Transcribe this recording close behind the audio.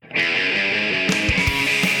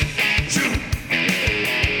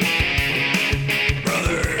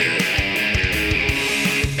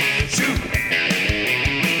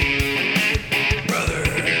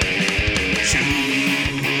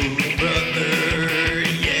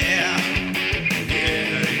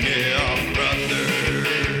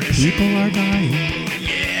People are dying.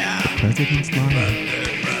 Yeah. The president's lying.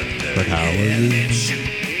 But how are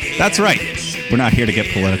you? That's right. We're not here to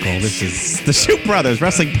get political. This is the Shoot Brothers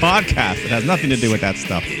Wrestling Podcast. It has nothing to do with that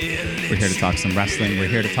stuff. We're here to talk some wrestling. We're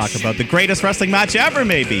here to talk about the greatest wrestling match ever,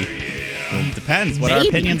 maybe. It depends what our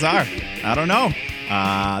opinions are. I don't know.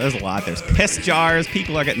 There's a lot. There's piss jars.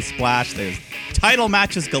 People are getting splashed. There's title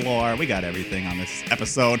matches galore. We got everything on this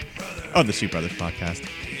episode of the Shoot Brothers Podcast.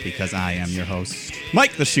 Because I am your host,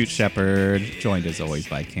 Mike the Shoot Shepherd, joined as always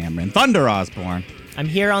by Cameron Thunder Osborne. I'm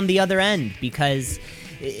here on the other end because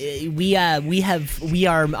we are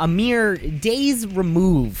a mere days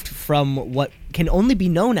removed from what can only be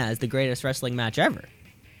known as the greatest wrestling match ever.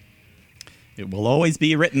 It will always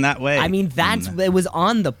be written that way. I mean, it was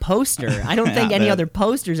on the poster. I don't think any other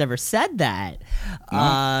posters ever said that.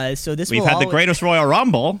 No. So we've had the greatest Royal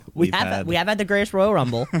Rumble. We have had the greatest Royal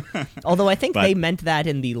Rumble. Although I think they meant that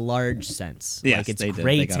in the large sense. Yes, like it's they did.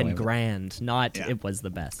 Great and grand, not it was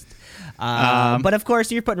the best. But of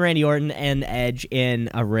course, you're putting Randy Orton and Edge in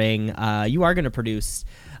a ring. You are going to produce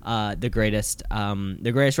the greatest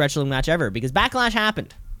wrestling match ever because Backlash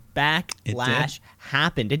happened. Backlash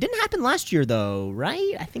happened. It didn't happen last year, though,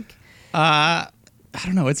 right? I think. I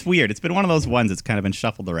don't know. It's weird. It's been one of those ones that's kind of been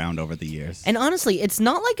shuffled around over the years. And honestly, it's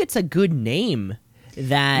not like it's a good name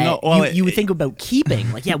that you would think about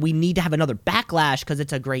keeping. Like, yeah, we need to have another Backlash because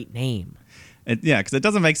it's a great name. Because it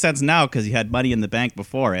doesn't make sense now because you had Money in the Bank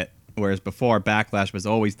before it. Whereas before, Backlash was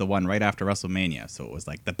always the one right after WrestleMania. So it was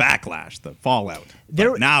like the Backlash, the Fallout.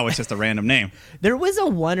 Now it's just a random name. There was a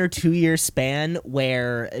 1 or 2 year span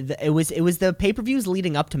where it was the pay-per-views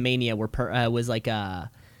leading up to Mania where was like a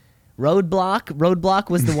Roadblock. Roadblock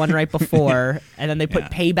was the one right before. And then they put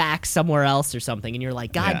Payback somewhere else or something. And you're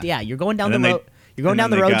like, God, you're going down the road. You're going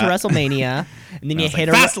down the road to WrestleMania, and then you hit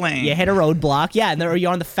a fast lane. You hit a roadblock. Yeah, and then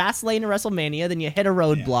you're on the fast lane to WrestleMania. Then you hit a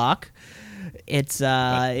roadblock. It's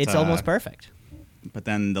almost perfect. But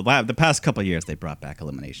then the past couple of years, they brought back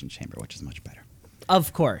Elimination Chamber, which is much better.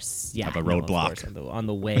 Of course, yeah. Have a roadblock on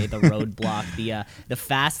the way. The roadblock, the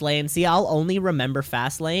fast lane. See, I'll only remember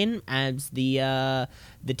fast lane as the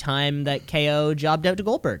time that KO jobbed out to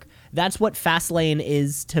Goldberg. That's what fast lane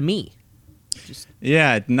is to me.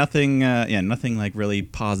 Nothing like really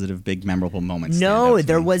positive, big, memorable moments. No,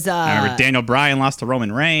 there was. I remember Daniel Bryan lost to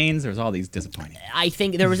Roman Reigns. There was all these disappointing. I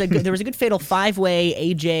think there was a good fatal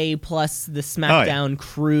 5-way AJ plus the SmackDown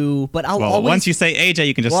crew. But once you say AJ,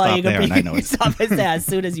 you can just stop there, and I know it's as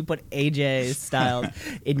soon as you put AJ Styles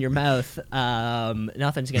in your mouth,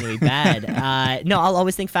 nothing's going to be bad. No, I'll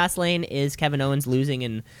always think Fastlane is Kevin Owens losing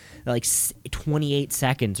in like 28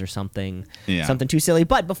 seconds or something. Yeah. Something too silly.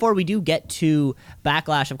 But before we do get to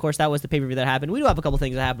Backlash, of course, that was the pay-per-view that happened. We do have a couple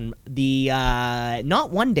things that happened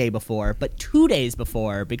not 1 day before, but 2 days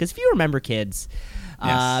before. Because if you remember, kids,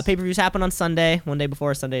 pay-per-views happen on Sunday. 1 day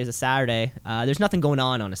before Sunday is a Saturday. There's nothing going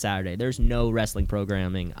on a Saturday. There's no wrestling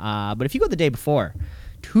programming. But if you go the day before,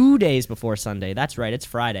 2 days before Sunday, that's right, it's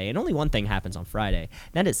Friday. And only one thing happens on Friday.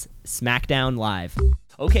 That is SmackDown Live.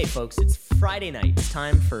 Okay, folks, it's Friday night. It's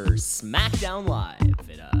time for SmackDown Live.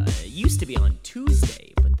 It used to be on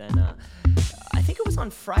Tuesday, but then I think it was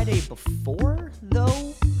on Friday before,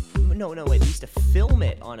 though. No, wait, they used to film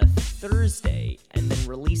it on a Thursday and then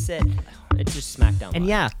release it. It's just SmackDown Live.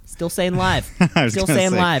 And still saying live. Still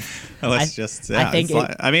saying live. Let's just. Yeah, I think.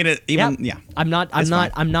 I'm not gonna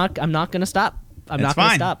stop. I'm not going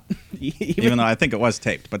to stop. Even though I think it was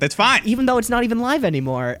taped, but that's fine. Even though it's not even live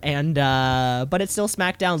anymore, and but it's still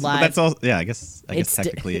SmackDown Live. But that's all. Yeah, I guess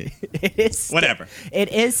technically it is. Whatever.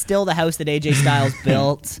 It is still the house that AJ Styles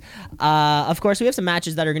built. Of course, we have some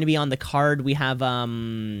matches that are going to be on the card. We have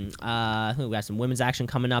we got some women's action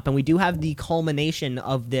coming up, and we do have the culmination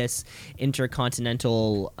of this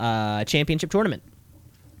Intercontinental Championship tournament.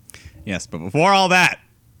 Yes, but before all that,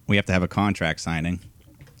 we have to have a contract signing.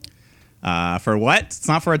 For what? It's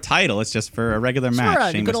not for a title. It's just for a regular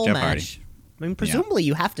match. A good old match. I mean, presumably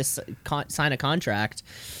you have to sign a contract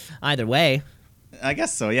either way. I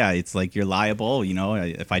guess so, yeah. It's like you're liable. You know,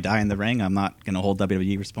 if I die in the ring, I'm not going to hold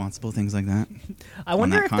WWE responsible, things like that. I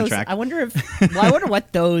wonder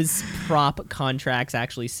what those prop contracts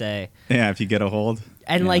actually say. Yeah, if you get a hold.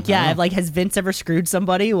 And has Vince ever screwed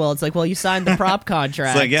somebody? Well, it's like, you signed the prop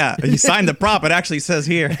contract. It's like, you signed the prop. It actually says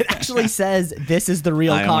here. It actually says this is the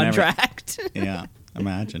real contract. Yeah,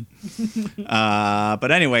 imagine.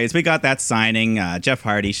 But anyways, we got that signing. Jeff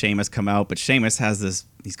Hardy, Sheamus come out, but Sheamus has this.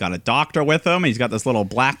 He's got a doctor with him. He's got this little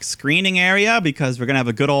black screening area because we're gonna have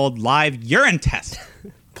a good old live urine test.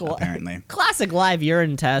 Apparently, classic live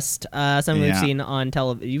urine test. Something we've seen on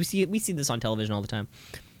television. We see this on television all the time.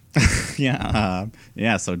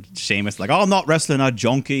 Yeah. So Sheamus like, oh, I'm not wrestling a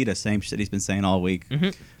junkie. The same shit he's been saying all week.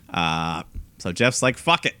 So Jeff's like,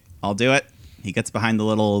 fuck it, I'll do it. He gets behind the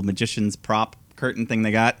little magician's prop curtain thing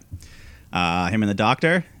they got. Him and the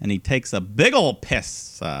doctor, and he takes a big old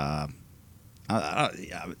piss.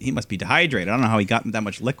 He must be dehydrated. I don't know how he got that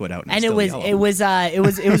much liquid out. And it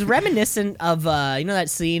was reminiscent of that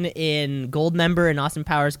scene in Goldmember, in Austin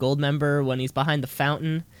Powers Goldmember, when he's behind the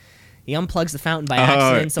fountain. He unplugs the fountain by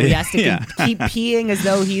accident, so he has to keep peeing as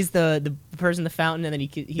though he's the person in the fountain, and then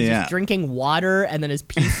he's just drinking water, and then his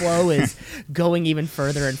pee flow is going even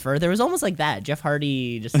further and further. It was almost like that. Jeff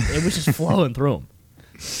Hardy it was just flowing through him.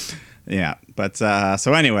 Yeah, but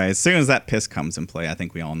so anyway, as soon as that piss comes in play, I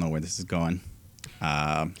think we all know where this is going.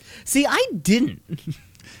 See, I didn't.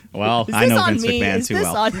 Well, I know Vince McMahon too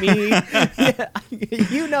well. Is this on me?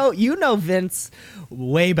 You know Vince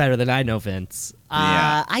way better than I know Vince.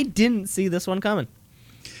 I didn't see this one coming.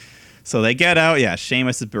 So they get out. Yeah,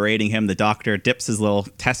 Sheamus is berating him. The doctor dips his little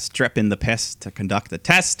test strip in the piss to conduct the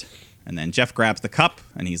test. And then Jeff grabs the cup,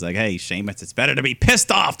 and he's like, hey, Sheamus, it's better to be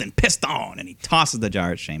pissed off than pissed on. And he tosses the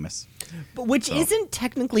jar at Sheamus. But which isn't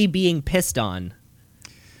technically being pissed on.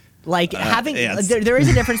 Like, there is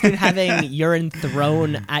a difference between having urine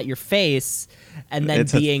thrown at your face and then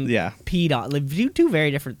being peed on. Like, two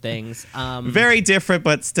very different things. Very different,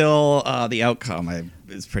 but still the outcome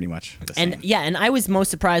is pretty much the same. And I was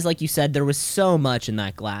most surprised, like you said, there was so much in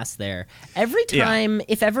that glass there. Every time,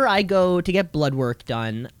 if ever I go to get blood work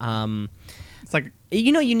done, it's like...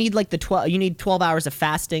 You need like 12 hours of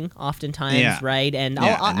fasting oftentimes, right? And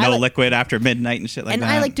no liquid after midnight and shit like that. And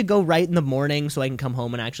I like to go right in the morning so I can come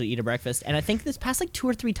home and actually eat a breakfast. And I think this past like 2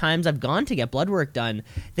 or 3 times I've gone to get blood work done,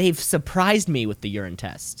 they've surprised me with the urine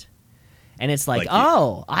test. And it's like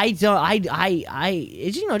it's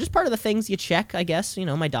just part of the things you check, I guess.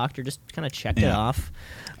 My doctor just kind of checked it off.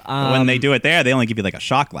 When they do it there, they only give you like a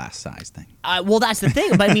shot glass size thing. Well, that's the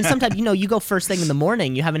thing. But I mean, sometimes you go first thing in the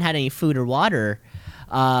morning, you haven't had any food or water.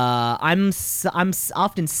 I'm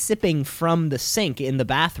often sipping from the sink in the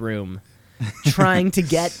bathroom, trying to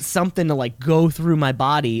get something to like go through my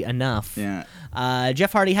body enough. Yeah.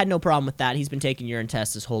 Jeff Hardy had no problem with that. He's been taking urine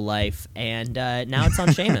tests his whole life, and now it's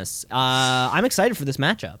on Sheamus. I'm excited for this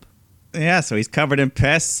matchup. Yeah, so he's covered in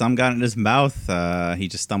piss. Some got it in his mouth. He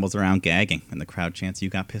just stumbles around gagging, and the crowd chants, "You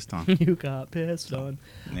got pissed on." You got pissed on.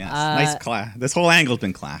 Yeah, nice class. This whole angle's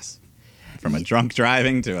been class. From a drunk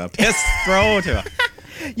driving to a piss throw to a...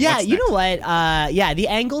 Yeah, you know what? The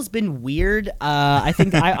angle's been weird. I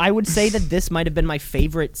think I would say that this might have been my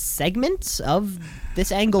favorite segment of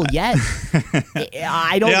this angle yet.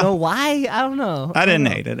 I don't know why. I don't know. I didn't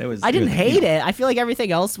hate it. I didn't hate it. I feel like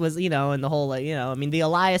everything else was, in the whole, the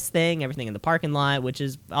Elias thing, everything in the parking lot, which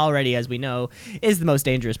is already, as we know, is the most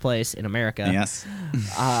dangerous place in America. Yes.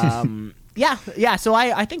 Yeah. So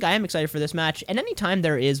I think I am excited for this match. And anytime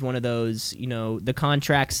there is one of those, the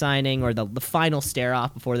contract signing or the final stare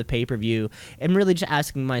off before the pay-per-view, I'm really just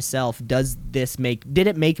asking myself, did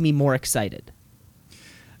it make me more excited?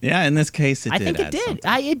 Yeah, in this case, it did. I think it did.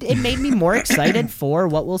 It made me more excited for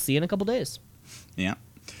what we'll see in a couple days. Yeah.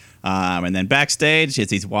 And then backstage, as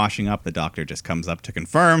he's washing up, the doctor just comes up to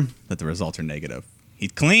confirm that the results are negative.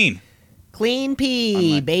 He's clean. Clean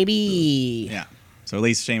pee, baby. Yeah. So at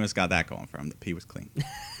least Sheamus got that going for him. The pee was clean.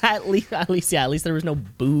 at least there was no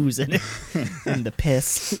booze in it, in the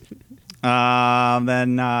piss.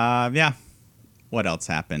 What else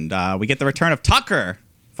happened? We get the return of Tucker.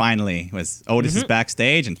 Finally, Otis is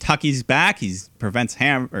backstage and Tucky's back. He presents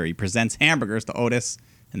hamburgers to Otis,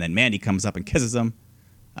 and then Mandy comes up and kisses him.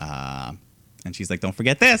 And she's like, "Don't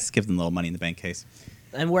forget this." Gives him a little money in the bank case.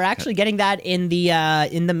 And we're actually getting that in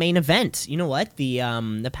the main event. You know what?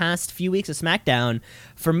 The past few weeks of SmackDown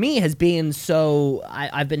for me has been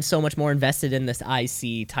I've been so much more invested in this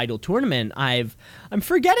IC title tournament. I'm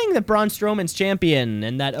forgetting that Braun Strowman's champion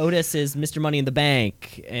and that Otis is Mr. Money in the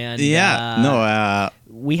Bank. And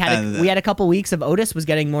we had a couple weeks of Otis was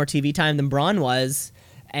getting more TV time than Braun was,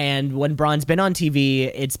 and when Braun's been on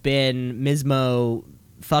TV, it's been Mizmo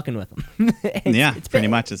fucking with him. It's pretty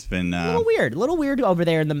much. It's been a little weird over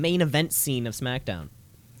there in the main event scene of SmackDown.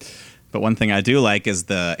 But one thing I do like is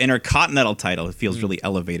the Intercontinental title. It feels really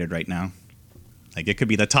elevated right now. Like it could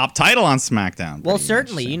be the top title on SmackDown. Well,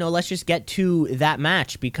 certainly. Let's just get to that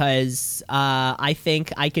match because I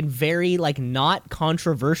think I can very not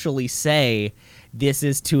controversially say this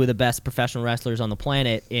is 2 of the best professional wrestlers on the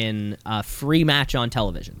planet in a free match on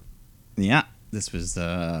television. Yeah. This was,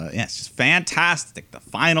 it's just fantastic. The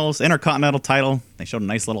finals, Intercontinental title. They showed a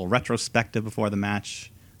nice little retrospective before the match.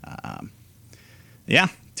 Yeah,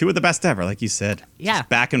 two of the best ever, like you said. Yeah. Just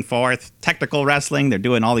back and forth, technical wrestling. They're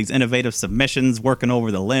doing all these innovative submissions, working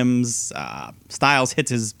over the limbs. Styles hits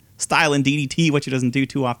his style in DDT, which he doesn't do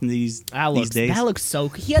too often these days. That looks so.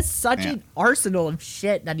 He has such an arsenal of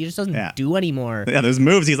shit that he just doesn't do anymore. Yeah, there's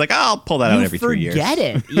moves. He's like, I'll pull that out every 3 years. Forget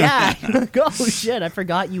it. Yeah. Like, oh shit! I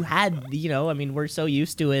forgot you had. I mean, we're so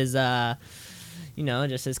used to his,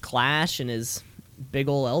 just his clash and his big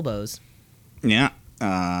ol' elbows. Yeah.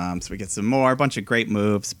 So we get some more, a bunch of great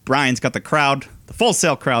moves. Bryan's got the crowd, the Full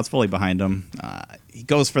Sail crowd's fully behind him. He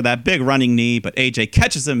goes for that big running knee, but AJ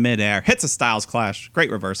catches him midair, hits a Styles Clash. Great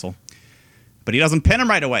reversal. But he doesn't pin him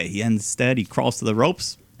right away. Instead, he crawls to the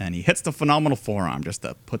ropes, and he hits the phenomenal forearm just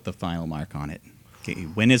to put the final mark on it. Okay,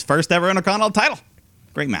 win his first ever Intercontinental title.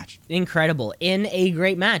 Great match. Incredible. In a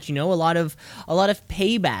great match. A lot of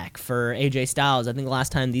payback for AJ Styles. I think the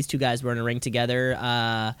last time these two guys were in a ring together,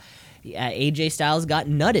 AJ Styles got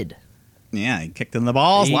nutted. Yeah, he kicked in the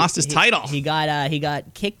balls, lost his title. He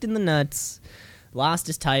got kicked in the nuts, lost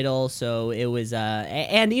his title. So it was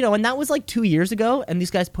and that was like 2 years ago, and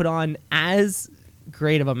these guys put on as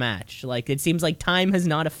great of a match. Like, it seems like time has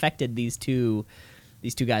not affected these two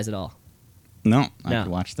guys at all. No, I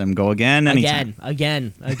could watch them go again anytime.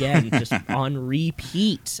 Again, just on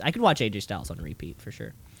repeat. I could watch AJ Styles on repeat for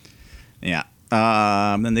sure. Yeah.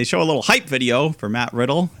 Then they show a little hype video for Matt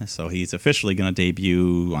Riddle. So he's officially going to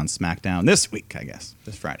debut on SmackDown this week, I guess,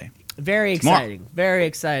 this Friday. Very exciting. Very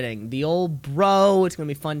exciting. The old bro. It's going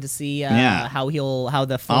to be fun to see how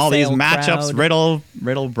the Full all these Sail matchups, crowd.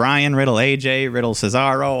 Riddle Bryan, Riddle AJ, Riddle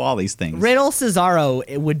Cesaro, all these things. Riddle Cesaro,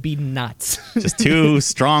 it would be nuts. Just two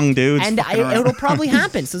strong dudes. And it'll probably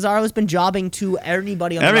happen. Cesaro's been jobbing to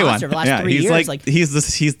everybody on the roster for the last 3 years.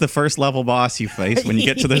 He's the first level boss you face when you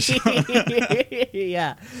get to the show.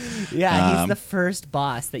 Yeah, he's the first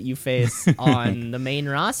boss that you face on the main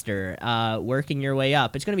roster, working your way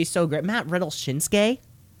up. It's going to be so great. Matt Riddle, Shinsuke.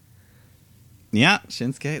 Yeah,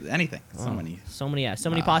 Shinsuke, anything. So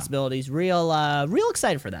many possibilities. Real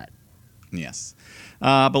excited for that. Yes.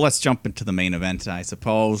 But let's jump into the main event, I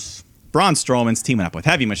suppose. Braun Strowman's teaming up with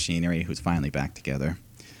Heavy Machinery, who's finally back together,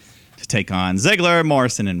 to take on Ziggler,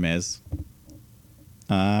 Morrison, and Miz.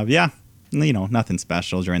 Nothing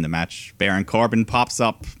special during the match. Baron Corbin pops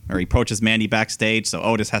up, or he approaches Mandy backstage, so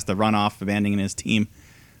Otis has to run off, abandoning his team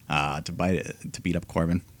to beat up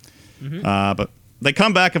Corbin. Mm-hmm. But they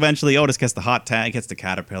come back eventually. Otis gets the hot tag, gets the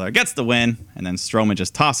Caterpillar, gets the win, and then Strowman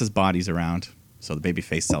just tosses bodies around, so the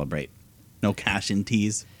babyface celebrate. No cash-in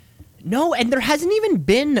tease. No, and there hasn't even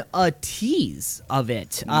been a tease of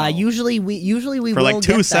it. No. Usually we for like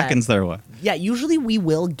 2 seconds there was. Yeah, usually we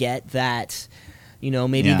will get that.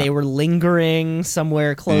 Maybe they were lingering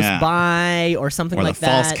somewhere close by or something like that.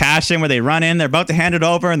 Or the false cash-in where they run in, they're about to hand it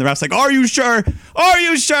over, and the ref's like, "Are you sure? Are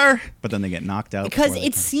you sure?" But then they get knocked out. Because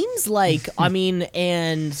it seems like,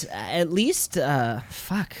 and at least, the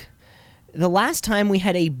last time we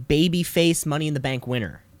had a babyface Money in the Bank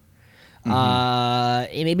winner.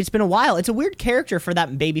 Maybe it's been a while. It's a weird character for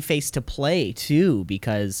that babyface to play, too,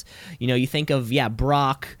 because, you think of,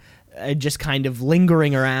 Brock... just kind of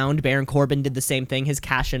lingering around. Baron Corbin did the same thing. His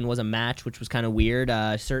cash-in was a match, which was kind of weird.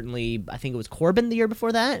 Certainly, I think it was Corbin the year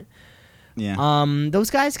before that. Yeah. Those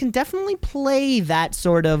guys can definitely play that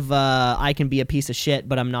sort of I can be a piece of shit,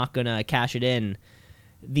 but I'm not gonna cash it in.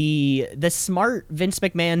 The smart Vince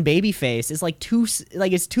McMahon babyface is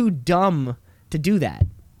it's too dumb to do that.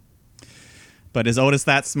 But is Otis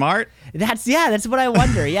that smart? That's what I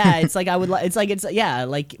wonder. Yeah, it's like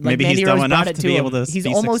maybe Mandy he's dumb Rose enough brought it to be able to. He's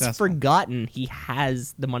be almost successful. forgotten he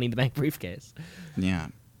has the Money in the Bank briefcase. Yeah.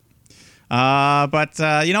 But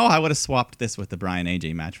I would have swapped this with the Bryan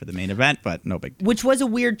AJ match for the main event, but no big deal. Which was a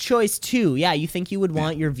weird choice too. Yeah, you think you would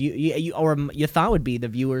want your you thought would be the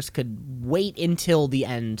viewers could wait until the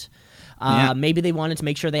end. Maybe they wanted to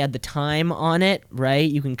make sure they had the time on it, right?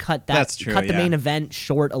 You can cut that. That's true, cut the main event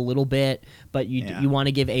short a little bit, but you want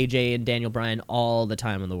to give AJ and Daniel Bryan all the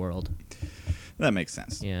time in the world. That makes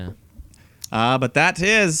sense. Yeah. But that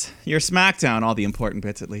is your SmackDown, all the important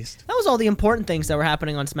bits at least. That was all the important things that were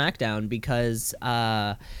happening on SmackDown because,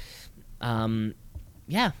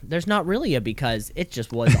 there's not really a because. It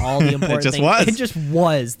just was all the important things. It just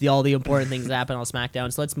was all the important things that happened on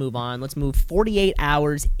SmackDown. So let's move on. Let's move 48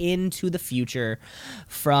 hours into the future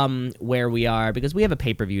from where we are because we have a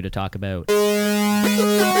pay-per-view to talk about.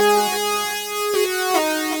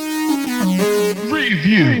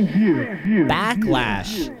 Review.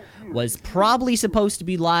 Backlash was probably supposed to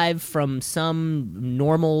be live from some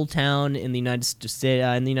normal town in the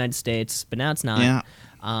United States, but now it's not. Yeah.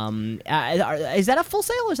 Is that a Full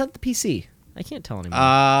Sail or is that the PC? I can't tell anymore.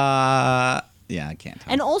 Yeah, I can't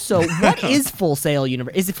tell. And also, what is Full Sail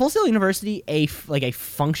University? Is Full Sail University a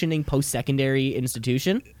functioning post-secondary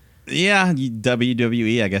institution? Yeah,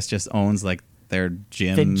 WWE, I guess, just owns like their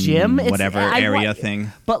gym, The gym? whatever area thing.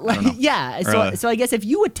 But I don't know. yeah, so I guess if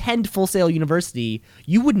you attend Full Sail University,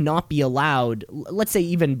 you would not be allowed. Let's say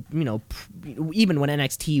even even when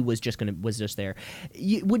NXT was just there,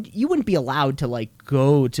 you wouldn't be allowed to like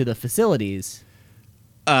go to the facilities.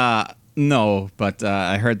 No, but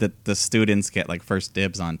I heard that the students get like first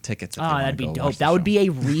dibs on tickets. If they wanna That'd be go dope. watch the That would show. be a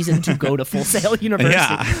reason to go to Full Sail University.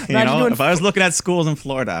 Yeah, Imagine doing if I was looking at schools in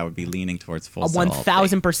Florida, I would be leaning towards Full Sail.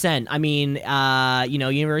 1,000%. I mean,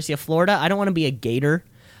 University of Florida. I don't want to be a Gator.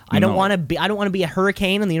 I don't want to be a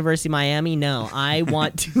Hurricane in the University of Miami. No, I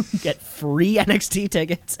want to get free NXT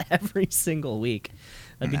tickets every single week.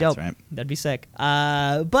 That'd be dope. Right. That'd be sick.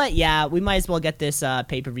 But yeah, we might as well get this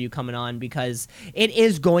pay-per-view coming on because it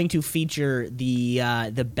is going to feature the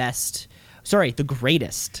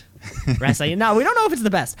greatest wrestling. No, we don't know if it's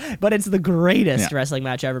the best, but it's the greatest wrestling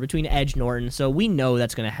match ever between Edge and Orton. So we know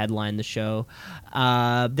that's going to headline the show.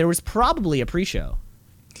 There was probably a pre-show.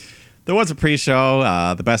 There was a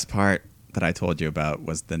pre-show. The best part that I told you about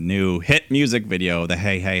was the new hit music video, the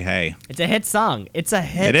Hey Hey Hey. It's a hit song. It is a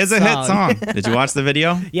hit song. Did you watch the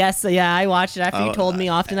video? Yes, yeah, I watched it after you told me.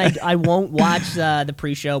 Often I won't watch the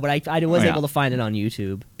pre-show, but I was able to find it on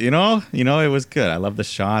YouTube. You know, it was good. I love the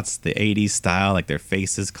shots, the 80s style, like their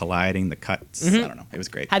faces colliding, the cuts. I don't know. It was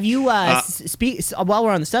great. Have you, while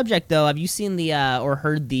we're on the subject, though, have you seen or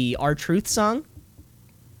heard the R-Truth song?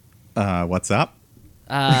 What's up?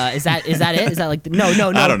 Is that it? Is that like no?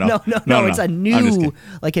 I don't know. No. It's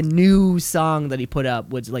a new song that he put up.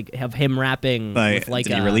 Was like have him rapping. With like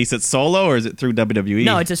did he release it solo or is it through WWE?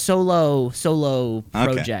 No, it's a solo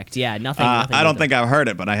project. Yeah, nothing. I don't think I've heard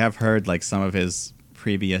it, but I have heard like some of his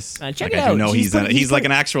previous. Check it out. He's like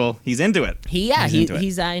an actual. He's into it.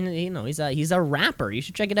 He's a rapper. You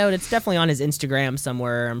should check it out. It's definitely on his Instagram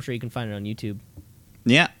somewhere. I'm sure you can find it on YouTube.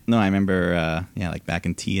 Yeah, no, I remember, like back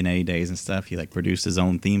in TNA days and stuff, he like produced his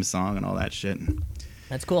own theme song and all that shit.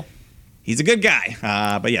 That's cool. He's a good guy.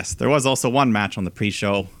 But yes, there was also one match on the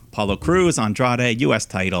pre-show. Apollo Crews, Andrade, U.S.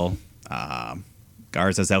 title.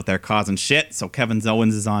 Garza's out there causing shit, so Kevin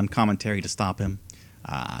Owens is on commentary to stop him.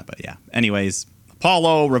 But yeah, anyways,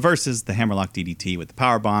 Apollo reverses the Hammerlock DDT with the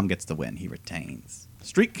powerbomb, gets the win. He retains.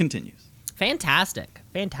 Streak continues. Fantastic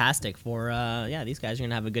for these guys are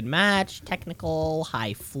gonna have a good match. Technical,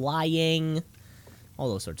 high flying, all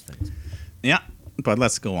those sorts of things. Yeah, but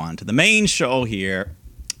let's go on to the main show here,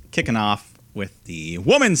 kicking off with the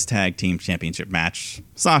Women's Tag Team Championship match.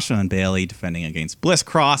 Sasha and Bayley defending against Bliss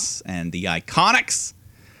Cross and the Iconics.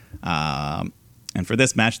 And for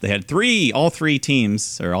this match, they had all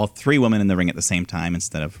three women in the ring at the same time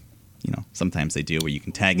instead of, sometimes they do where you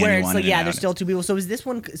can tag anyone. Where it's like, there's still two people. So is this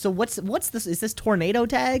one? So what's this? Is this tornado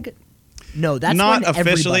tag? No, that's not when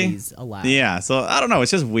officially everybody's allowed. Yeah, so I don't know.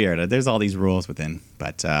 It's just weird. There's all these rules within.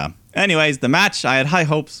 But anyways, the match, I had high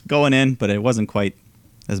hopes going in, but it wasn't quite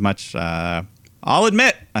as much. I'll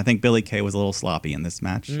admit, I think Billie Kay was a little sloppy in this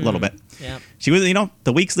match, a little bit. Yeah. She was,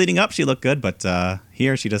 the weeks leading up, she looked good, but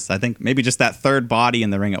here she just, I think maybe just that third body in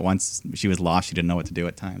the ring at once, she was lost. She didn't know what to do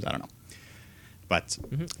at times. I don't know. But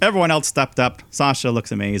everyone else stepped up. Sasha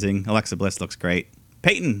looks amazing. Alexa Bliss looks great.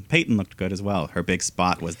 Peyton looked good as well. Her big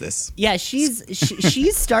spot was this. Yeah,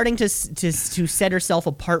 she's starting to set herself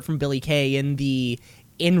apart from Billie Kay in the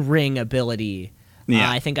in-ring ability.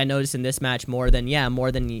 Yeah. I think I noticed in this match more than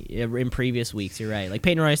in previous weeks. You're right. Like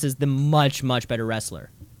Peyton Royce is the much better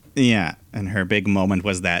wrestler. Yeah, and her big moment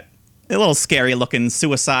was that a little scary looking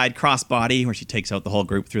suicide crossbody where she takes out the whole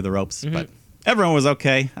group through the ropes. But everyone was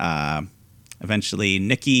okay. Eventually,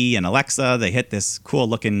 Nikki and Alexa, they hit this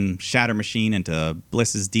cool-looking shatter machine into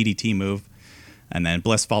Bliss's DDT move. And then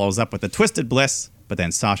Bliss follows up with a Twisted Bliss, but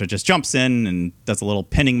then Sasha just jumps in and does a little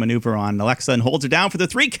pinning maneuver on Alexa and holds her down for the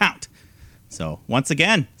 3 count. So, once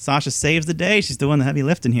again, Sasha saves the day. She's doing the heavy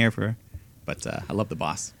lifting here but I love the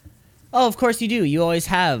boss. Oh, of course you do. You always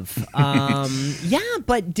have. Yeah,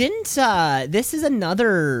 but this is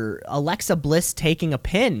another Alexa Bliss taking a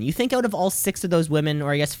pin. You think out of all 6 of those women,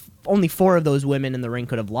 or I guess only 4 of those women in the ring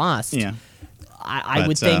could have lost. Yeah. I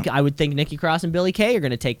would think Nikki Cross and Billie Kay are going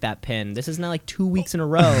to take that pin. This is not like 2 weeks in a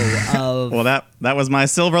row of. Well, that was my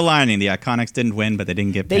silver lining. The Iconics didn't win, but they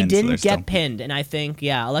didn't get pinned. They didn't get pinned, and I think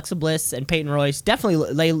Alexa Bliss and Peyton Royce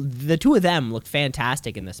definitely. The 2 of them looked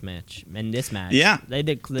fantastic in this match. Yeah, they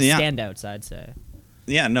did the standouts, I'd say.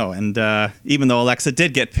 Yeah, no, and even though Alexa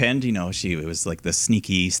did get pinned, it was like the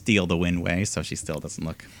sneaky steal the win way, so she still doesn't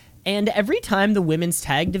look And every time the women's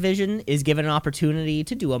tag division is given an opportunity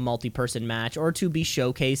to do a multi-person match or to be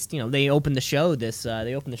showcased, they open the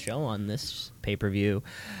show on this pay-per-view.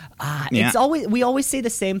 It's always, we always say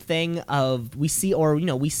the same thing of we see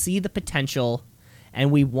the potential,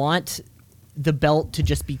 and we want the belt to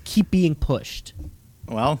just keep being pushed.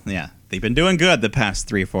 Well, yeah, they've been doing good the past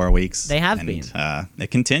 3 or 4 weeks. They have been.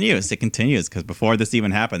 It continues because before this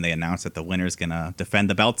even happened, they announced that the winner's gonna defend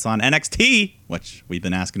the belts on NXT, which we've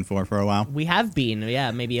been asking for a while. We have been,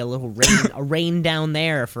 yeah, maybe a little rain down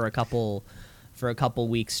there for a couple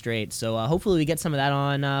weeks straight. So hopefully we get some of that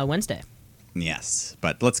on Wednesday. Yes,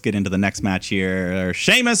 but let's get into the next match here: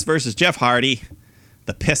 Sheamus versus Jeff Hardy,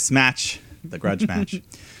 the piss match, the grudge match.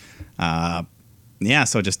 Yeah,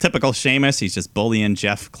 so just typical Sheamus. He's just bullying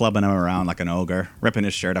Jeff, clubbing him around like an ogre, ripping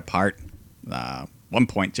his shirt apart. One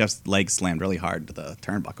point, Jeff's leg slammed really hard to the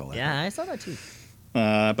turnbuckle. Yeah, I saw that too.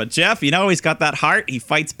 But Jeff, he's got that heart. He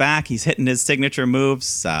fights back. He's hitting his signature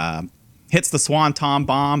moves. Hits the Swanton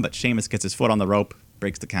bomb, but Sheamus gets his foot on the rope,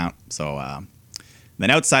 breaks the count. So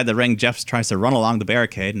then outside the ring, Jeff tries to run along the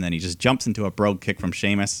barricade, and then he just jumps into a brogue kick from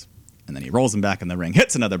Sheamus. And then he rolls him back in the ring,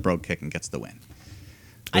 hits another brogue kick, and gets the win.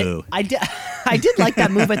 I did like that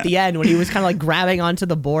move at the end when he was kind of like grabbing onto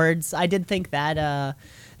the boards. I did think that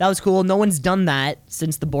that was cool. No one's done that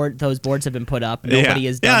since those boards have been put up. Nobody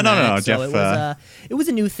has done that. No, so Jeff, it was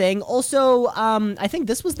a new thing. Also, I think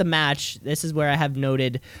this was the match. This is where I have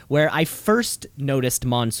noted where I first noticed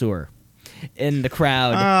Mansoor in the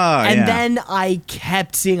crowd. And then I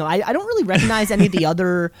kept seeing him. I don't really recognize any of the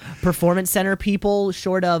other Performance Center people,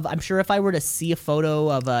 short of, I'm sure if I were to see a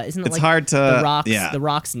photo of, isn't it it's like hard to, the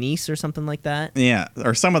Rock's niece or something like that? Yeah,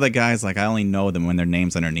 or some of the guys, like I only know them when their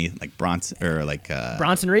name's underneath, like Bronson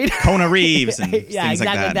Reed, Kona Reeves, and yeah, things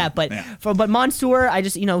exactly like that. But Mansoor, I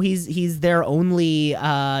just he's their only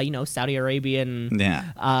Saudi Arabian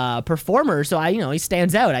performer, so he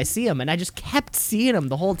stands out. I see him, and I just kept seeing him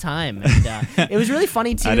the whole time. And, it was really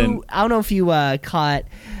funny too. I don't know if you caught,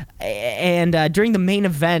 and during the main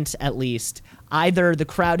event at least, either the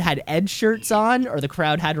crowd had Edge shirts on or the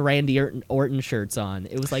crowd had Randy Orton shirts on.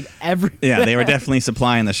 It was like every. Yeah, they were definitely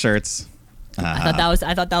supplying the shirts. I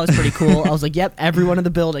thought that was pretty cool. I was like, yep, everyone in the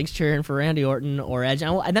building's cheering for Randy Orton or Edge,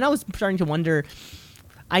 and then I was starting to wonder.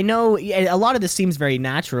 I know a lot of this seems very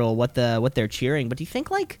natural what they're cheering, but do you think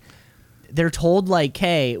like they're told like,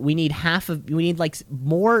 hey, we need like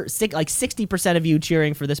more, like 60% of you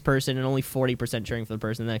cheering for this person and only 40% cheering for the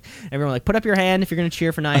person. Like everyone like, put up your hand if you're gonna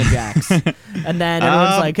cheer for Nia Jax, and then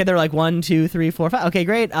everyone's like, okay, they're like 1, 2, 3, 4, 5. Okay,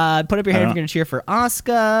 great. Put up your hand if you're gonna cheer for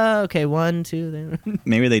Asuka. Okay, 1, 2.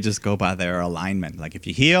 Maybe they just go by their alignment. Like if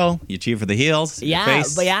you heel, you cheer for the heels. Yeah,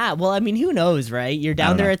 but yeah. Well, I mean, who knows, right? You're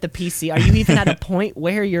down there at the PC. Are you even at a point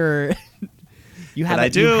where you have a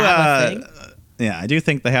thing? Yeah, I do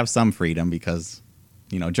think they have some freedom because,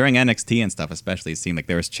 during NXT and stuff especially, it seemed like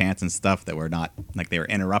there was chants and stuff that were not, like they were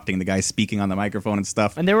interrupting the guy speaking on the microphone and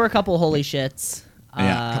stuff. And there were a couple holy shits.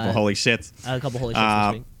 Yeah, a couple holy shits.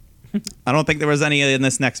 I don't think there was any in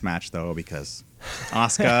this next match, though, because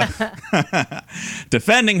Asuka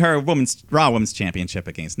defending her Raw Women's Championship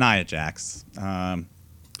against Nia Jax. Not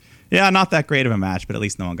that great of a match, but at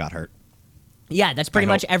least no one got hurt. Yeah, that's pretty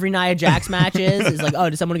much every Nia Jax match is like, oh,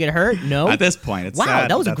 did someone get hurt? No. At this point, it's wow, sad,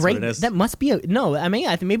 that was a great. That must be a no. I mean,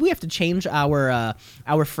 I think maybe we have to change our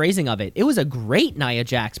phrasing of it. It was a great Nia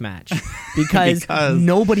Jax match because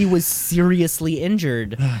nobody was seriously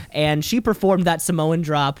injured, and she performed that Samoan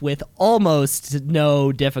drop with almost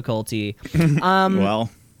no difficulty.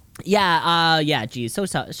 Geez,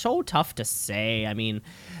 so tough to say. I mean,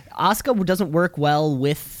 Asuka doesn't work well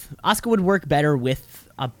with. Asuka would work better with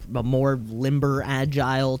a more limber,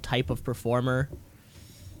 agile type of performer.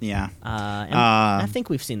 Yeah. I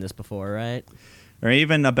think we've seen this before, right? Or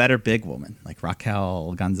even a better big woman, like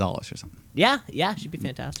Raquel Gonzalez or something. Yeah, she'd be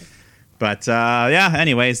fantastic. But,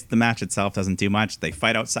 anyways, the match itself doesn't do much. They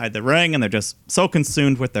fight outside the ring, and they're just so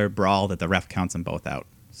consumed with their brawl that the ref counts them both out.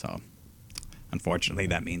 So, unfortunately,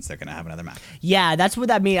 that means they're going to have another match. Yeah, that's what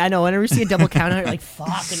that means. I know. Whenever you see a double count out, you're like,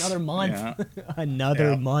 fuck, another month. Yeah.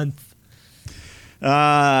 Another month.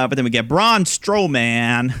 But then we get Braun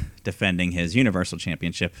Strowman defending his Universal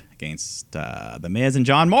Championship against The Miz and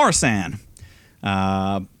John Morrison.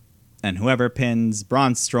 And whoever pins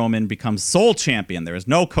Braun Strowman becomes sole champion. There is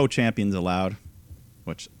no co-champions allowed,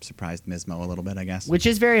 which surprised Mizmo a little bit, I guess. Which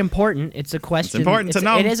is very important. It's a question. It's important to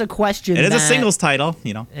know. It is a question. It is a singles title,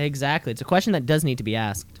 Exactly. It's a question that does need to be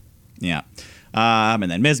asked. Yeah.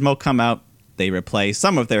 And then Mizmo come out. They replay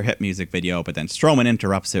some of their hit music video, but then Strowman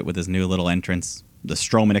interrupts it with his new little entrance. The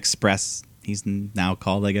Strowman Express, he's now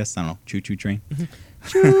called, I guess. I don't know, choo-choo train.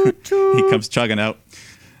 Choo-choo. He comes chugging out.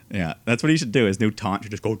 Yeah, that's what he should do. His new taunt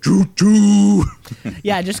should just go choo choo.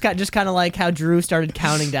 Yeah, just kind of like how Drew started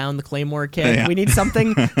counting down the Claymore kick. Yeah. We need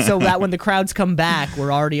something so that when the crowds come back,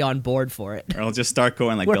 we're already on board for it. Or he'll just start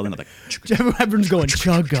going like building up like. Everyone's going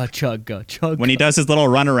chugga chugga chugga. When he does his little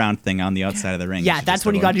runaround thing on the outside of the ring. Yeah, that's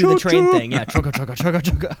when you got to do the train thing. Yeah, chugga chugga chugga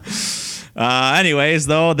chugga. Anyways,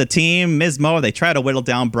 though, the team, Mizmo, they try to whittle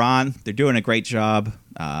down Braun. They're doing a great job.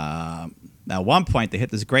 At one point, they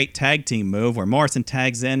hit this great tag team move where Morrison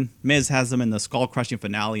tags in. Miz has him in the skull-crushing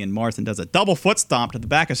finale, and Morrison does a double foot stomp to the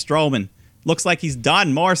back of Strowman. Looks like he's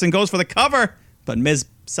done. Morrison goes for the cover, but Miz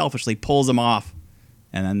selfishly pulls him off.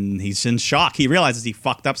 And then he's in shock. He realizes he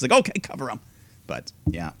fucked up. He's like, okay, cover him. But,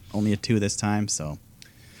 yeah, only a 2 this time, so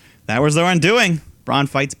that was their undoing. Braun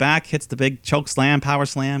fights back, hits the big choke slam, power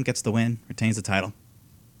slam, gets the win, retains the title.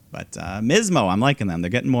 But Mizmo, I'm liking them. They're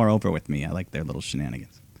getting more over with me. I like their little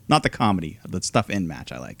shenanigans. Not the comedy, the stuff in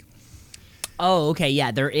match I like. Oh, okay,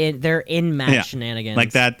 yeah, they're in match shenanigans.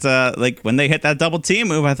 Like that, like when they hit that double team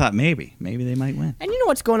move, I thought maybe they might win. And you know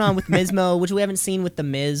what's going on with Mizmo, which we haven't seen with the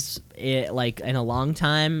Miz like in a long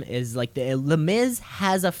time, is like the Miz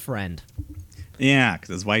has a friend. Yeah, because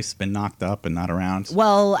his wife's been knocked up and not around.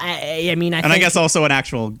 Well, I mean, I guess also an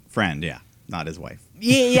actual friend, yeah, not his wife.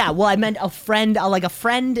 Yeah. Well, I meant a friend, like a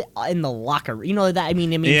friend in the locker. You know that? I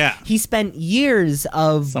mean, yeah. He spent years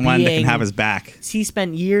of someone that can have his back. He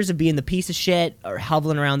spent years of being the piece of shit or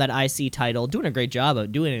hovering around that IC title, doing a great job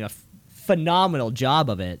of doing a phenomenal job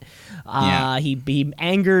of it. He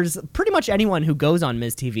angers pretty much anyone who goes on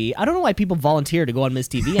Miz TV. I don't know why people volunteer to go on Miz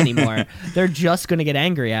TV anymore. They're just gonna get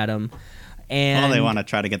angry at him. And they want to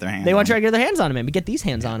try to get their hands. They want to try to get their hands on him and get these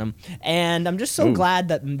hands on him. And I'm just so glad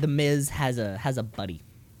that the Miz has a buddy.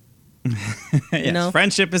 You know,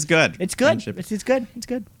 friendship is good. It's good. It's good. It's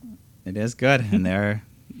good. It is good, and they're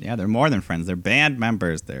more than friends. They're band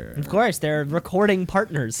members. Of course, they're recording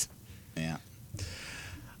partners. Yeah.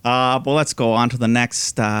 Well, let's go on to the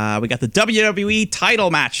next. We got the WWE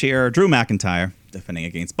title match here. Drew McIntyre defending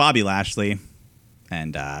against Bobby Lashley.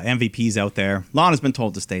 And MVP's out there. Lana's been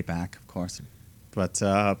told to stay back, of course. But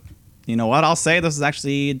you know what? I'll say this is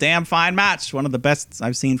actually a damn fine match. One of the best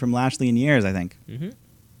I've seen from Lashley in years, I think. Mm-hmm.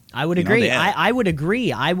 I would agree. I would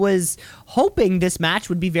agree. I was hoping this match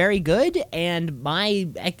would be very good, and my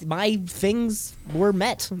things were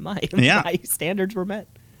met. My standards were met.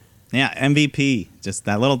 Yeah, MVP. Just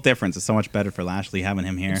that little difference is so much better for Lashley having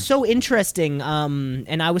him here. It's so interesting.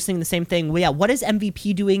 And I was thinking the same thing. Well, yeah, what is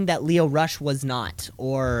MVP doing that Lio Rush was not,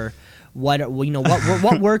 or what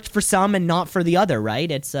worked for some and not for the other? Right?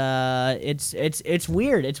 It's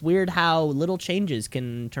weird. It's weird how little changes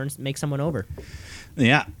can make someone over.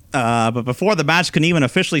 Yeah. But before the match can even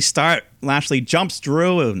officially start, Lashley jumps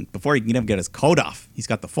Drew, and before he can even get his coat off, he's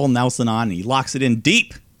got the full Nelson on, and he locks it in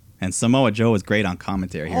deep. And Samoa Joe was great on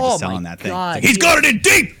commentary here, just selling that thing. Like, he's got it in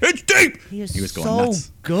deep. It's deep. He was going so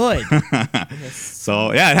nuts. Good.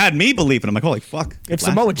 So yeah, it had me believing. I'm like, holy fuck!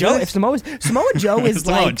 Samoa Joe is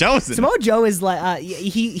like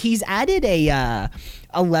he's added a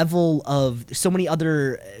level of so many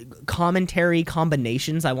other commentary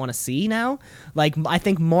combinations I want to see now. Like I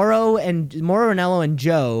think Mauro Ranallo and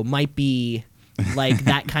Joe might be like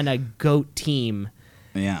that kind of GOAT team.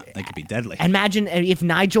 Yeah, that could be deadly. Imagine if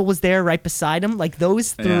Nigel was there right beside him. Like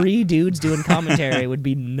those three dudes doing commentary would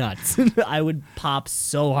be nuts. I would pop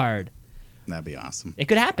so hard. That'd be awesome. It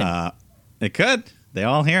could happen. It could. They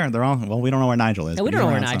all here. They're all. Well, we don't know where Nigel is. Yeah, we don't know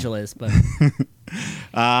where Nigel is, but.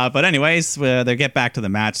 But anyways, they get back to the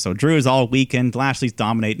match. So Drew's all weakened. Lashley's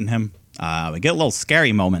dominating him. We get a little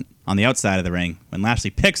scary moment on the outside of the ring when Lashley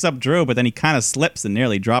picks up Drew, but then he kind of slips and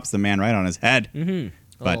nearly drops the man right on his head. Mm-hmm.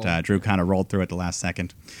 But Drew kind of rolled through at the last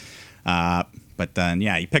second. But then,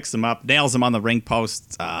 he picks him up, nails him on the ring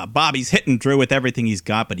post. Bobby's hitting Drew with everything he's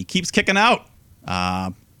got, but he keeps kicking out.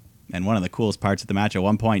 And one of the coolest parts of the match at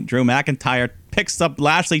one point, Drew McIntyre picks up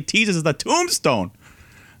Lashley, teases the tombstone.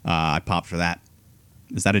 I popped for that.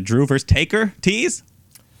 Is that a Drew versus Taker tease?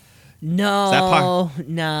 No.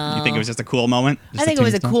 You think it was just a cool moment? I think it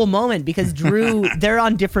was a cool moment because Drew, they're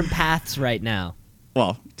on different paths right now.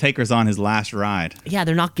 Well, Taker's on his last ride. Yeah,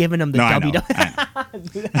 they're not giving him the WWE. I know.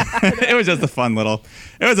 It was just a fun,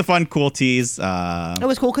 cool tease. It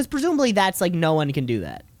was cool because presumably that's like no one can do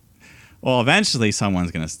that. Well, eventually someone's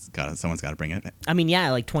got to bring it. I mean,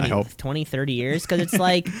 yeah, like 20, 30 years because it's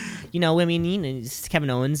like, Kevin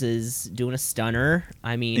Owens is doing a stunner.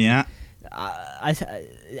 I mean, yeah.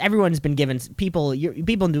 Everyone's been given people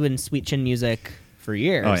doing sweet chin music for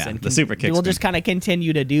years. Oh yeah, and the super kicks. We'll just kind of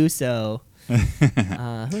continue to do so.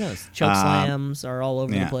 Who knows? Choke slams are all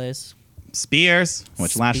over the place. Spears,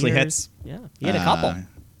 which Lashley hits. Yeah, he hit a couple.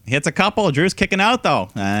 hits a couple. Drew's kicking out, though.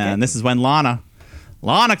 And this is when Lana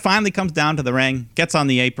finally comes down to the ring, gets on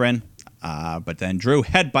the apron. But then Drew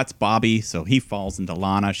headbutts Bobby, so he falls into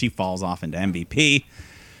Lana. She falls off into MVP.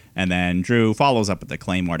 And then Drew follows up with the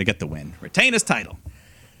Claymore to get the win. Retain his title.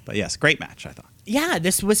 But yes, great match, I thought. Yeah,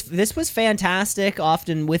 this was fantastic.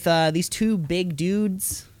 Often with these two big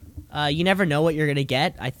dudes, you never know what you're going to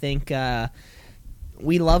get. I think...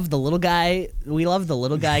 we love the little guy. We love the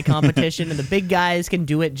little guy competition, and the big guys can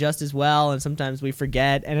do it just as well. And sometimes we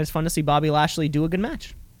forget. And it's fun to see Bobby Lashley do a good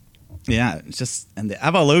match. Yeah, it's just and the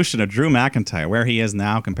evolution of Drew McIntyre, where he is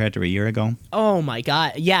now compared to a year ago. Oh my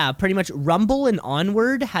God! Yeah, pretty much Rumble and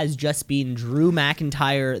onward has just been Drew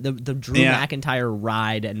McIntyre, the Drew McIntyre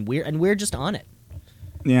ride, and we're just on it.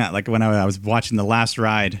 Yeah, like when I was watching the last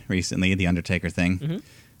ride recently, the Undertaker thing. Mm-hmm.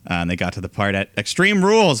 And they got to the part at Extreme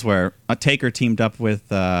Rules where a Taker teamed up with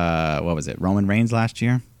what was it, Roman Reigns last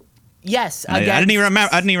year? Yes, I didn't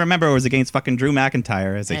even remember it was against fucking Drew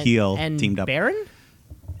McIntyre as a heel and teamed up. Baron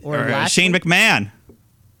or Shane McMahon.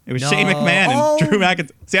 It was Shane McMahon and Drew McIntyre.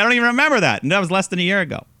 See, I don't even remember that, and that was less than a year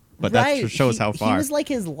ago. But that shows how far. He was like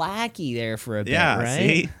his lackey there for a bit,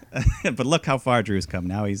 right? See? But look how far Drew's come.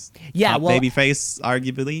 Now he's top babyface,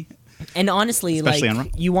 arguably. And honestly, especially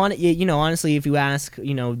like honestly, if you ask,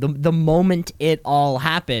 the moment it all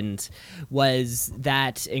happened was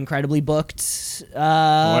that incredibly booked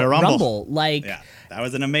Rumble. Like, yeah, that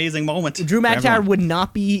was an amazing moment. Drew McIntyre would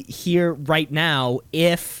not be here right now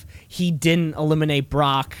if he didn't eliminate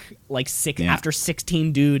Brock after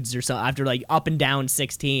 16 dudes or so, after like up and down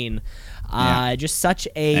 16. Just such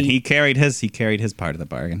a... And he carried his part of the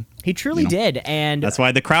bargain. He truly did, and... That's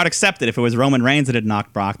why the crowd accepted. If it was Roman Reigns that had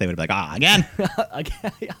knocked Brock, they would be like, again?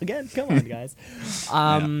 Again? Come on, guys.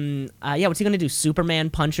 What's he going to do? Superman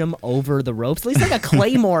punch him over the ropes? At least like a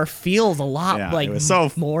Claymore feels a lot it was so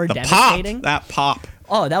more devastating. That pop.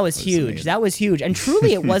 Oh, that was huge. Amazing. That was huge. And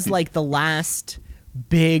truly it was like the last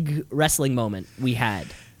big wrestling moment we had.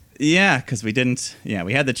 Yeah, because we didn't. Yeah,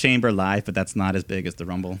 we had the Chamber live, but that's not as big as the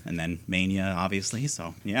Rumble, and then Mania, obviously.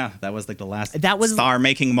 So yeah, that was like the last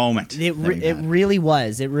star-making moment. It really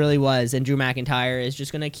was. It really was. And Drew McIntyre is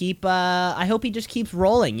just gonna keep. I hope he just keeps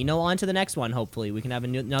rolling. On to the next one. Hopefully, we can have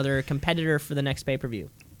another competitor for the next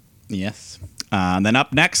pay-per-view. Yes. Then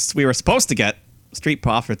up next, we were supposed to get Street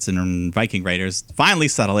Profits and Viking Raiders finally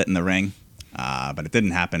settle it in the ring, but it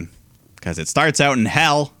didn't happen because it starts out in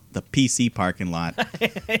hell. The PC parking lot.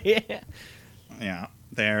 Yeah.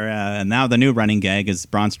 There. And now the new running gag is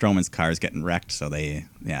Braun Strowman's car is getting wrecked. So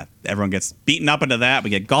everyone gets beaten up into that. We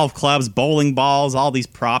get golf clubs, bowling balls, all these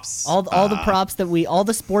props. All the props all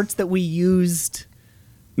the sports that we used.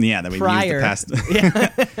 Yeah, that we used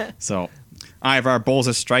the past. So Ivar bowls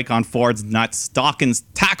a strike on Ford's nuts. Dawkins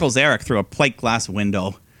tackles Eric through a plate glass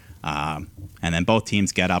window. And then both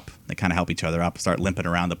teams get up. They kind of help each other up, start limping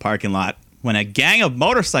around the parking lot. When a gang of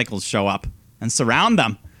motorcycles show up and surround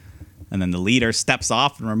them. And then the leader steps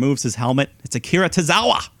off and removes his helmet. It's Akira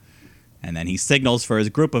Tozawa. And then he signals for his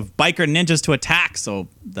group of biker ninjas to attack. So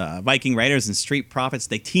the Viking Raiders and Street Profits,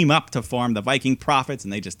 they team up to form the Viking Profits,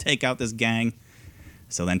 and they just take out this gang.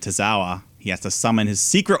 So then Tozawa, he has to summon his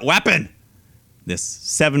secret weapon. This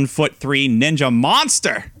 7'3" ninja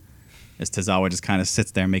monster. As Tozawa just kind of sits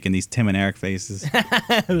there making these Tim and Eric faces.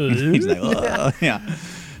 He's like, oh, yeah.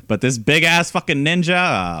 But this big-ass fucking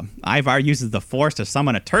ninja, Ivar uses the Force to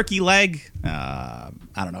summon a turkey leg. I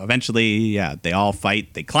don't know. Eventually, they all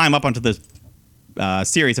fight. They climb up onto this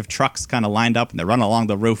series of trucks kind of lined up, and they run along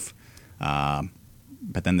the roof.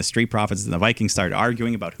 But then the Street Profits and the Vikings start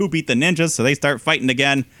arguing about who beat the ninjas, so they start fighting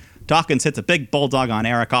again. Dawkins hits a big bulldog on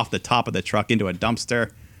Eric off the top of the truck into a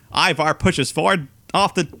dumpster. Ivar pushes Ford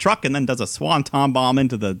off the truck and then does a swanton bomb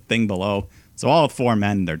into the thing below. So all four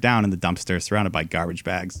men, they're down in the dumpster, surrounded by garbage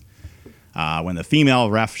bags. When the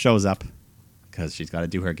female ref shows up, because she's got to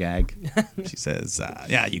do her gag, she says,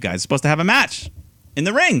 you guys are supposed to have a match in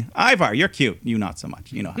the ring. Ivar, you're cute. You not so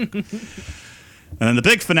much. You know how. And then the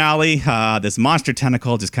big finale, this monster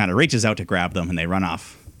tentacle just kind of reaches out to grab them, and they run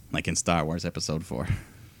off, like in Star Wars Episode 4.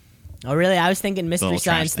 Oh, really? I was thinking Mystery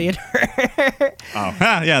Science Theater.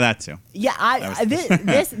 Yeah, that too. Yeah,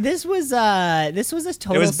 this was a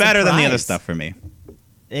total. It was better surprise. than the other stuff for me.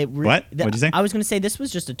 What? What'd you say? I was going to say this was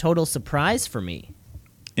just a total surprise for me.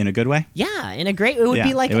 In a good way? Yeah, in a great. It would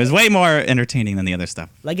be like it was way more entertaining than the other stuff.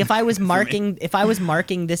 Like if I was marking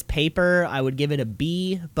this paper, I would give it a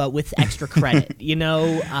B, but with extra credit.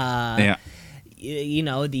 Yeah.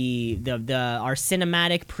 Our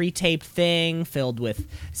cinematic pre-tape thing filled with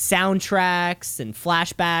soundtracks and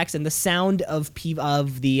flashbacks and the sound of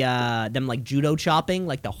them like judo chopping,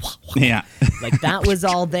 like the yeah, like that was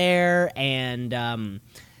all there. And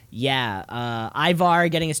Yeah, Ivar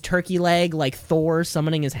getting his turkey leg, like Thor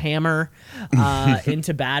summoning his hammer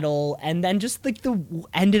into battle, and then just like the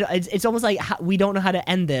ended. It's almost like we don't know how to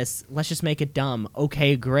end this. Let's just make it dumb.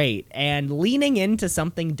 Okay, great. And leaning into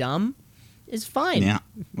something dumb is fine. Yeah,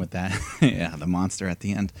 with that, yeah, the monster at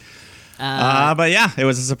the end. But yeah, it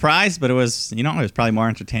was a surprise, but it was it was probably more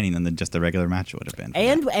entertaining than just a regular match would have been.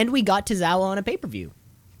 And we got Tozawa on a pay-per-view.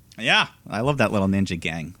 Yeah, I love that little ninja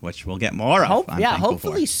gang, which we'll get more of.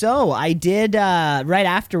 Hopefully so. I did right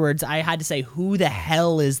afterwards. I had to say, who the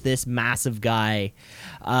hell is this massive guy?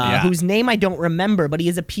 Whose name I don't remember, but he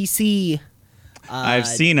is a PC. I've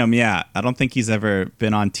seen him. Yeah, I don't think he's ever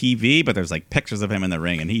been on TV, but there's like pictures of him in the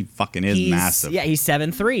ring, and he fucking is massive. Yeah, he's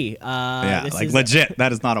 7'3". Yeah, like legit.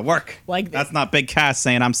 That is not a work. Like that's not Big Cass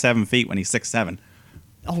saying I'm 7 feet when he's 6'7".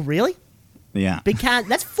 Oh really? Yeah. Big Cat,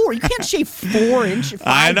 that's 4. You can't shave 4 inches.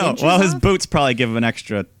 I know. Well, his boots probably give him an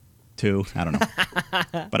extra 2. I don't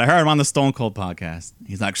know. But I heard him on the Stone Cold podcast.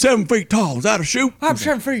 He's like, 7 feet tall. Is that a shoe? I'm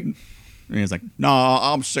 7 feet. And he's like, no,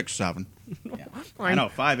 I'm 6'7". Yeah. I know,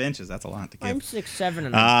 5 inches. That's a lot to give. I'm 6'7"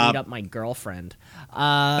 and I beat up my girlfriend.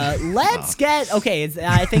 Let's get okay.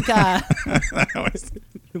 I think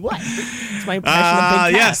what? It's my impression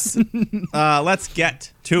of Big Cass. Yes. Let's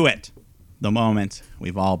get to it. The moment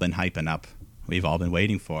we've all been hyping up. We've all been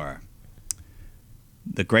waiting for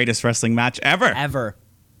the greatest wrestling match ever.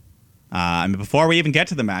 And before we even get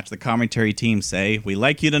to the match, the commentary team say, "We'd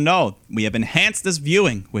like you to know we have enhanced this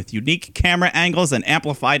viewing with unique camera angles and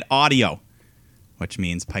amplified audio." Which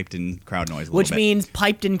means piped-in crowd noise a little bit. Which means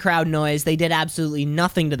piped-in crowd noise. They did absolutely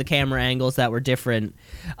nothing to the camera angles that were different.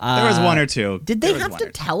 There was one or two. Did they have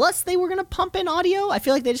to tell us they were going to pump in audio? I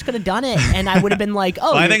feel like they just could have done it, and I would have been like,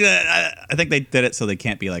 "Oh." Well, I think they did it so they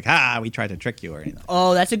can't be like, we tried to trick you or anything.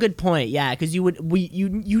 Oh, that's a good point. Yeah, because you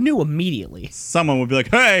knew immediately. Someone would be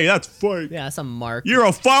like, "Hey, that's fake. Yeah, some mark. You're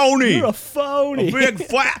a phony. You're a phony. A big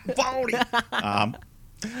flat phony."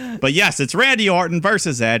 But yes, it's Randy Orton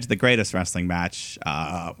versus Edge, the greatest wrestling match.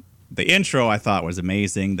 The intro I thought was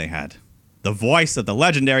amazing. They had the voice of the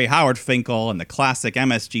legendary Howard Finkel and the classic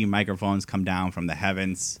MSG microphones come down from the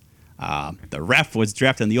heavens. The ref was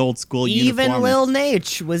dressed in the old school uniform. Even Lil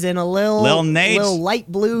Nate was in a little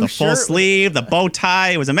light blue shirt. The full sleeve, the bow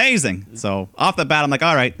tie. It was amazing. So off the bat, I'm like,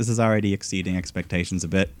 all right, this is already exceeding expectations a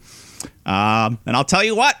bit. And I'll tell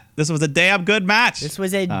you what, this was a damn good match. This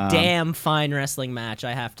was a damn fine wrestling match,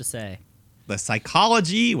 I have to say. The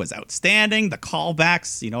psychology was outstanding. The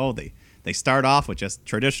callbacks, they start off with just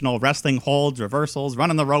traditional wrestling holds, reversals,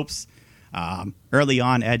 running the ropes. Early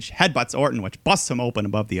on, Edge headbutts Orton, which busts him open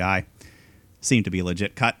above the eye. Seemed to be a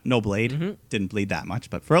legit cut. No blade. Mm-hmm. Didn't bleed that much,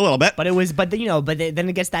 but for a little bit. But then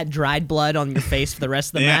it gets that dried blood on your face for the rest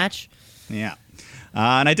of the match. Yeah.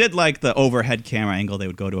 And I did like the overhead camera angle they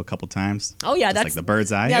would go to a couple times. Oh yeah, that's like the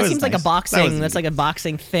bird's eye. Yeah, it seems nice. Like a boxing. That's like a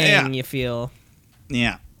boxing thing. You feel.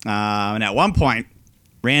 Yeah. And at one point,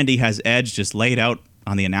 Randy has Edge just laid out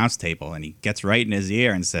on the announce table, and he gets right in his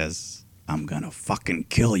ear and says, "I'm gonna fucking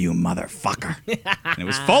kill you, motherfucker." And it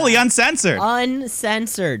was fully uncensored.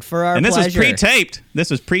 Uncensored for our pleasure. And this pleasure.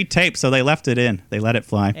 was pre-taped, so they left it in. They let it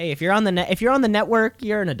fly. Hey, if you're on the network,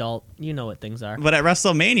 you're an adult. You know what things are. But at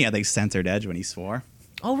WrestleMania, they censored Edge when he swore.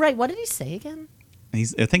 Oh right, what did he say again? I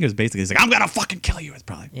think it was basically, he's like, "I'm gonna fucking kill you." It's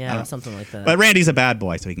probably something like that. But Randy's a bad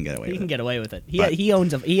boy, so he can get away with it. He can get away with it. He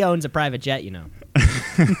owns a private jet, you know.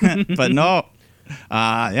 But no.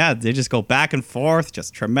 They just go back and forth,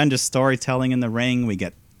 just tremendous storytelling in the ring. We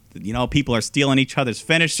get, people are stealing each other's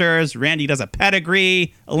finishers. Randy does a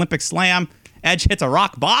pedigree, Olympic slam. Edge hits a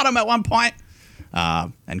rock bottom at one point.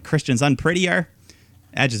 And Christian's unprettier.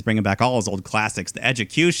 Edge is bringing back all his old classics, the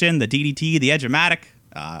Edgecution, the DDT, the Edge-O-Matic.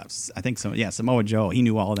 I think Samoa Joe, he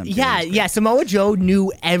knew all of them. Yeah, Samoa Joe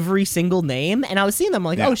knew every single name, and I was seeing them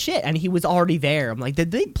like, oh shit, and he was already there. I'm like,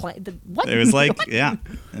 did they play? What? It was like, yeah,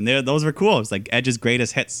 and those were cool. It was like Edge's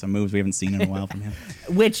greatest hits, some moves we haven't seen in a while from him.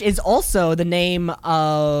 Which is also the name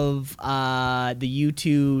of the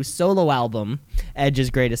U2 solo album, Edge's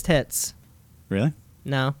Greatest Hits. Really?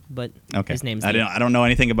 No, but okay. His name's I don't know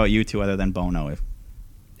anything about U2 other than Bono.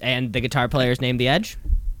 And the guitar player's named The Edge?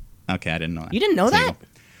 Okay, I didn't know that. You didn't know that?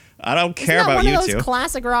 I don't care about U2. U2. One of those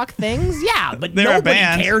classic rock things? Yeah, but They're nobody a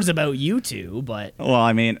band. cares about U2, but... Well,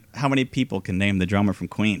 I mean, how many people can name the drummer from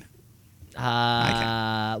Queen?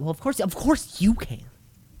 I can. Well, of course you can.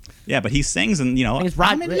 Yeah, but he sings and,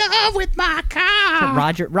 I'm in love with my car.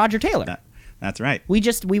 Roger Taylor. That's right. We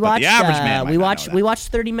watched the average man we watched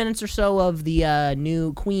 30 minutes or so of the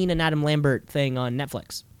new Queen and Adam Lambert thing on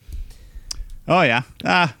Netflix. Oh yeah.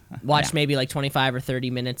 Watched maybe like 25 or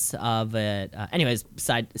 30 minutes of it. Anyways,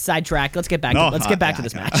 sidetrack. Let's get back to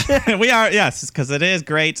this match. We are, yes, because it is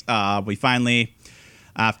great. We finally,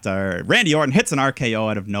 after Randy Orton hits an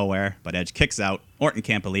RKO out of nowhere, but Edge kicks out. Orton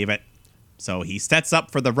can't believe it. So he sets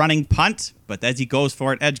up for the running punt, but as he goes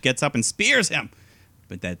for it, Edge gets up and spears him.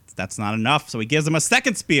 But that's not enough, so he gives him a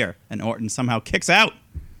second spear, and Orton somehow kicks out.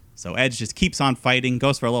 So Edge just keeps on fighting,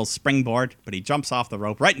 goes for a little springboard, but he jumps off the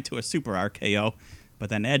rope right into a super RKO. But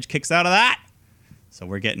then Edge kicks out of that. So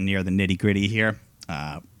we're getting near the nitty-gritty here.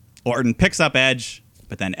 Orton picks up Edge,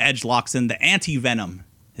 but then Edge locks in the anti-venom,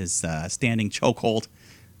 his standing chokehold.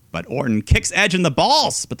 But Orton kicks Edge in the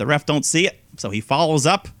balls, but the ref don't see it. So he follows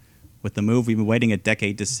up with the move we've been waiting a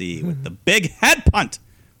decade to see, with the big head punt,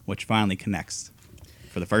 which finally connects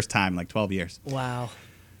for the first time in like 12 years. Wow.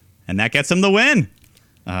 And that gets him the win.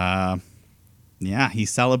 Yeah, he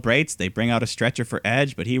celebrates. They bring out a stretcher for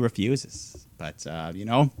Edge, but he refuses. But, at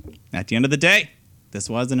the end of the day, this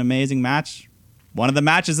was an amazing match. One of the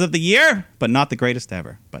matches of the year, but not the greatest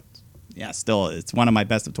ever. But, yeah, still, it's one of my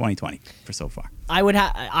best of 2020 for so far.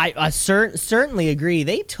 I certainly agree.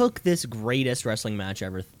 They took this greatest wrestling match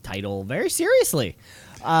ever title very seriously.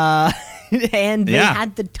 And they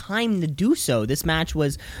had the time to do so. This match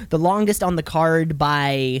was the longest on the card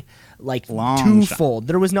by twofold.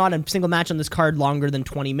 There was not a single match on this card longer than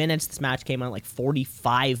 20 minutes. This match came out like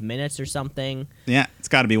 45 minutes or something. Yeah, it's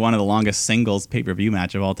got to be one of the longest singles pay-per-view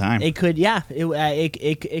match of all time. It could, yeah.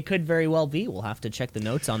 It could very well be. We'll have to check the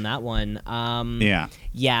notes on that one.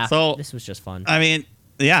 Yeah. So this was just fun. I mean,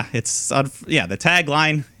 yeah, the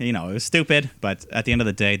tagline, it was stupid, but at the end of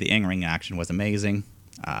the day, the in-ring action was amazing.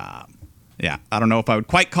 Yeah, I don't know if I would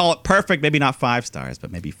quite call it perfect. Maybe not 5 stars,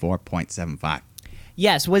 but maybe 4.75.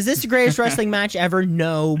 Yes, was this the greatest wrestling match ever?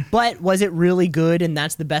 No, but was it really good, and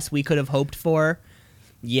that's the best we could have hoped for?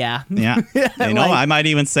 Yeah. Yeah. I might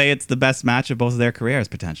even say it's the best match of both of their careers,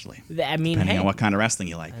 potentially. I mean, depending on what kind of wrestling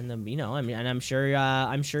you like. And and I'm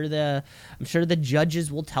sure the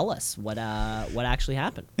judges will tell us what actually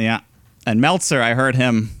happened. Yeah. And Meltzer, I heard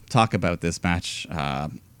him talk about this match.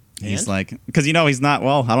 He's like, because he's not,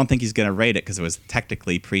 I don't think he's going to rate it because it was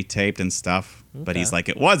technically pre-taped and stuff. Okay. But he's like,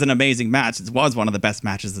 it was an amazing match. It was one of the best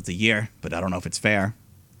matches of the year, but I don't know if it's fair.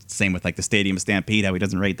 Same with like the Stadium Stampede, how he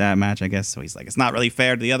doesn't rate that match, I guess. So he's like, it's not really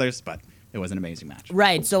fair to the others, but it was an amazing match.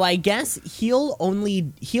 Right. So I guess he'll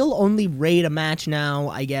only rate a match now,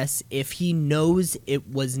 I guess, if he knows it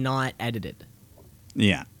was not edited.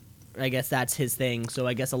 Yeah. I guess that's his thing. So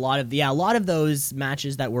I guess a lot of those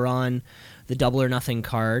matches that were on the Double or Nothing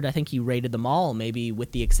card, I think he rated them all, maybe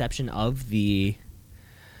with the exception of the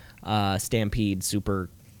Stampede Super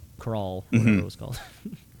Crawl, whatever it was called.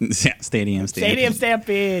 Yeah, Stadium Stampede. Stadium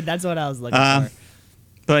Stampede. That's what I was looking for.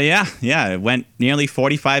 But yeah, it went nearly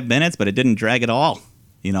 45 minutes, but it didn't drag at all.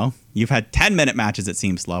 You've had 10-minute matches that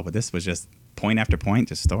seem slow, but this was just point after point,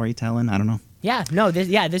 just storytelling. I don't know. Yeah, no,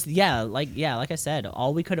 like I said,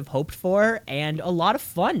 all we could have hoped for, and a lot of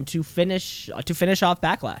fun to finish off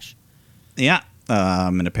Backlash. Yeah,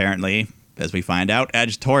 and apparently, as we find out,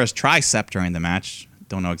 Edge tore his tricep during the match.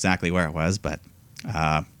 Don't know exactly where it was, but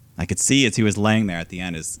I could see as he was laying there at the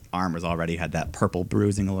end, his arm was already had that purple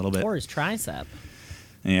bruising a little bit. Tore his tricep.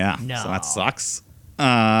 Yeah, no. So that sucks.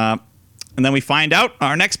 And then we find out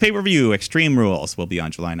our next pay-per-view, Extreme Rules, will be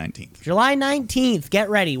on July 19th. July 19th. Get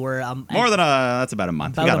ready. We're that's about a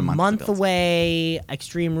month. About a month away.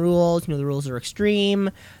 Extreme Rules. The rules are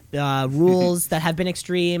extreme. The rules that have been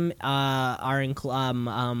extreme are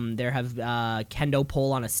there have kendo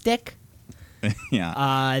pole on a stick.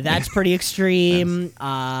 Yeah. That's pretty extreme.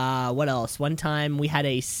 What else? One time we had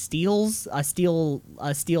a steel steps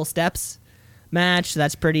match.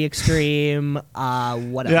 That's pretty extreme.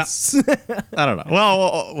 What else? I don't know.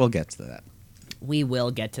 Well, we'll get to that. We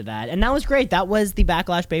will get to that. And that was great. That was the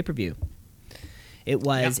Backlash pay-per-view. It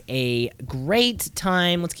was a great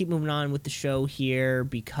time. Let's keep moving on with the show here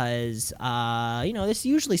because this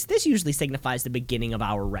usually signifies the beginning of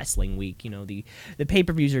our wrestling week. The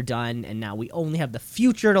pay-per-views are done, and now we only have the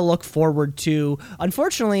future to look forward to.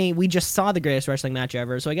 Unfortunately, we just saw the greatest wrestling match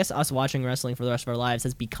ever, so I guess us watching wrestling for the rest of our lives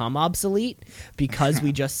has become obsolete because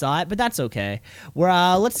we just saw it. But that's okay.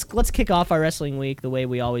 Let's kick off our wrestling week the way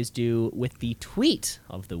we always do with the tweet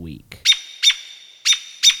of the week.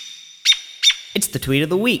 It's the tweet of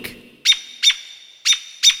the week.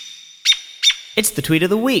 It's the tweet of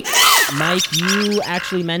the week. Mike, you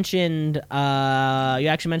actually mentioned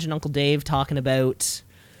Uncle Dave talking about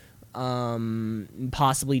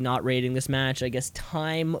possibly not rating this match. I guess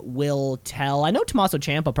time will tell. I know Tommaso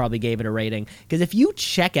Ciampa probably gave it a rating because if you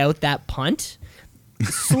check out that punt,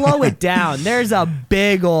 slow it down. There's a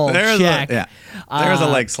big old check. There's a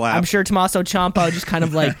leg slap. I'm sure Tommaso Ciampa just kind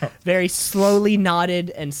of like very slowly nodded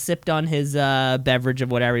and sipped on his beverage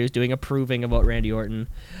of whatever he was doing, approving about Randy Orton.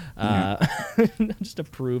 Just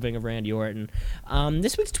approving of Randy Orton.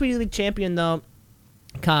 This week's Tweety League champion, though,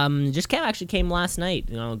 came last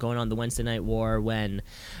night, going on the Wednesday Night War, when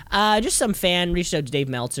just some fan reached out to Dave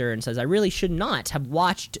Meltzer and says, I really should not have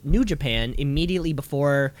watched New Japan immediately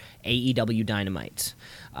before AEW Dynamite.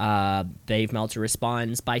 Dave Meltzer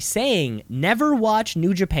responds by saying, never watch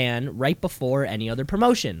New Japan right before any other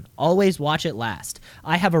promotion. Always watch it last.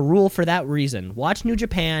 I have a rule for that reason. Watch New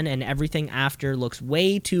Japan and everything after looks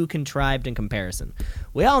way too contrived in comparison.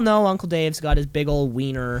 We all know Uncle Dave's got his big old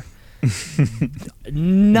wiener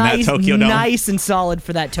nice and solid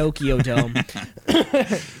for that Tokyo Dome.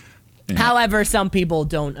 However, some people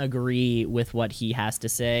don't agree with what he has to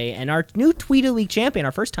say. And our new Tweety League champion,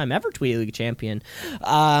 our first time ever Tweety League champion,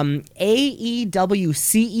 AEW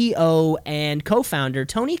CEO and co-founder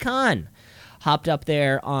Tony Khan, hopped up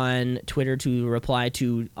there on Twitter to reply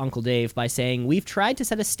to Uncle Dave by saying, we've tried to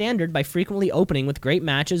set a standard by frequently opening with great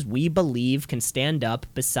matches we believe can stand up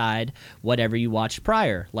beside whatever you watched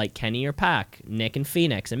prior, like Kenny or Pac, Nick and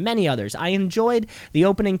Phoenix, and many others. I enjoyed the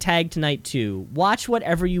opening tag tonight too. Watch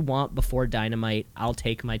whatever you want before Dynamite. I'll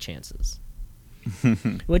take my chances.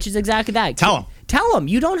 Which is exactly that. Tell him.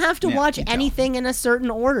 You don't have to watch anything in a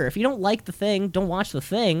certain order. If you don't like the thing, don't watch the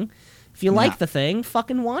thing. If you like the thing,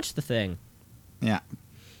 fucking watch the thing. Yeah.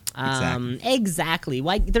 Exactly.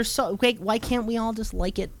 Why can't we all just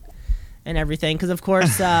like it and everything? Because of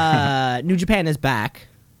course, New Japan is back.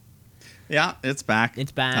 Yeah, it's back.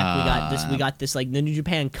 It's back. We got this like the New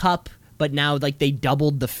Japan Cup, but now like they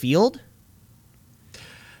doubled the field.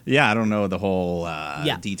 Yeah, I don't know the whole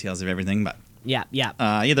details of everything, but yeah.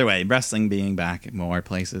 Either way, wrestling being back in more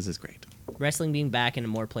places is great. Wrestling being back in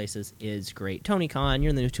more places is great. Tony Khan,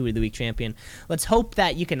 you're the new Tweety of the Week champion. Let's hope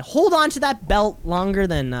that you can hold on to that belt longer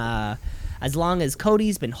than as long as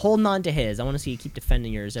Cody's been holding on to his. I want to see you keep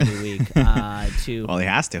defending yours every week. Well, he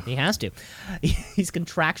has to. He has to. He's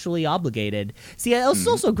contractually obligated. See, it's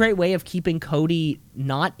also a great way of keeping Cody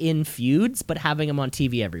not in feuds, but having him on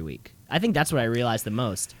TV every week. I think that's what I realized the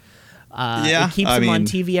most. It keeps him on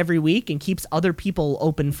TV every week and keeps other people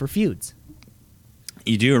open for feuds.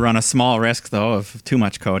 You do run a small risk, though, of too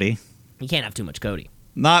much Cody. You can't have too much Cody.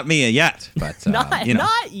 Not me yet, but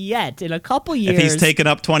not yet. In a couple years, if he's taking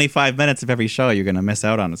up 25 minutes of every show, you're going to miss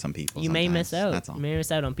out on some people. You may miss out. That's all. You may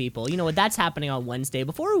miss out on people. You know what? That's happening on Wednesday.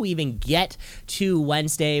 Before we even get to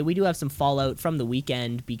Wednesday, we do have some fallout from the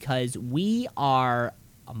weekend because we are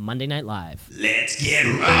on Monday Night Live. Let's get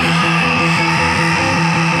raw.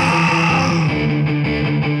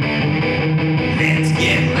 Let's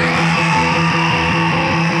get raw.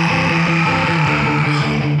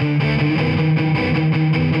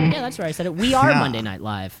 That's right. I said it. We are Monday Night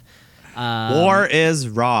Live. War is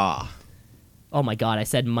raw. Oh my God! I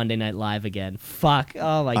said Monday Night Live again. Fuck.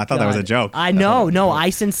 Oh my God! I thought that was a joke. I know. No,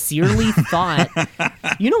 I sincerely thought.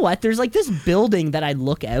 You know what? There's like this building that I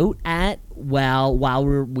look out at while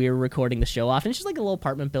we're recording the show off, and it's just like a little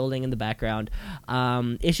apartment building in the background.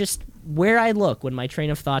 It's just where I look when my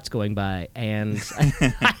train of thought's going by, and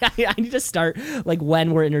I need to start like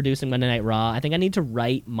when we're introducing Monday Night Raw. I think I need to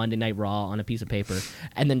write Monday Night Raw on a piece of paper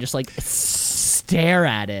and then just like stare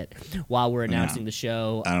at it while we're announcing the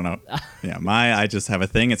show. I don't know. I just have a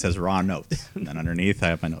thing. It says Raw Notes, and then underneath I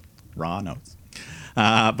have my note, Raw Notes.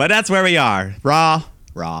 But that's where we are. Raw.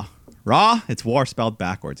 It's war spelled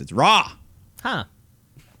backwards. It's raw. Huh.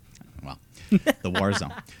 Well, the war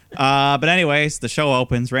zone. But anyways, the show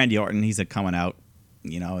opens. Randy Orton, he's coming out,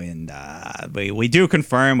 and we do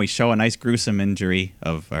confirm. We show a nice gruesome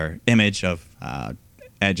image of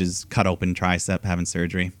Edge's cut open tricep having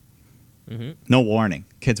surgery. Mm-hmm. No warning.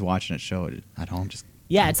 Kids watching it show it at home.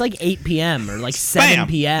 It's like 8 p.m. or like 7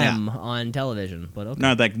 p.m. on television. But okay.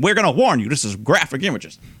 No, like, we're going to warn you. This is graphic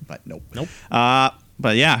images. But nope.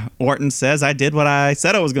 But yeah, Orton says, I did what I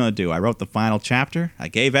said I was going to do. I wrote the final chapter. I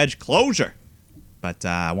gave Edge closure. But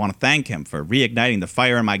I want to thank him for reigniting the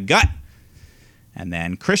fire in my gut. And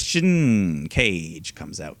then Christian Cage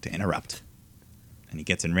comes out to interrupt. And he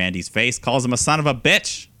gets in Randy's face, calls him a son of a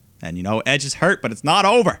bitch. And Edge is hurt, but it's not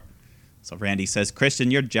over. So Randy says,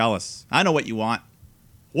 Christian, you're jealous. I know what you want.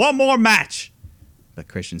 One more match. But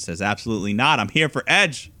Christian says, absolutely not. I'm here for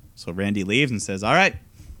Edge. So Randy leaves and says, all right,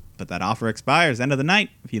 but that offer expires end of the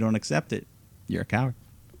night. If you don't accept it, you're a coward.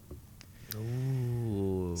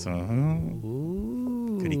 Ooh. So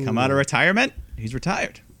could he come out of retirement? He's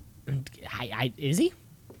retired. Is he?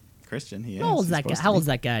 Christian, he is. How old is that guy? How old is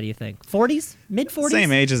that guy, do you think? 40s? Mid-40s?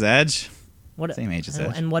 Same age as Edge. Same age as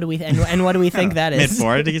Edge. And what do we and what do we think that is?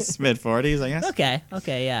 Mid 40s, I guess.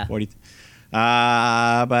 Okay, yeah. 40.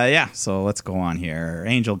 But yeah, so let's go on here.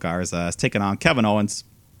 Angel Garza is taking on Kevin Owens.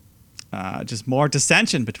 Just more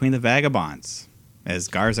dissension between the Vagabonds as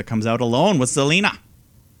Garza comes out alone with Zelina.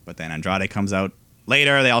 But then Andrade comes out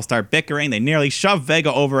later. They all start bickering. They nearly shove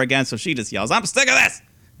Vega over again, so she just yells, "I'm sick of this!"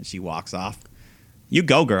 And she walks off. You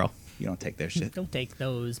go, girl. You don't take their shit. Don't take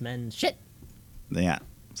those men's shit. Yeah.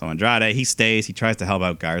 So Andrade, he stays. He tries to help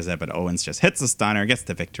out Garza, but Owens just hits the stunner, gets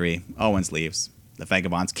the victory. Owens leaves. The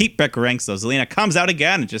Vagabonds keep bickering, so Zelina comes out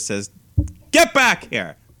again and just says, "Get back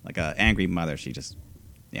here!" Like an angry mother. She just,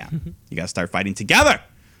 you got to start fighting together,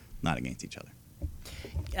 not against each other.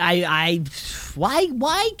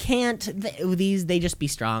 Why can't they just be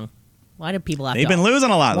strong? Why do people have They've been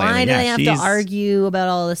losing a lot lately. Why do they have to argue about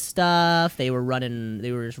all this stuff? They were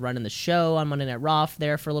just running the show on Monday Night Raw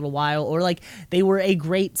there for a little while, or like they were a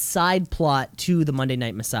great side plot to the Monday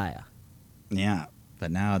Night Messiah. Yeah,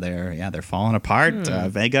 but now they're falling apart.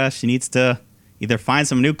 Vega, she needs to either find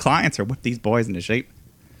some new clients or whip these boys into shape.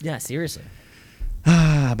 Yeah, seriously.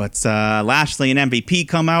 But Lashley and MVP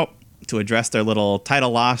come out to address their little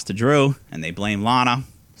title loss to Drew, and they blame Lana.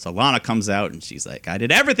 So Lana comes out, and she's like, "I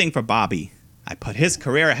did everything for Bobby. I put his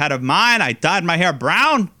career ahead of mine. I dyed my hair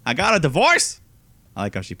brown. I got a divorce." I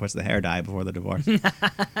like how she puts the hair dye before the divorce.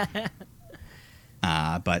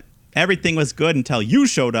 But everything was good until you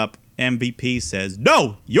showed up. MVP says,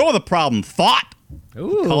 "No, you're the problem, thought."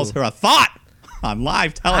 Ooh. He calls her a thought on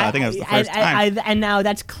live television. I think that was the first time. And now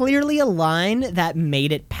that's clearly a line that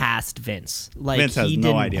made it past Vince. Like Vince has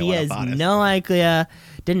no idea what a thought is. He has no idea.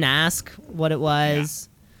 Didn't ask what it was. Yeah.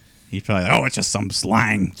 He's probably like, "Oh, it's just some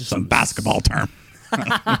slang, some basketball term."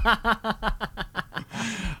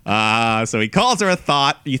 So he calls her a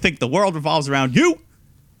thought. "You think the world revolves around you?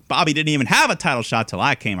 Bobby didn't even have a title shot till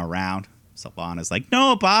I came around." So Lana's like,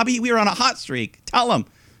 "No, Bobby, we were on a hot streak. Tell him."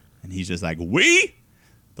 And he's just like, "We?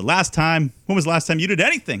 When was the last time you did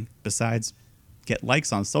anything besides get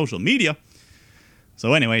likes on social media?"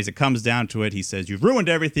 So anyways, it comes down to it. He says, "You've ruined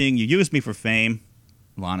everything. You used me for fame."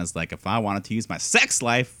 Lana's like, "If I wanted to use my sex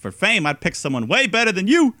life for fame, I'd pick someone way better than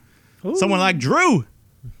you. Ooh. Someone like Drew."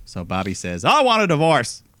 So Bobby says, "I want a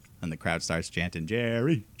divorce." And the crowd starts chanting,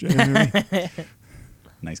 "Jerry, Jerry."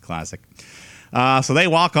 Nice classic. So they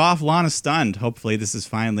walk off. Lana's stunned. Hopefully this is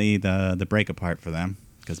finally the break apart for them,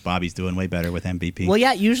 because Bobby's doing way better with MVP. Well,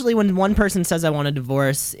 yeah, usually when one person says, "I want a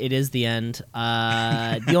divorce," it is the end.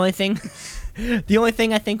 The only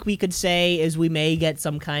thing I think we could say is we may get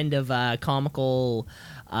some kind of comical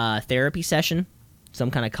therapy session,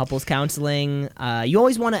 some kind of couples counseling. You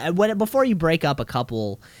always want to, before you break up a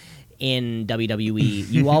couple in WWE,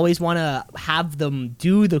 you always want to have them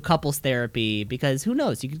do the couples therapy, because who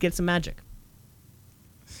knows, you could get some magic.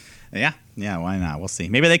 Yeah, why not? We'll see.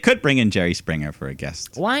 Maybe they could bring in Jerry Springer for a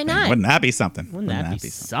guest. Why not? Wouldn't that be something? Wouldn't that be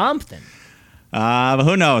something? But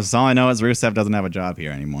who knows? All I know is Rusev doesn't have a job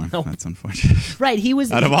here anymore. Oh. That's unfortunate. Right, he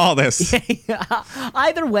was... Out of all this.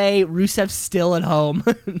 Either way, Rusev's still at home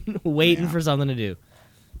waiting for something to do.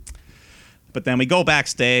 But then we go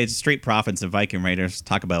backstage. Street Profits and Viking Raiders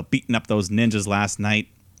talk about beating up those ninjas last night.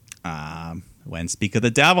 When, speak of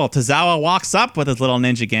the devil, Tozawa walks up with his little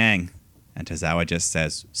ninja gang. And Tozawa just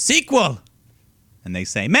says, "Sequel!" And they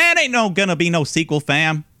say, "Man, ain't gonna be no sequel,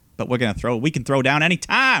 fam. But we can throw down any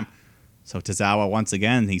time." So Tozawa, once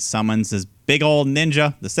again, he summons his big old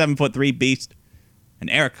ninja, the 7'3" beast. And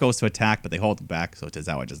Eric goes to attack, but they hold him back. So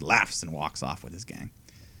Tozawa just laughs and walks off with his gang.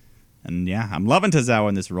 And yeah, I'm loving Tozawa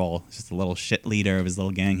in this role. He's just a little shit leader of his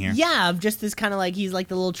little gang here. Yeah, just this kind of like, he's like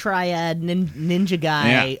the little triad ninja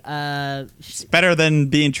guy. Yeah. It's better than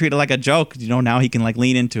being treated like a joke. Now he can like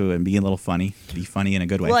lean into it and be a little funny. Be funny in a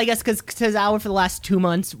good way. Well, I guess because Tozawa for the last 2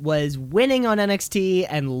 months was winning on NXT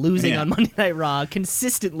and losing on Monday Night Raw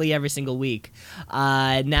consistently every single week.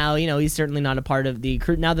 Now, he's certainly not a part of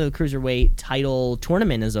now the Cruiserweight title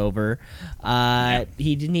tournament is over.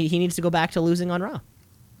 He needs to go back to losing on Raw.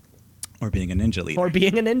 Or being a ninja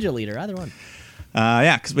leader. Either one.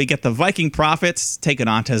 Because we get the Viking Profits taking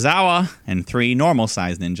on Tozawa and 3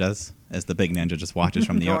 normal-sized ninjas, as the big ninja just watches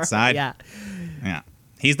from the outside. Yeah.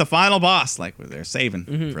 He's the final boss, like they're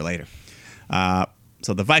saving for later.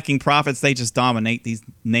 So the Viking Profits, they just dominate these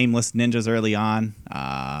nameless ninjas early on.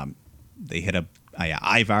 They hit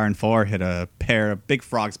Ivar and 4 hit a pair of big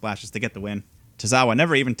frog splashes to get the win. Tozawa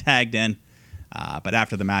never even tagged in. But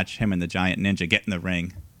after the match, him and the giant ninja get in the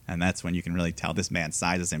ring. And that's when you can really tell this man's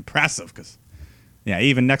size is impressive, because,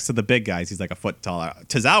 even next to the big guys, he's like a foot taller.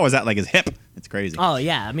 Tozawa's at like his hip. It's crazy. Oh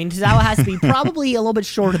yeah, I mean Tozawa has to be probably a little bit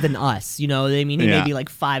shorter than us. You know, I mean he may be like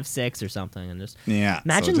 5'6" or something, and just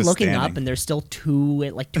imagine just looking standing up and there's still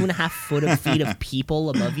 2.5 feet of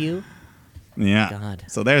people above you. Yeah. God.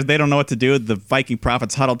 So they don't know what to do. The Viking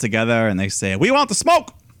prophets huddle together and they say, "We want the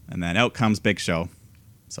smoke!" And then out comes Big Show.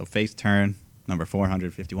 So face turn number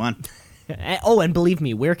 451. Oh, and believe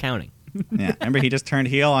me, we're counting. Yeah. Remember he just turned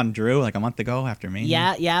heel on Drew like a month ago after me?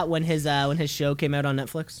 Yeah, when his show came out on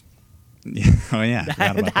Netflix. Yeah. Oh, yeah.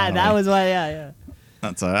 that was why, yeah.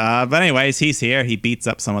 That's but anyways, he's here. He beats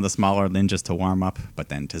up some of the smaller ninjas to warm up, but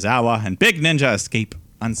then Tozawa and Big Ninja escape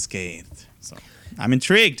unscathed. So I'm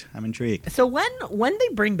intrigued. So when they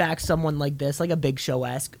bring back someone like this, like a Big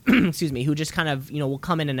Show-esque, excuse me, who just kind of, will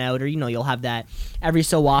come in and out, or, you'll have that every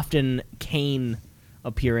so often Kane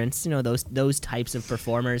appearance, those types of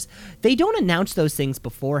performers, they don't announce those things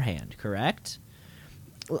beforehand, correct?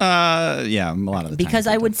 Yeah, a lot of the because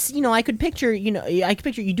time. I would, I could picture, you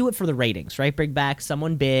do it for the ratings, right? Bring back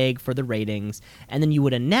someone big for the ratings, and then you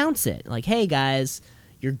would announce it like, "Hey guys,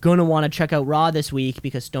 you're gonna want to check out Raw this week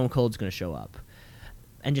because Stone Cold's gonna show up."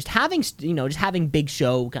 And just having Big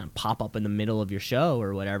Show kind of pop up in the middle of your show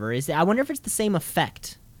or whatever I wonder if it's the same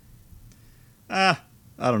effect. I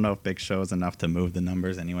don't know if Big Show is enough to move the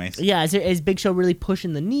numbers anyways. Yeah, is Big Show really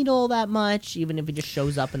pushing the needle that much? Even if he just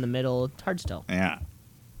shows up in the middle, it's hard to tell. Yeah.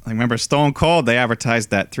 I remember Stone Cold, they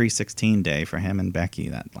advertised that 316 day for him and Becky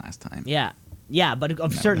that last time. Yeah,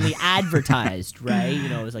 but certainly advertised, right?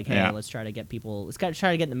 It was like, hey, let's try to get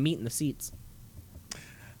the meat in the seats.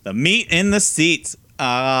 The meat in the seats.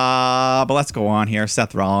 But let's go on here.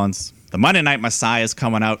 Seth Rollins, the Monday Night Messiah, is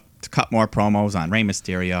coming out to cut more promos on Rey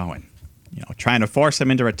Mysterio and, trying to force him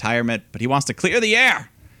into retirement, but he wants to clear the air.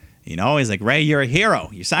 He's like, "Rey, you're a hero.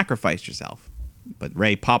 You sacrificed yourself." But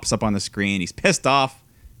Rey pops up on the screen. He's pissed off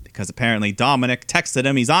because apparently Dominic texted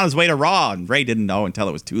him he's on his way to Raw, and Rey didn't know until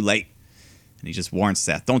it was too late. And he just warns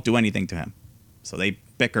Seth, "Don't do anything to him." So they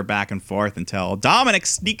bicker back and forth until Dominic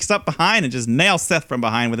sneaks up behind and just nails Seth from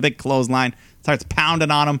behind with a big clothesline, starts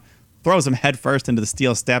pounding on him, throws him headfirst into the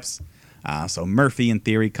steel steps. So Murphy and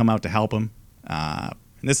Theory come out to help him.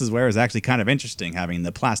 And this is where it's actually kind of interesting having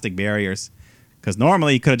the plastic barriers, because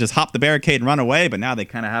normally he could have just hopped the barricade and run away, but now they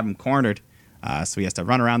kind of have him cornered. So he has to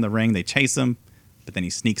run around the ring. They chase him, but then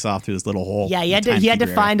he sneaks off through his little hole. Yeah, he had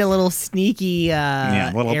to find a little sneaky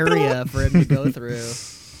area for him to go through.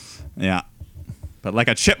 Yeah. But like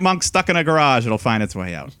a chipmunk stuck in a garage, it'll find its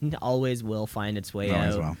way out. It always will find its way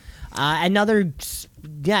Always out. will. Another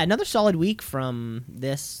solid week from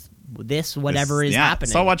this whatever is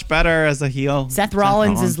happening. So much better as a heel. Seth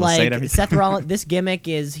Rollins is like Seth Rollins. This gimmick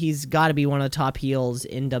he's got to be one of the top heels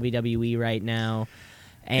in WWE right now.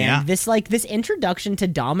 And this introduction to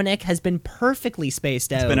Dominic has been perfectly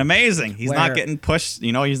spaced out. It's been amazing. He's not getting pushed.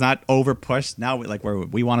 He's not over pushed. Now,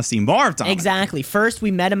 we want to see more of Dominic. Exactly. First,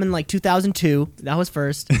 we met him in 2002. That was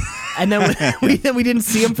first, and then we didn't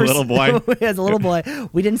see him for little boy. As a little boy,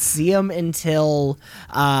 we didn't see him until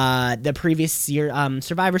the previous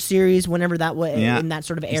Survivor Series, whenever that was in that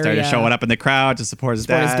sort of area. He started showing up in the crowd to support his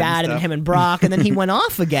dad, and then him and Brock, and then he went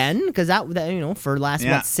off again because that for the last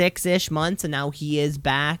 6-ish months, and now he is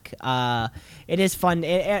back. It is fun.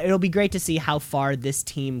 It'll be great to see how far this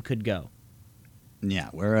team could go. Yeah,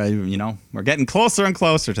 we're getting closer and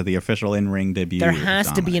closer to the official in-ring debut. There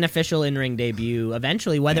has to be an official in-ring debut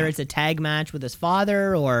eventually, whether it's a tag match with his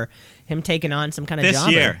father or him taking on some kind of this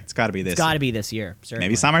year. It's got to be this. It's got to be this year. Certainly.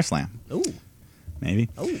 Maybe SummerSlam. Ooh, maybe.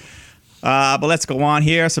 Oh. But let's go on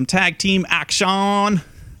here. Some tag team action.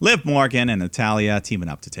 Liv Morgan and Natalya teaming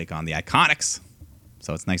up to take on the Iconics.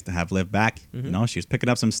 So it's nice to have Liv back. Mm-hmm. She was picking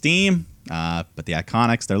up some steam. But the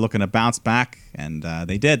Iconics, they're looking to bounce back. And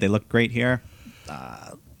they did. They looked great here.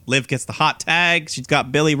 Liv gets the hot tag. She's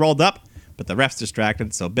got Billy rolled up. But the ref's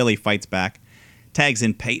distracted. So Billy fights back. Tags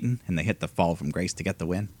in Peyton. And they hit the fall from grace to get the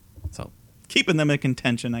win. So keeping them in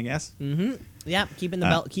contention, I guess. Mm-hmm. Yeah, keeping the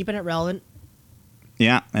belt, keeping it relevant.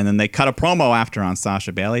 Yeah, and then they cut a promo after on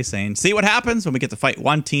Sasha Bayley saying, "See what happens when we get to fight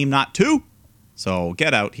one team, not two. So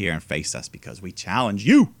get out here and face us because we challenge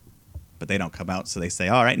you." But they don't come out, so they say,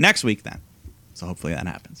 "All right, next week then." So hopefully that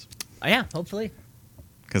happens. Oh yeah, hopefully.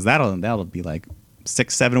 Because that'll be like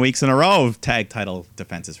 6-7 weeks in a row of tag title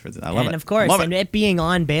defenses for this. I love it. And of course, love and it being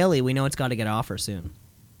on Bayley, we know it's got to get off her soon.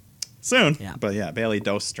 Soon. Yeah. But yeah, Bayley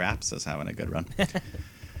Dose Straps is having a good run.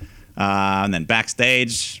 And then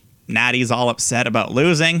backstage, Natty's all upset about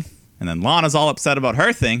losing, and then Lana's all upset about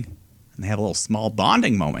her thing, and they have a little small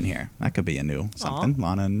bonding moment here. That could be a new something. Aww.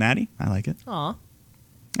 Lana and Natty, I like it. Aw.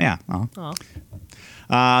 Yeah.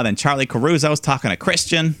 Then Charlie Caruso's talking to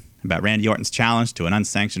Christian about Randy Orton's challenge to an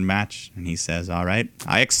unsanctioned match, and he says, "All right,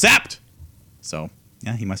 I accept." So,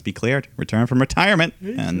 yeah, he must be cleared. Return from retirement.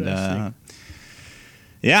 And,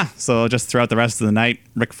 yeah, so just throughout the rest of the night,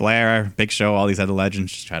 Ric Flair, Big Show, all these other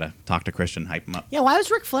legends just try to talk to Christian, hype him up. Yeah, why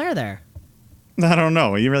was Ric Flair there? I don't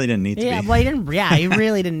know. You really didn't need to Yeah, be. well, he didn't. Yeah, he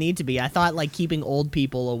really didn't need to be. I thought like keeping old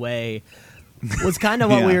people away was kind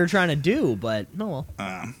of what we Yeah. were trying to do, but no.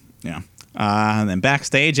 Well. Yeah. And then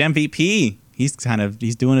backstage, MVP. He's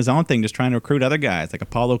doing his own thing, just trying to recruit other guys like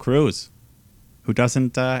Apollo Crews, who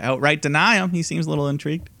doesn't outright deny him. He seems a little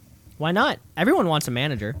intrigued. Why not? Everyone wants a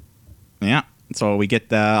manager. Yeah. So we get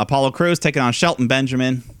Apollo Crews taking on Shelton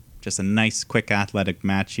Benjamin. Just a nice, quick, athletic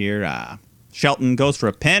match here. Shelton goes for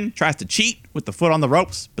a pin, tries to cheat with the foot on the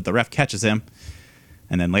ropes, but the ref catches him.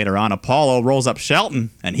 And then later on, Apollo rolls up Shelton,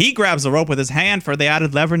 and he grabs the rope with his hand for the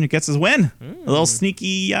added leverage and gets his win. A little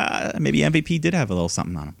sneaky. Maybe MVP did have a little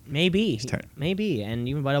something on him. Maybe. And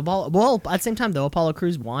even but Apollo. Well, at the same time though, Apollo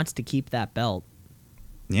Crews wants to keep that belt.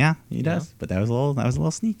 Yeah, he does. But that was a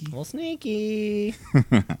little sneaky. A little sneaky.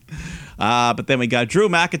 But then we got Drew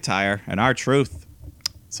McIntyre and R-Truth.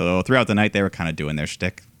 So throughout the night, they were kind of doing their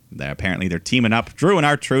shtick. Apparently, they're teaming up. Drew and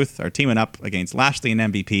R-Truth are teaming up against Lashley and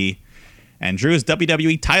MVP. And Drew's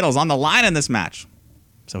WWE title's on the line in this match.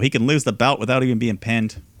 So he can lose the belt without even being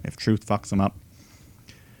pinned if Truth fucks him up.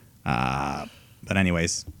 But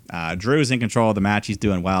anyways, Drew's in control of the match. He's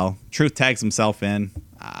doing well. Truth tags himself in.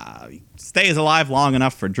 He stays alive long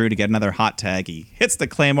enough for Drew to get another hot tag. He hits the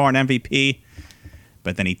Claymore on MVP.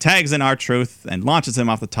 But then he tags in R-Truth and launches him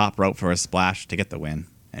off the top rope for a splash to get the win.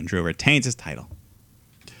 And Drew retains his title.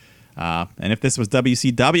 And if this was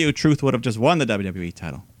WCW, Truth would have just won the WWE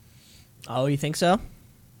title. Oh, you think so?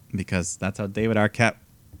 Because that's how David Arquette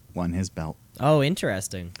won his belt. Oh,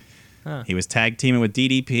 interesting. Huh. He was tag teaming with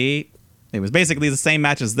DDP. It was basically the same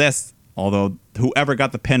match as this, although whoever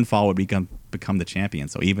got the pinfall would become the champion.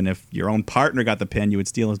 So even if your own partner got the pin, you would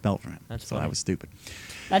steal his belt from him. That's so funny. that was stupid.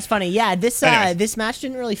 That's funny. Yeah, this match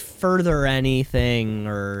didn't really further anything,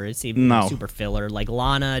 or it's even super filler. Like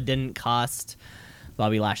Lana didn't cost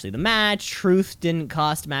Bobby Lashley the match. Truth didn't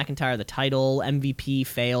cost McIntyre the title. MVP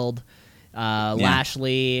failed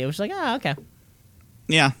Lashley. It was like, okay.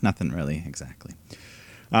 Yeah, nothing really, exactly.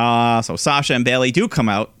 So Sasha and Bayley do come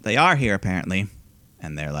out. They are here, apparently.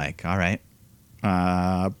 And they're like, all right.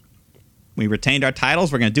 We retained our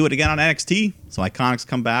titles. We're going to do it again on NXT. So Iconics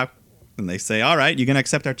come back, and they say, all right, you going to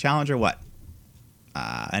accept our challenge or what?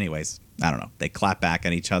 Anyways, I don't know. They clap back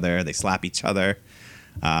at each other. They slap each other.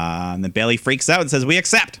 And then Bayley freaks out and says, we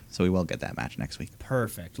accept. So we will get that match next week.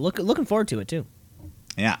 Perfect. Looking forward to it, too.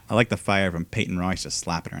 Yeah, I like the fire from Peyton Royce just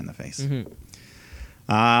slapping her in the face. Mm-hmm.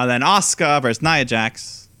 Then Asuka versus Nia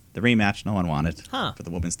Jax, the rematch no one wanted for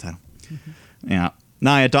the women's title. Mm-hmm. Yeah,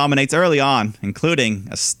 Nia dominates early on, including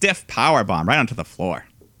a stiff power bomb right onto the floor.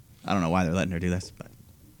 I don't know why they're letting her do this, but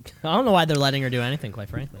I don't know why they're letting her do anything, quite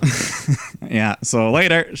frankly. yeah. So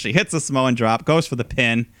later, she hits a Samoan drop, goes for the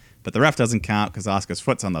pin, but the ref doesn't count because Asuka's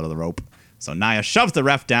foot's on the rope. So Nia shoves the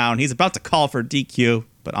ref down. He's about to call for DQ,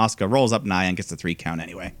 but Asuka rolls up Nia and gets the 3 count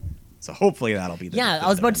anyway. So hopefully that'll be the I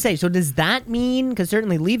was about to say, so does that mean, because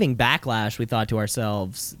certainly leaving Backlash, we thought to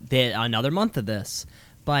ourselves, another month of this.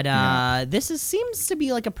 But seems to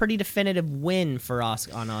be like a pretty definitive win for on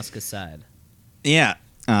Asuka's side. Yeah.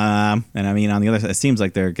 And I mean, on the other side, it seems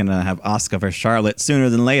like they're going to have Asuka versus Charlotte sooner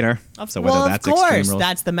than later. So whether that's of course, Extreme Rules,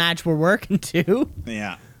 that's the match we're working to.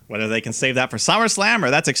 Yeah. Whether they can save that for SummerSlam or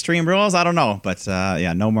that's Extreme Rules, I don't know. But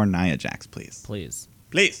no more Nia Jax, please. Please.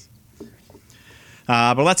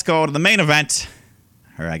 But let's go to the main event.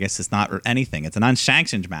 Or I guess it's not anything. It's an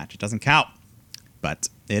unsanctioned match. It doesn't count. But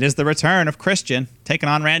it is the return of Christian taking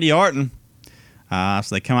on Randy Orton. So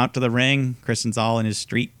they come out to the ring. Christian's all in his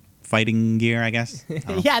street fighting gear, I guess.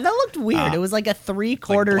 Yeah, that looked weird. It was like a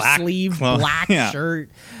 3/4 sleeve black shirt.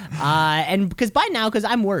 And because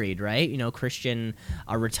I'm worried, right? You know, Christian,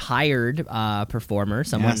 a retired performer,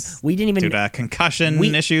 someone we didn't even due to concussion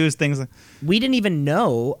issues, things. We didn't even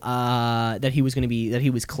know that he was going to be that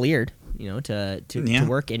he was cleared. You know, to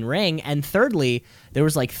work in ring. And thirdly, there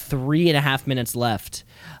was like 3.5 minutes left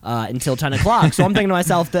until 10 o'clock. So I'm thinking to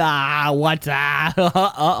myself, what?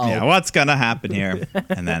 Uh-oh. Yeah, what's going to happen here?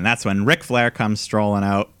 And then that's when Ric Flair comes strolling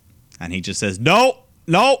out. And he just says, no,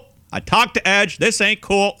 I talked to Edge. This ain't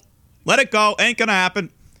cool. Let it go. Ain't going to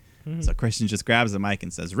happen. Mm-hmm. So Christian just grabs the mic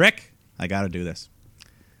and says, Rick, I got to do this.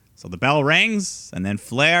 So the bell rings, and then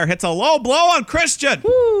Flair hits a low blow on Christian.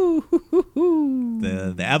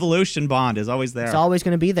 The evolution bond is always there. It's always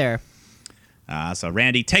going to be there. So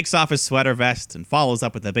Randy takes off his sweater vest and follows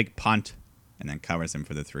up with a big punt and then covers him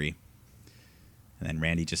for the 3. And then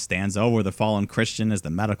Randy just stands over the fallen Christian as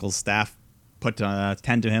the medical staff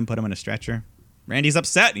tend to him, put him in a stretcher. Randy's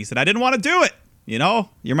upset. He said, I didn't want to do it. You know,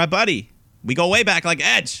 you're my buddy. We go way back like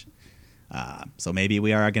Edge. So maybe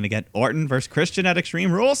we are going to get Orton versus Christian at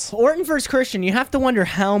Extreme Rules. Orton versus Christian. You have to wonder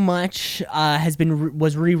how much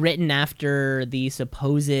was rewritten after the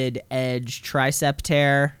supposed Edge tricep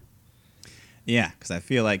tear. Yeah, because I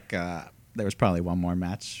feel like there was probably one more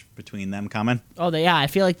match between them coming. Oh, yeah. I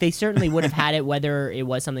feel like they certainly would have had it, whether it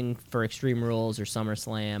was something for Extreme Rules or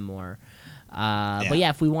SummerSlam or. But yeah,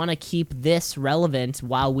 if we want to keep this relevant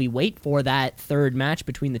while we wait for that third match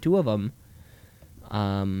between the two of them.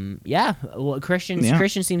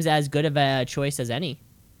 Christian seems as good of a choice as any.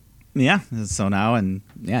 Yeah, so now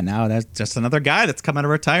that's just another guy that's come out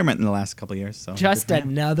of retirement in the last couple of years. So just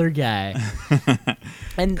another guy.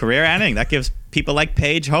 And career ending. That gives people like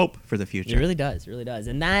Paige hope for the future. It really does,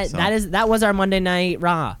 And that was our Monday Night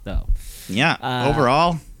Raw, though. Yeah,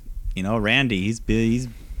 overall, you know, Randy,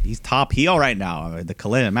 he's top heel right now.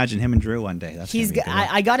 Imagine him and Drew one day.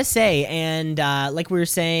 I gotta say, and like we were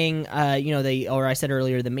saying, I said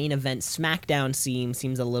earlier, the main event SmackDown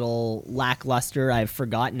seems a little lackluster. I've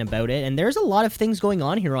forgotten about it, and there's a lot of things going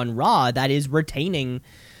on here on Raw that is retaining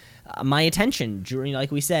my attention.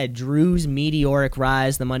 Like we said, Drew's meteoric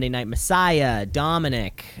rise, the Monday Night Messiah,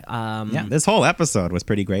 Dominic. This whole episode was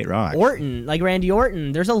pretty great. Raw. Orton, like Randy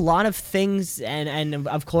Orton. There's a lot of things, and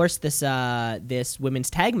of course this women's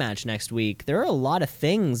tag match next week. There are a lot of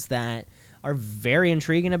things that are very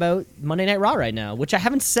intriguing about Monday Night Raw right now, which I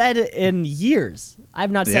haven't said in years. I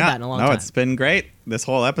have not said that in a long time. No, it's been great. This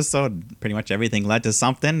whole episode, pretty much everything led to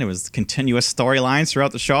something. It was continuous storylines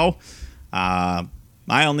throughout the show.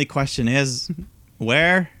 My only question is,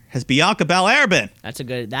 where has Bianca Belair been?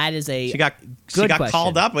 She got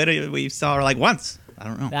called up. We saw her like once. I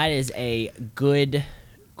don't know. That is a good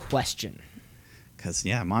question. Because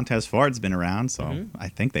Montez Ford's been around, so I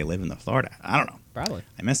think they live in Florida. I don't know. Probably.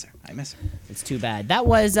 I miss her. It's too bad. That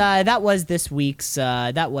was this week's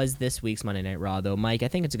Monday Night Raw, though. Mike, I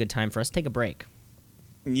think it's a good time for us to take a break.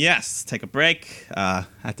 Yes, take a break. I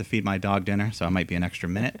have to feed my dog dinner, so it might be an extra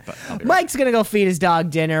minute. But Mike's going to go feed his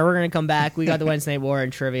dog dinner. We're going to come back. We got the Wednesday Night War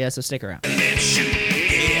and trivia, so stick around. Let's shoot,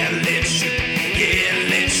 yeah, let's shoot, yeah,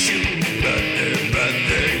 let's shoot, brother,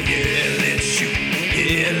 yeah, let's shoot,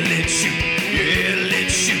 yeah, let's shoot, yeah,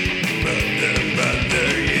 let's shoot,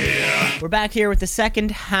 brother, yeah. We're back here with the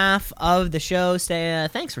second half of the show.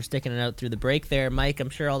 Thanks for sticking it out through the break there, Mike.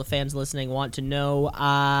 I'm sure all the fans listening want to know,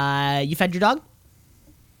 you fed your dog?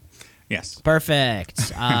 Yes.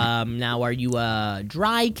 Perfect. Now, are you a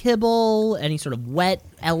dry kibble, any sort of wet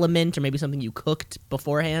element, or maybe something you cooked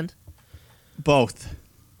beforehand? Both.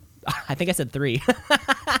 I think I said 3.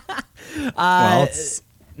 Well, it's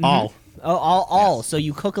all. Oh, all. Yes. So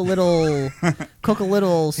you cook a little.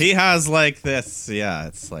 He has like this. Yeah,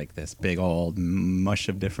 it's like this big old mush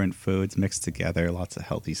of different foods mixed together. Lots of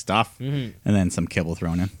healthy stuff, and then some kibble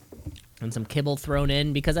thrown in. And some kibble thrown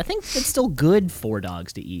in, because I think it's still good for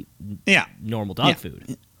dogs to eat normal dog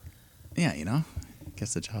food. Yeah,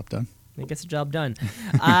 gets the job done. It gets the job done.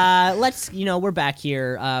 We're back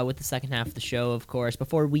here with the second half of the show, of course.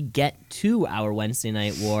 Before we get to our Wednesday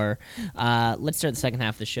Night War, let's start the second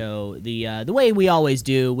half of the show the way we always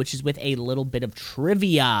do, which is with a little bit of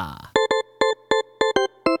trivia.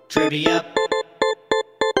 Trivia.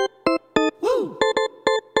 Woo!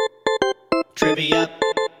 Trivia.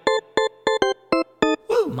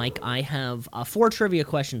 Mike, I have 4 trivia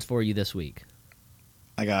questions for you this week.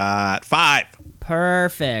 I got 5.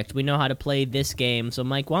 Perfect. We know how to play this game. So,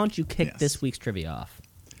 Mike, why don't you kick this week's trivia off?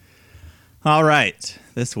 All right.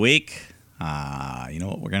 This week, you know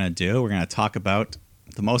what we're going to do? We're going to talk about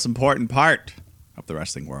the most important part of the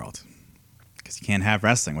wrestling world. Because you can't have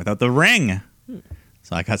wrestling without the ring.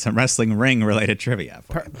 So I got some wrestling ring-related trivia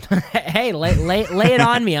for you. Hey, lay it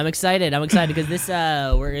on me. I'm excited. Because this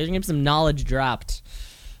we're going to get some knowledge dropped.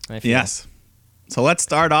 Yes. So let's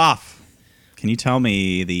start off. Can you tell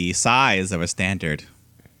me the size of a standard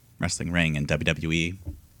wrestling ring in WWE?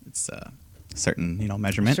 It's a certain,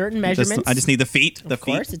 measurement. Certain measurements. I just need the feet. Of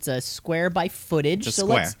course, it's a square by footage. It's a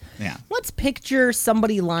square. Let's picture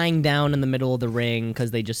somebody lying down in the middle of the ring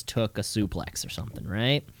because they just took a suplex or something,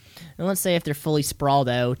 right? And let's say if they're fully sprawled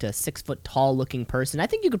out, a 6-foot tall looking person, I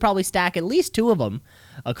think you could probably stack at least 2 of them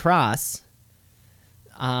across.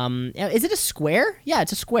 Is it a square? Yeah,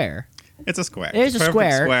 it's a square. It's a square. It is a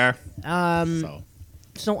square.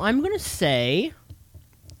 So I'm going to say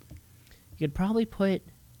you could probably put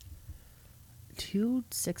 2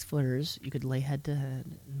 6-footers. You could lay head to head.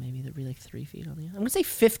 Maybe there'd be like 3 feet on the end. I'm going to say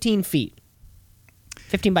 15 feet.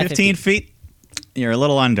 15 by 15. 15 feet? You're a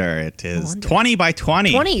little under. It is 20 by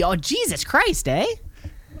 20. 20? Oh, Jesus Christ, eh?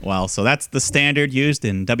 Well, so that's the standard used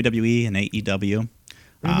in WWE and AEW.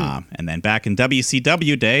 And then back in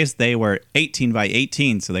WCW days, they were 18 by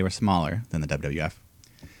 18, so they were smaller than the WWF.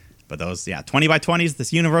 But those, 20 by 20 is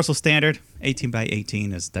this universal standard. 18 by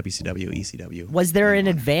 18 is WCW, ECW. Was there an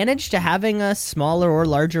advantage to having a smaller or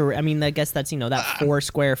larger? I mean, I guess that's, that 4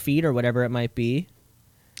 square feet or whatever it might be.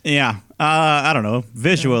 Yeah. I don't know.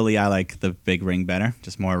 Visually, I like the big ring better.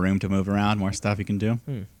 Just more room to move around, more stuff you can do.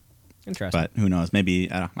 Interesting. But who knows? Maybe,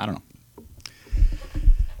 I don't know.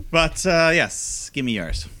 But, yes, give me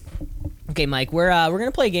yours. Okay, Mike, we're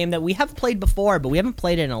gonna play a game that we have played before, but we haven't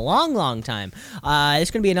played it in a long, long time. It's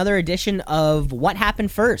gonna be another edition of What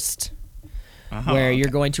Happened First, where you're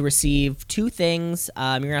going to receive 2 things.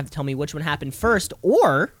 You're gonna have to tell me which one happened first,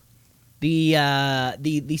 or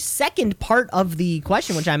the second part of the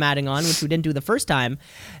question, which I'm adding on, which we didn't do the first time.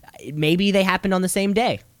 Maybe they happened on the same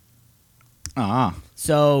day.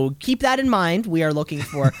 So keep that in mind. We are looking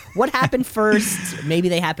for what happened first. Maybe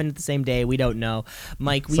they happened at the same day. We don't know,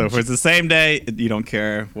 Mike. So if it's the same day, you don't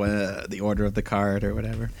care what the order of the card or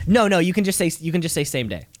whatever. No. You can just say same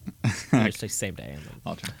day. Just say same day.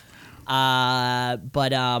 I'll try. So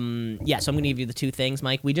I'm gonna give you the 2 things,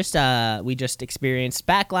 Mike. We just experienced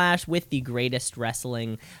Backlash with the greatest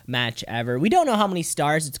wrestling match ever. We don't know how many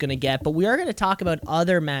stars it's gonna get, but we are gonna talk about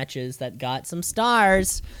other matches that got some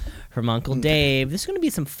stars from Uncle Dave. This is gonna be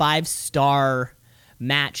some 5-star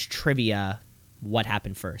match trivia. What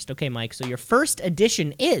happened first? Okay, Mike. So your first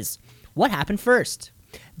edition is what happened first: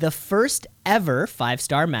 the first ever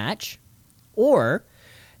 5-star match, or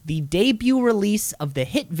the debut release of the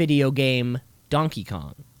hit video game Donkey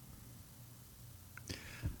Kong.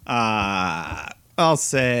 I'll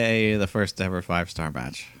say the first ever 5-star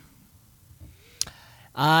match.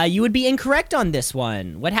 You would be incorrect on this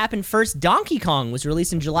one. What happened first? Donkey Kong was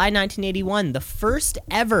released in July 1981. The first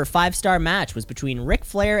ever 5-star match was between Ric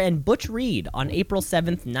Flair and Butch Reed on April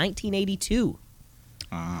 7th, 1982.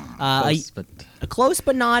 Close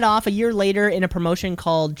but not off a year later in a promotion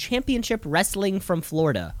called Championship Wrestling from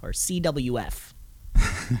Florida, or CWF.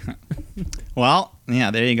 Well,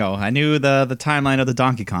 yeah, there you go. I knew the timeline of the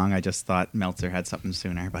Donkey Kong. I just thought Meltzer had something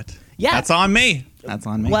sooner, but that's on me. That's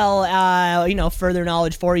on me. Well, further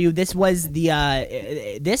knowledge for you. This was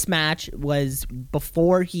this match was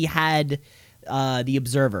before he had the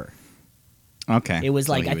Observer. Okay. It was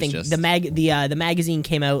like, I think the magazine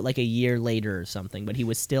came out like a year later or something, but he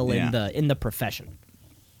was still in the profession.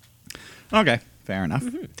 Okay, fair enough.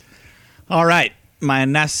 All right, my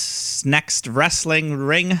next wrestling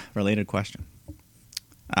ring related question.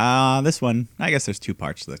 This one, I guess there's 2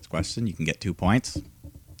 parts to this question. You can get 2 points.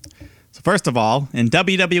 So first of all, in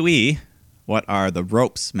WWE, what are the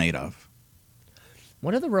ropes made of?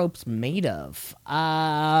 What are the ropes made of?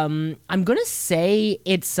 I'm gonna say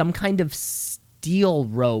it's some kind of steel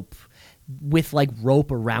rope with like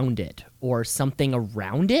rope around it or something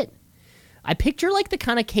around it. I picture like the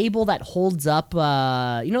kind of cable that holds up,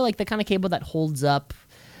 like the kind of cable that holds up,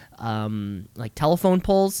 like telephone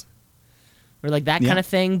poles, or like that kind of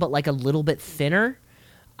thing, but like a little bit thinner.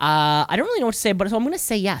 I don't really know what to say, but so I'm gonna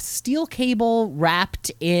say steel cable wrapped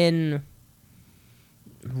in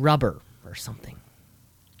rubber or something.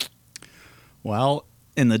 Well,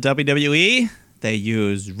 in the WWE, they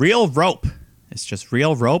use real rope. It's just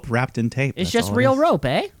real rope wrapped in tape. It's just real rope,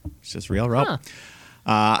 eh? It's just real rope.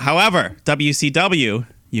 Huh. However, WCW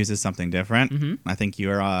uses something different. I think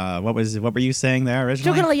you're. What were you saying there originally?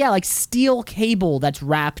 Still kind of like steel cable that's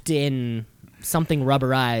wrapped in something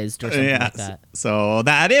rubberized or something like that. So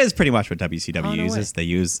that is pretty much what WCW uses. They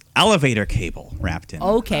use elevator cable wrapped in.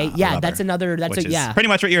 Okay, rubber, that's another. Which is pretty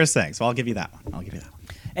much what you were saying. So I'll give you that one.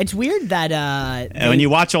 It's weird that and when you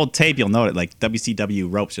watch old tape, you'll note it. Like WCW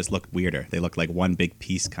ropes just look weirder. They look like one big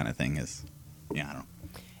piece kind of thing. I don't know.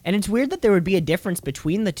 And it's weird that there would be a difference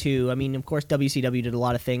between the two. I mean, of course, WCW did a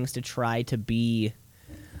lot of things to try to be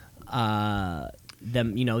them,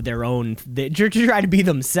 their own. To try to be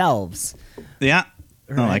themselves. Yeah.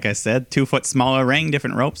 Right. Oh, like I said, 2 foot smaller ring,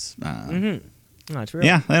 different ropes. Oh, it's real.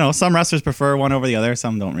 Yeah, some wrestlers prefer one over the other.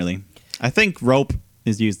 Some don't really. I think rope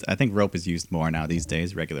is used more now these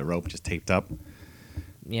days. Regular rope, just taped up.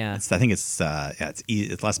 Yeah, I think it's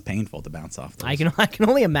less painful to bounce off those. I can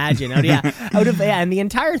only imagine. And the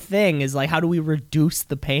entire thing is like, how do we reduce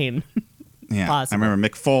the pain? Yeah, possible. I remember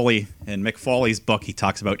Mick Foley. In Mick Foley's book, he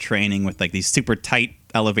talks about training with like these super tight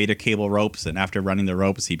elevator cable ropes, and after running the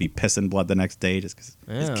ropes, he'd be pissing blood the next day just because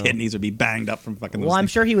his kidneys would be banged up from fucking. Well, I'm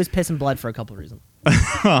sure he was pissing blood for a couple of reasons.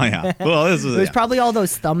 Oh yeah. Well, it was probably all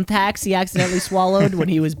those thumbtacks he accidentally swallowed when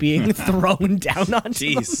he was being thrown down on.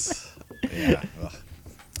 Jeez. Yeah.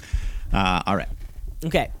 All right.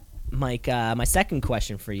 Okay. Mike, my second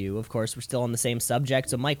question for you, of course, we're still on the same subject.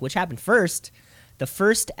 So, Mike, which happened first? The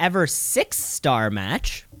first ever 6-star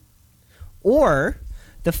match or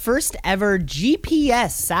the first ever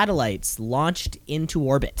GPS satellites launched into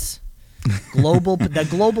orbit? The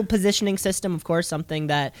global positioning system, of course, something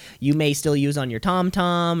that you may still use on your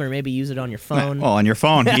TomTom or maybe use it on your phone. Well, on your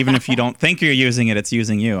phone, even if you don't think you're using it, it's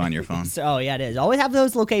using you on your phone. So, yeah, it is. Always have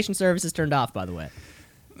those location services turned off, by the way.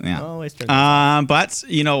 Yeah. Always turn those off. But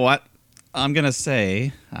you know what? I'm going to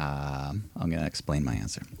say, I'm going to explain my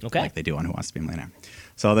answer. Okay. Like they do on Who Wants to Be a Millionaire.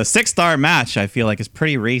 So the 6-star match, I feel like, is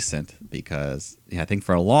pretty recent because I think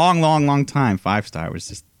for a long, long, long time, 5-star was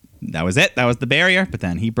just, that was it. That was the barrier. But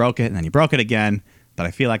then he broke it, and then he broke it again. But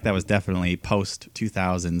I feel like that was definitely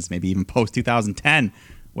post-2000s, maybe even post-2010,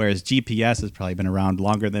 whereas GPS has probably been around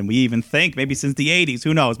longer than we even think, maybe since the 80s.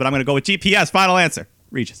 Who knows? But I'm going to go with GPS. Final answer.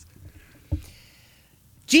 Regis.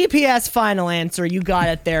 GPS final answer. You got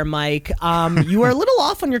it there, Mike. You were a little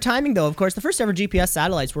off on your timing, though. Of course, the first ever GPS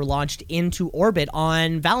satellites were launched into orbit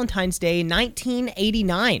on Valentine's Day,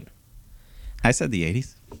 1989. I said the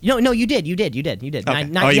 80s. No, you did. Okay. You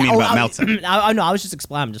You mean about Meltzer? No, I was just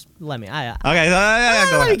explaining. Just let me. Okay, Go let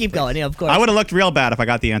let me ahead. keep going. Yeah, of course. I would have looked real bad if I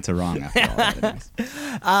got the answer wrong. After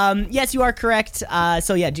all. Yes, you are correct.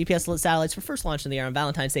 So yeah, GPS satellites were first launched in the air on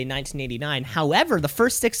Valentine's Day, 1989. However, the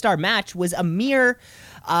first 6-star match was a mere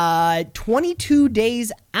 22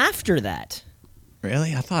 days after that.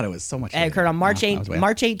 Really? I thought it was so much. It occurred on March No, I was way off.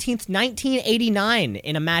 18th, 1989,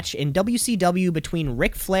 in a match in WCW between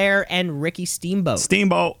Ric Flair and Ricky Steamboat.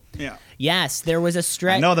 Steamboat. Yeah. Yes, there was a I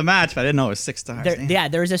stretch. know the match, but I didn't know it was 6 stars.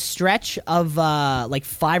 Damn. There was a stretch of like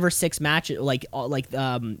 5 or 6 matches. You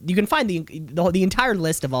can find the entire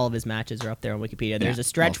list of all of his matches are up there on Wikipedia. There's a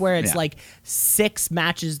stretch where it's like 6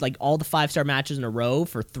 matches, like all the 5-star matches in a row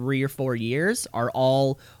for 3 or 4 years are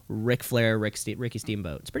all Ric Flair, Ricky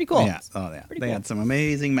Steamboat. It's pretty cool. Yeah. Oh, yeah. Pretty They cool. had some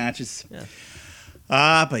amazing matches.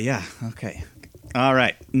 Yeah. But yeah. Okay. All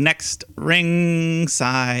right. Next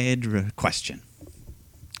ringside question.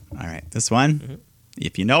 All right. This one. Mm-hmm.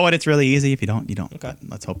 If you know it, it's really easy. If you don't, you don't. Okay. But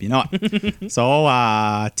let's hope you know it. So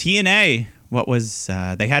TNA. What was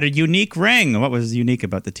they had a unique ring? What was unique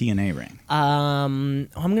about the TNA ring? I'm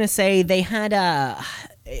gonna say they had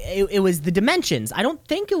it was the dimensions. I don't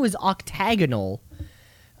think it was octagonal.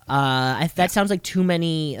 That sounds like too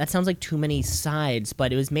many. That sounds like too many sides.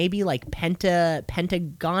 But it was maybe like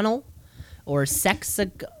pentagonal or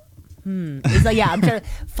sexag. It's like I'm trying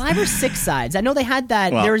 5 or 6 sides. I know they had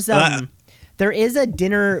that. Well, There is a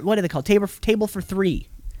dinner. What do they call table for 3?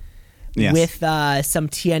 Yes. With some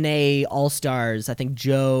TNA All-Stars. I think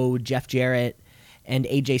Joe, Jeff Jarrett, and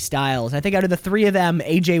AJ Styles. I think out of the 3 of them,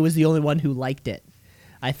 AJ was the only one who liked it.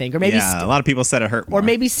 I think, or maybe a lot of people said it hurt more. or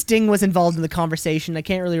maybe Sting was involved in the conversation. I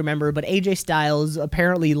can't really remember, but AJ Styles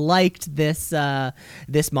apparently liked this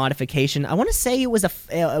this modification. I want to say it was a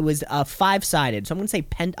 5-sided, so I'm going to say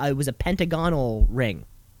it was a pentagonal ring.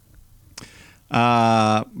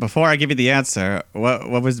 Before I give you the answer,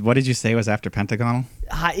 what did you say was after pentagonal?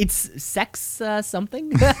 It's sex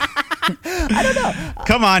something. I don't know.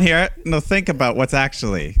 Come on here. No, think about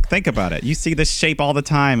think about it. You see this shape all the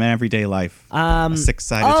time in everyday life. A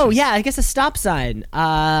 6-sided. Oh shape. yeah, I guess a stop sign.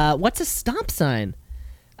 What's a stop sign?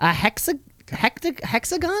 A hexagon?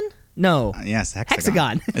 No. Yes,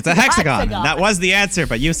 Hexagon. It's a hexagon. Hexagon. That was the answer,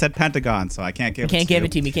 but you said pentagon, so I can't give it to you.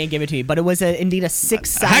 Can't give it to me. But it was indeed a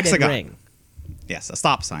 6-sided hexagon. ring. Yes, a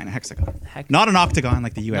stop sign, a hexagon. Not an octagon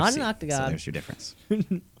like the UFC. Not an octagon. So there's your difference.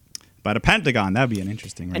 But a pentagon, that would be an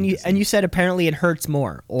interesting ring. And you said apparently it hurts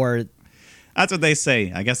more, or that's what they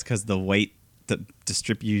say. I guess because the weight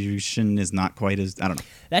distribution is not quite as, I don't know.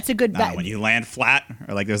 that's a good. When you land flat,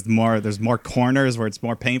 or like there's more corners where it's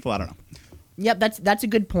more painful. I don't know. Yep, that's a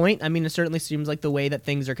good point. I mean, it certainly seems like the way that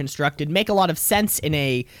things are constructed make a lot of sense in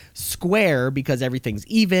a square because everything's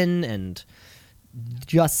even and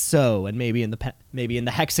just so. And maybe in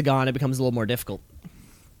the hexagon it becomes a little more difficult.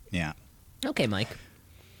 Yeah. Okay, Mike.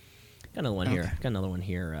 Got another one here. Got another one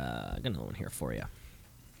here for you.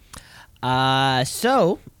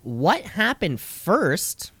 So what happened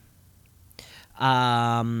first?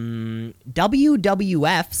 WWF's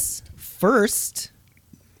first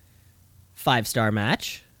 5-star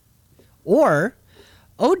match, or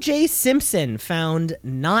O.J. Simpson found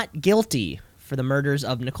not guilty for the murders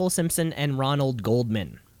of Nicole Simpson and Ronald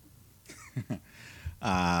Goldman.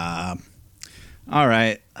 All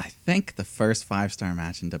right. I think the first 5-star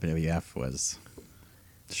match in WWF was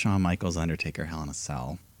Shawn Michaels, Undertaker, Hell in a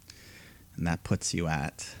Cell. And that puts you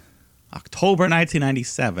at October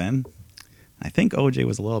 1997. I think OJ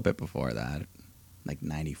was a little bit before that, like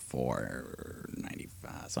 94 or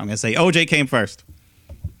 95. So I'm going to say OJ came first.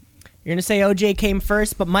 You're going to say OJ came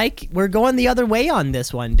first, but Mike, we're going the other way on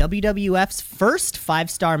this one. WWF's first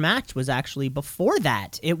 5-star match was actually before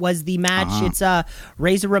that. It was the match, it's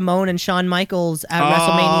Razor Ramon and Shawn Michaels at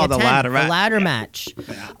WrestleMania 10. The ladder match.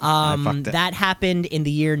 Yeah. That happened in the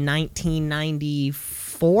year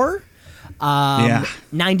 1994.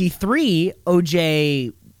 93,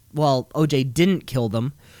 OJ didn't kill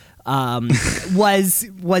them.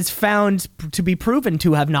 Was found to be proven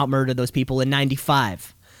to have not murdered those people in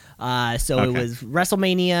 95. It was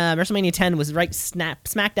WrestleMania 10 was right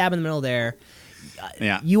smack dab in the middle there.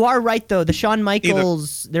 You are right though. The Shawn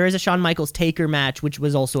Michaels, there is a Shawn Michaels Taker match, which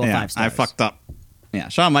was also a 5 stars. I fucked up. Yeah,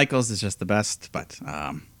 Shawn Michaels is just the best, but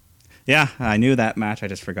I knew that match. I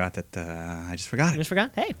just forgot that. I just forgot it. Just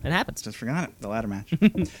forgot? Hey, it happens. Just forgot it. The ladder match.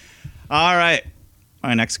 All right.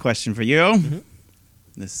 My next question for you. Mm-hmm.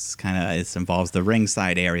 This involves the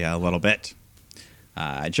ringside area a little bit.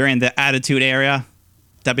 During the Attitude Era,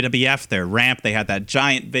 WWF, their ramp, they had that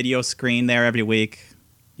giant video screen there every week.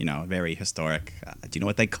 Very historic. Do you know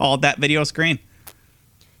what they called that video screen?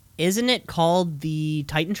 Isn't it called the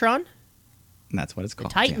Titantron? And that's what it's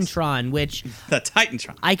called. The Titantron, yes. Which the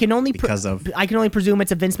Titantron. I can only presume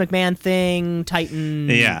it's a Vince McMahon thing. Titan.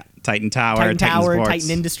 Yeah, Titan Tower,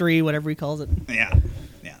 Titan Industry, whatever he calls it. Yeah.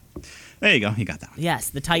 There you go. You got that one.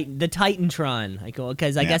 Yes, the Titantron.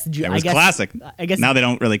 Because I guess it was classic. I guess now they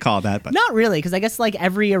don't really call it that, but not really, because I guess like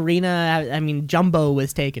every arena. I mean, Jumbo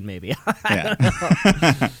was taken, maybe. I don't know.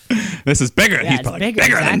 This is bigger. Yeah, He's probably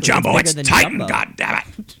bigger than Jumbo. It's Titan. Jumbo. God damn it!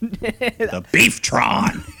 The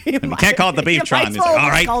Beeftron. We can't call it the Beeftron. All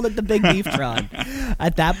right. Called it the Big Beeftron.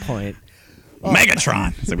 At that point,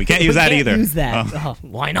 Megatron. So we can't use that either. Use that.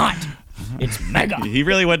 Why not? It's mega. He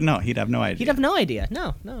really wouldn't know. He'd have no idea. He'd have no idea.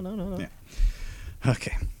 No. Yeah.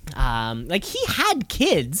 Okay. Like he had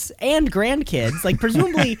kids and grandkids. Like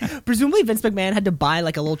presumably Vince McMahon had to buy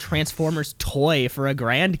like a little Transformers toy for a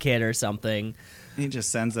grandkid or something. He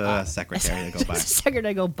just sends a secretary to go buy it.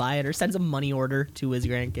 Secretary to go buy it, or sends a money order to his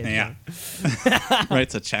grandkid. Yeah.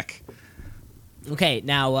 Writes a check. Okay,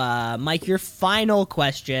 now Mike, your final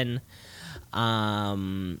question.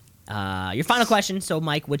 So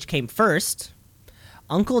Mike, which came first?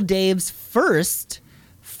 Uncle Dave's first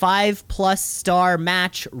 5+ star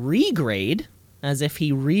match regrade, as if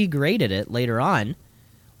he regraded it later on,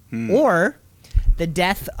 or the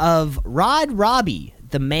death of Rod Robbie,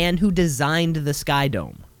 the man who designed the Sky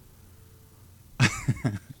Dome.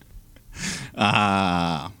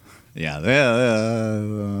 I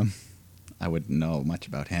wouldn't know much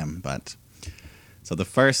about him, but so the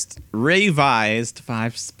first revised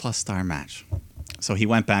 5+ star match. So he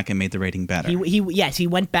went back and made the rating better. He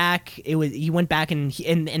went back. He went back, and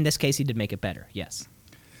in this case, he did make it better. Yes.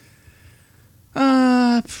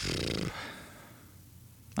 I'm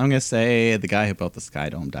gonna say the guy who built the Sky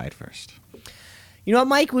Dome died first. You know what,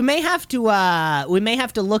 Mike? We may have to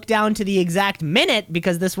look down to the exact minute,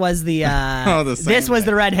 because this was the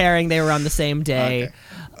the red herring. They were on the same day. Okay.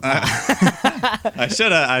 I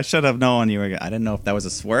should have known you were. I didn't know if that was a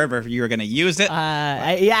swerve or if you were going to use it.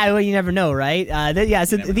 Well, you never know, right?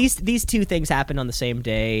 So these two things happened on the same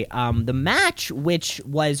day. The match, which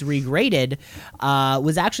was regraded,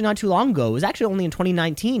 was actually not too long ago. It was actually only in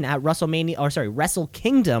 2019 at Wrestle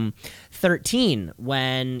Kingdom 13,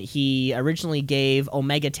 when he originally gave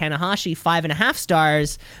Omega Tanahashi 5.5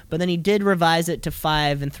 stars, but then he did revise it to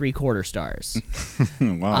 5 3/4 stars.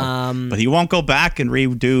 Wow. But he won't go back and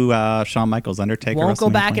redo Shawn Michaels Undertaker. Won't go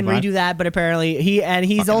back 25? and redo that, but apparently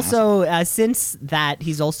he's also since that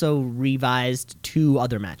he's also revised 2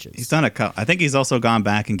 other matches. He's done I think he's also gone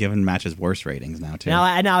back and given matches worse ratings now too. No,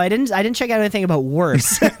 I didn't check out anything about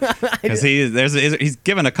worse, because he's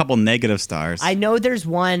given a couple negative stars. I know there's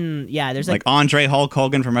one. Yeah, there's like Andre Hulk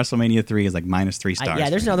Hogan from WrestleMania 3 is like -3 stars.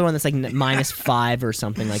 There's another one that's like -5 or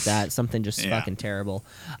something like that. Something just fucking terrible.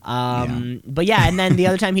 But yeah, and then the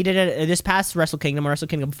other time he did it, this past Wrestle Kingdom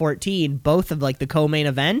 14, both of like the co-main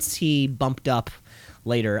events, he bumped up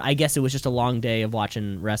later. I guess it was just a long day of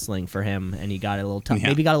watching wrestling for him, and he got a little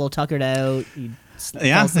maybe got a little tuckered out. He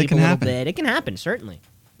fell asleep a little bit. It can happen, certainly.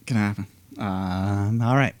 It can happen.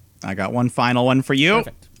 All right, I got one final one for you.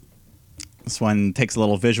 Perfect. This one takes a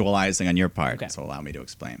little visualizing on your part, so allow me to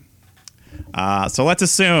explain. So let's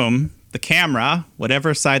assume the camera,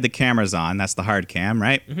 whatever side the camera's on, that's the hard cam,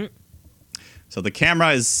 right? Mm-hmm. So the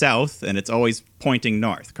camera is south, and it's always pointing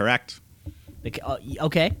north, correct?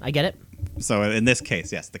 Okay, I get it. So in this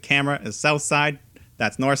case, yes, the camera is south side,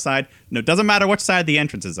 that's north side. No, it doesn't matter which side the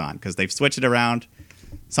entrance is on, because they've switched it around.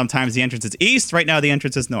 Sometimes the entrance is east, right now the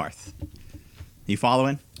entrance is north. You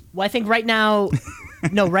following? Well, I think right now...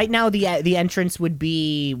 No, right now the entrance would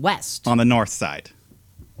be west. On the north side.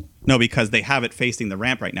 No, because they have it facing the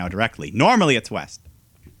ramp right now directly. Normally it's west.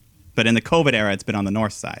 But in the COVID era, it's been on the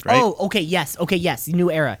north side, right? Oh, okay, yes. New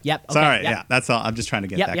era. Yep. Okay, Sorry, yep. yeah, that's all. I'm just trying to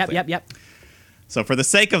get that clear. Yep. So for the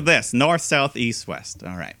sake of this, north, south, east, west.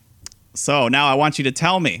 All right. So now I want you to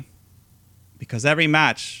tell me, because every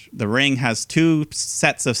match, the ring has 2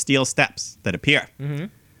 sets of steel steps that appear. Mm-hmm.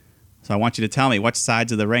 So I want you to tell me which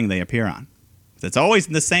sides of the ring they appear on. It's always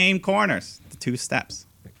in the same corners, the 2 steps.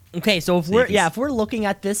 Okay, so if we're looking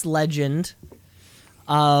at this legend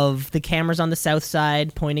of the cameras on the south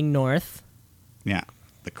side pointing north. Yeah.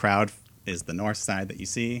 The crowd is the north side that you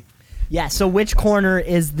see. Yeah, so which corner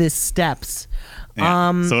is this steps?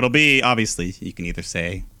 Yeah. So it'll be, obviously, you can either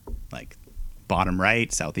say, like, bottom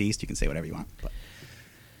right, southeast. You can say whatever you want. But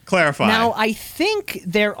clarify. Now, I think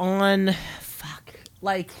they're on...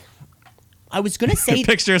 I was going to say...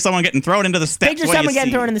 Picture someone getting thrown into the steps. Picture someone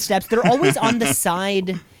getting thrown in the steps. They're always on the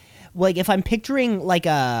side... Like, if I'm picturing,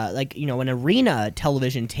 an arena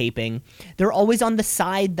television taping, they're always on the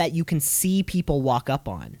side that you can see people walk up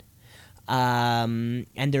on. And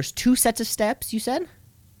there's 2 sets of steps, you said?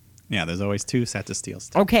 Yeah, there's always 2 sets of steel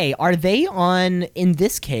steps. Okay, are they on, in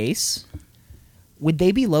this case, would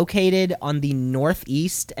they be located on the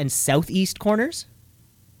northeast and southeast corners?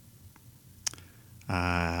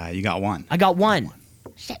 You got one. I got one.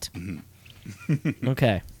 Shit. Mm-hmm.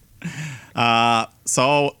 Okay.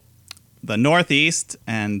 So the northeast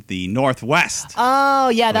and the northwest. Oh,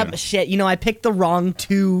 yeah, Yeah. shit. I picked the wrong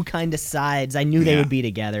 2 kind of sides. I knew they Yeah. would be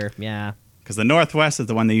together. Yeah. Because the northwest is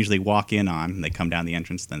the one they usually walk in on. They come down the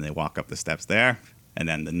entrance, then they walk up the steps there. And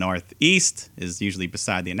then the northeast is usually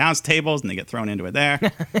beside the announce tables, and they get thrown into it there.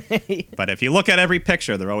 But if you look at every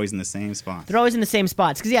picture, they're always in the same spot. They're always in the same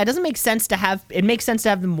spots. Because, yeah, it doesn't make sense to have... It makes sense to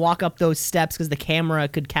have them walk up those steps because the camera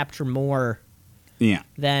could capture more Yeah.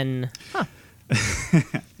 than... Huh.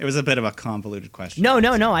 It was a bit of a convoluted question. No.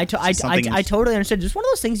 I something- totally understood. Just one of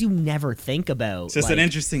those things you never think about. It's just an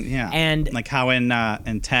interesting, yeah. And- like how in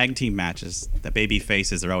tag team matches, the baby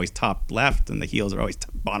faces are always top left and the heels are always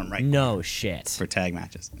bottom right. No shit. For tag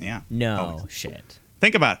matches, yeah. No Always. shit.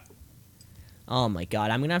 Think about it. Oh my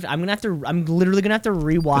god, I'm literally gonna have to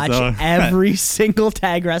rewatch So- every single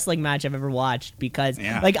tag wrestling match I've ever watched because,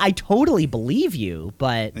 Yeah. I totally believe you,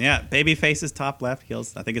 but Yeah, baby faces top left,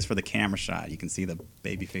 heels. I think it's for the camera shot. You can see the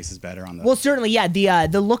baby faces better on the. well, certainly, yeah.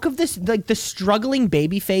 The look of this, the struggling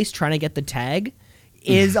baby face trying to get the tag,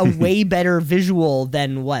 is a way better visual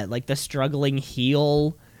than the struggling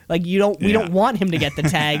heel. We don't want him to get the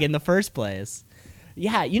tag in the first place.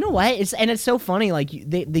 Yeah, you know what? It's so funny.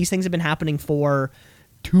 These things have been happening for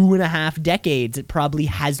 2.5 decades. It probably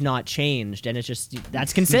has not changed, and it's just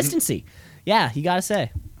that's consistency. Yeah, you gotta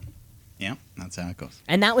say. Yeah, that's how it goes.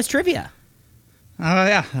 And that was trivia. Oh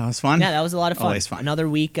yeah, that was fun. Yeah, that was a lot of fun. Always fun. Another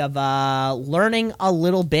week of learning a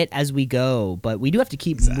little bit as we go, but we do have to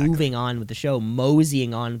keep moving on with the show,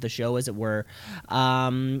 moseying on with the show, as it were,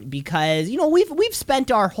 because we've spent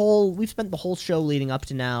the whole show leading up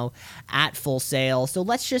to now at Full Sail. So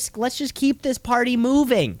let's just keep this party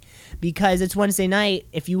moving, because it's Wednesday night.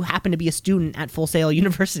 If you happen to be a student at Full Sail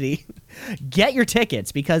University, get your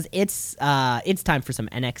tickets because it's time for some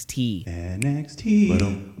NXT.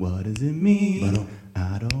 NXT. What does it mean?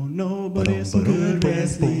 I don't know, but it's some good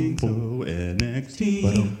wrestling. So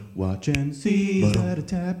NXT. Watch and see. Gotta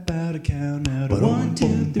tap out a count out of 1,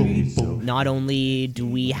 2, 3. So Not only do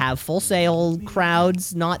we have Full Sail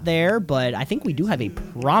crowds not there, but I think we do have a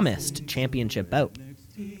promised championship bout.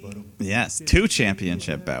 yes, 2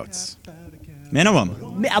 championship bouts.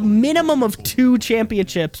 Minimum. A minimum of 2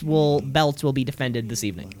 championships belts will be defended this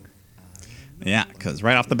evening. Yeah, because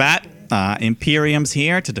right off the bat, Imperium's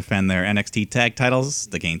here to defend their NXT tag titles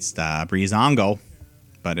against Breezango.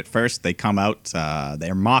 But at first, they come out,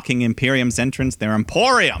 they're mocking Imperium's entrance, their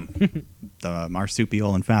Emporium, the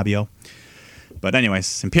Marsupial and Fabio. But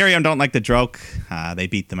anyways, Imperium don't like the joke. They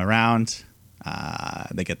beat them around.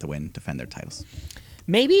 They get the win, defend their titles.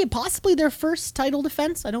 Maybe, possibly their first title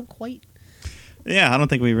defense. I don't quite. Yeah, I don't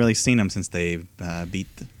think we've really seen them since they beat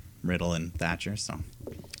Riddle and Thatcher. So,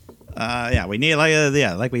 we need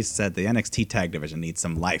like we said, the NXT tag division needs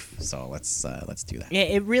some life. So let's do that. Yeah,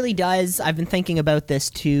 it really does. I've been thinking about this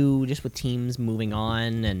too, just with teams moving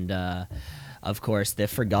on, and of course the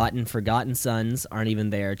Forgotten Sons aren't even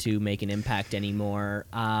there to make an impact anymore.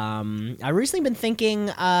 I've recently been thinking,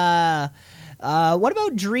 what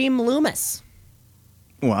about Dream Loomis?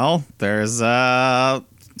 Well, there's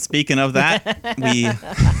speaking of that,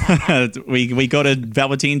 we go to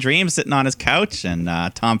Velveteen Dream sitting on his couch, and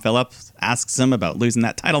Tom Phillips asks him about losing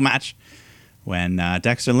that title match when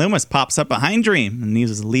Dexter Loomis pops up behind Dream and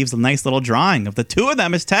leaves a nice little drawing of the 2 of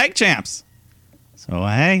them as tag champs. So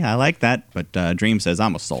hey, I like that. But Dream says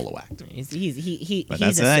I'm a solo act. He's a But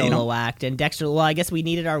that's solo it, you know. act, and Dexter. Well, I guess we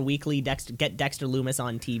needed our weekly get Dexter Loomis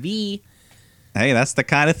on TV. Hey, that's the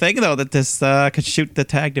kind of thing though that this could shoot the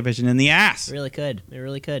tag division in the ass It really could. It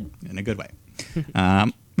really could. in a good way.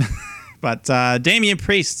 But Damian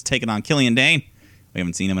Priest taking on Killian Dane. We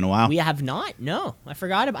haven't seen him in a while. We have not. No, I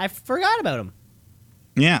forgot about him.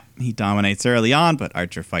 Yeah, he dominates early on, but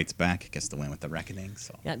Archer fights back, gets the win with the Reckoning.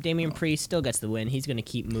 So Yeah, Damian Priest still gets the win. He's going to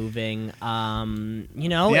keep moving. Yeah,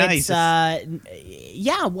 it's he's just-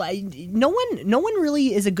 no one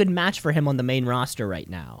really is a good match for him on the main roster right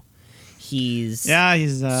now. He's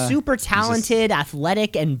he's super just- talented,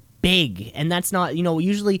 athletic, and big. And that's not,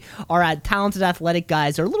 usually our talented athletic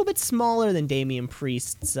guys are a little bit smaller than Damian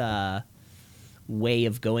Priest's way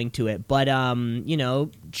of going to it. But,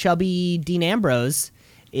 chubby Dean Ambrose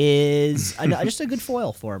is just a good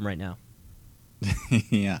foil for him right now.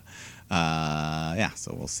 yeah.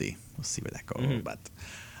 So we'll see. We'll see where that goes. But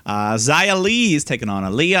Xia Li is taking on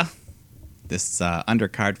Aaliyah. This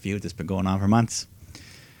undercard feud that's been going on for months.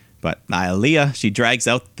 But Aaliyah, she drags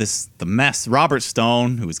out the mess. Robert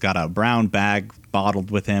Stone, who's got a brown bag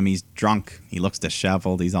bottled with him. He's drunk. He looks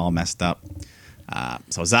disheveled. He's all messed up.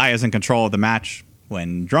 So Zaya's in control of the match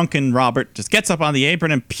when drunken Robert just gets up on the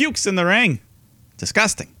apron and pukes in the ring.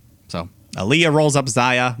 Disgusting. So Aaliyah rolls up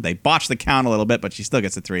Xia. They botch the count a little bit, but she still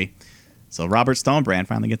gets a 3. So Robert Stone brand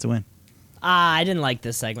finally gets a win. I didn't like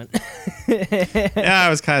this segment. Yeah, it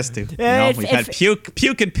was kind of stupid. We've had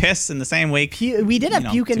puke and piss in the same week. We did have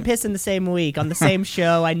puke and too. piss in the same week on the same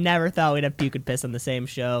show. I never thought we'd have puke and piss on the same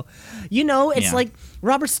show. It's Yeah. like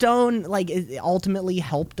Robert Stone it ultimately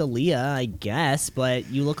helped Aaliyah, I guess, but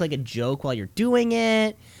you look like a joke while you're doing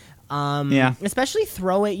it. Yeah. Especially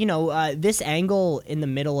throw it, this angle in the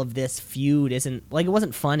middle of this feud isn't, it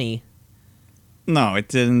wasn't funny. No, it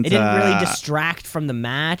didn't. It didn't really distract from the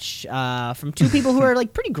match, from two people who are,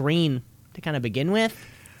 pretty green to kind of begin with.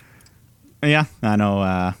 Yeah, I know.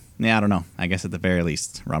 I don't know. I guess at the very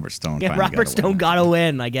least, Robert Stone. Yeah, finally Robert got a win. Stone got a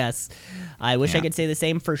win, I guess. I wish I Yeah. could say the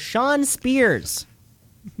same for Sean Spears.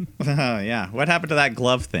 Yeah. What happened to that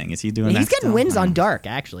glove thing? Is he doing that? He's getting still? wins I on don't know. Dark,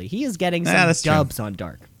 actually. He is getting some that's true. dubs on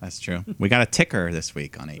Dark. That's true. We got a ticker this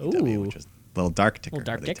week on AEW, Ooh. which is a little dark ticker. Little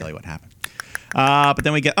dark where they ticker. tell you what happened. But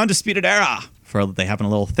then we get Undisputed Era. They having a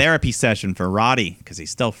little therapy session for Roddy because he's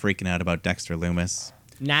still freaking out about Dexter Loomis.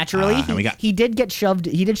 Naturally, and we got- he did get shoved.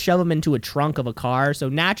 He did shove him into a trunk of a car, so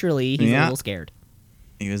naturally he's a Yeah. little scared.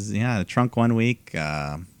 He was, in the trunk one week.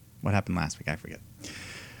 What happened last week? I forget.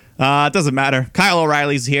 It doesn't matter. Kyle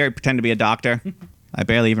O'Reilly's here. He pretended to be a doctor. I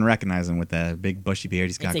barely even recognize him with the big bushy beard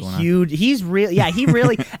he's got It's going a on. huge. He's real. Yeah, he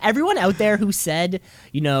really. Everyone out there who said,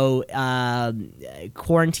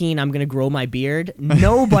 quarantine, I'm gonna grow my beard.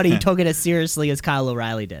 Nobody took it as seriously as Kyle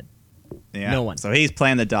O'Reilly did. Yeah. No one. So he's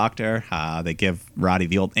playing the doctor. They give Roddy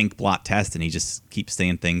the old ink blot test, and he just keeps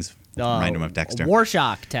saying things random of Dexter.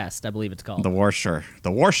 Warshock test, I believe it's called. The Worcester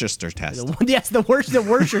test. Yes, the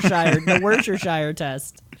Worcestershire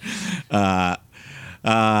test.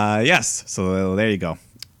 Yes. So there you go.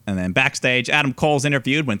 And then backstage, Adam Cole's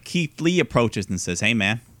interviewed when Keith Lee approaches and says, "Hey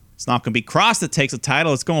man, it's not going to be Cross that takes the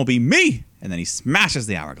title. It's going to be me." And then he smashes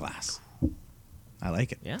the hourglass. I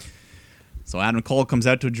like it. Yeah. So Adam Cole comes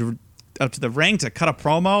out to the ring to cut a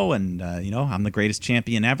promo, and I'm the greatest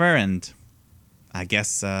champion ever, and I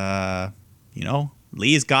guess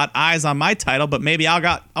Lee's got eyes on my title, but maybe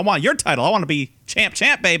I want your title. I want to be champ,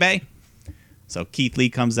 baby. So Keith Lee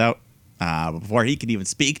comes out. Before he can even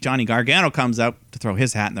speak, Johnny Gargano comes out to throw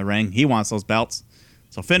his hat in the ring. He wants those belts.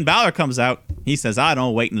 So Finn Balor comes out. He says, "I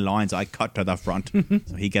don't wait in lines. I cut to the front."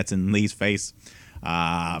 So he gets in Lee's face.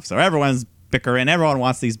 So everyone's bickering. Everyone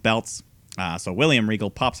wants these belts. So William Regal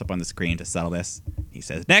pops up on the screen to settle this. He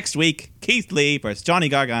says, next week, Keith Lee versus Johnny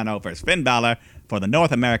Gargano versus Finn Balor for the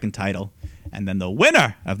North American title. And then the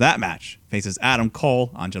winner of that match faces Adam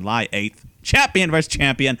Cole on July 8th. Champion versus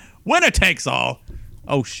champion. Winner takes all.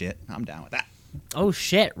 Oh, shit. I'm down with that. Oh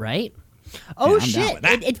shit! Right? Oh I'm down shit! with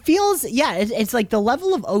that. It feels it's like the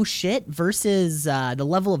level of oh shit versus the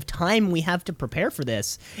level of time we have to prepare for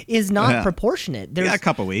this is not Yeah. proportionate. We got a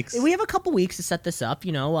couple weeks. We have a couple weeks to set this up.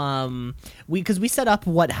 We set up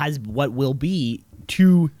what will be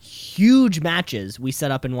 2 huge matches we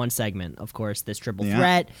set up in one segment. Of course, this triple Yeah.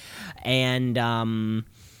 threat, and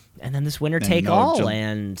then this winner And, take all,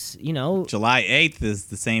 July 8th is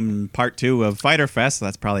the same part 2 of Fyter Fest, so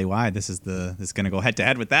that's probably why this is going to go head to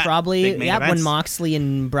head with that. probably Big main when events. Moxley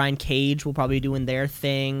and Brian Cage will probably be doing their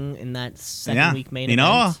thing in that second week main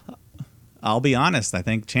event. I'll be honest. I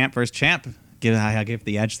think champ versus champ I give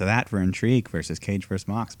the edge to that for intrigue versus Cage versus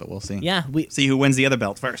Mox, but we'll see. Yeah, see who wins the other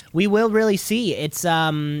belt first. we will really see. It's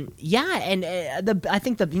and I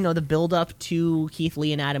think the build up to Keith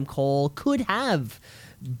Lee and Adam Cole could have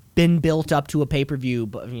been built up to a pay-per-view,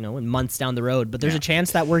 but in months down the road. But there's a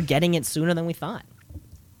chance that we're getting it sooner than we thought.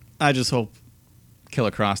 I just hope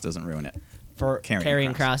Killer Cross doesn't ruin it. For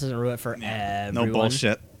Karrion Kross doesn't ruin it for everyone. No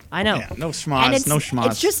bullshit. I know. Yeah, no schmoz. No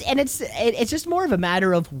schmoz. It's just more of a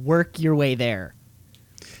matter of work your way there.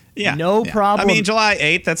 Yeah. No problem. I mean, July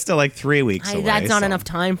 8th, that's still like 3 weeks away. That's not enough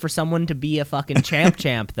time for someone to be a fucking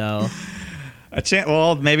champ, though.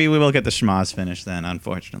 Well, maybe we will get the schmoz finish then,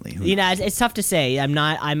 unfortunately. It's tough to say.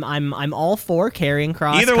 I'm all for Karrion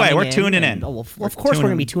Kross. Either way, we're tuning in. Of course we're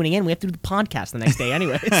going to be tuning in. We have to do the podcast the next day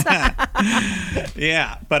anyways.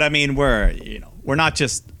 Yeah, but I mean, we're not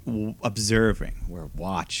just observing, we're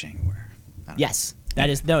watching. Yes. That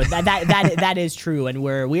is true, and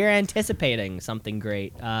we're anticipating something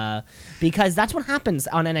great because that's what happens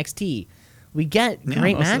on NXT. We get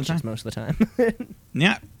great matches most of the time.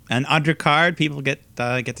 Yeah, and undercard people get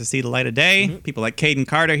to see the light of day. Mm-hmm. People like Caden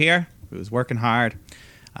Carter here, who's working hard.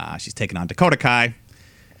 She's taking on Dakota Kai.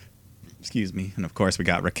 Excuse me, and of course we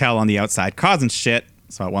got Raquel on the outside causing shit.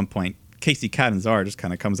 So at one point, Casey Catanzaro just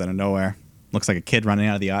kind of comes out of nowhere. Looks like a kid running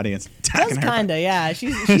out of the audience. Does kind of, yeah.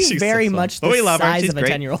 She's very so much the size of a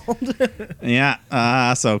 10-year-old.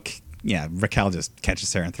 Yeah. Raquel just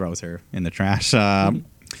catches her and throws her in the trash,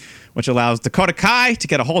 which allows Dakota Kai to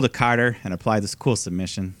get a hold of Carter and apply this cool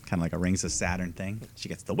submission, kind of like a Rings of Saturn thing. She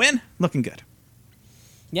gets the win. Looking good.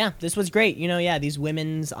 Yeah, this was great. These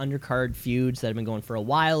women's undercard feuds that have been going for a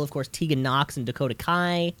while. Of course, Tegan Nox and Dakota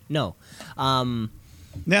Kai. No.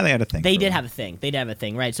 Yeah, they had a thing. They did have a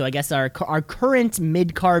thing, right? So I guess our current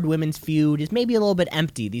mid-card women's feud is maybe a little bit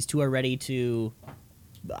empty. These two are ready to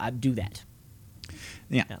do that.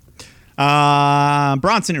 Yeah.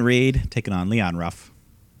 Bronson and Reed taking on Leon Ruff.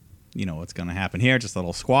 You know what's going to happen here. Just a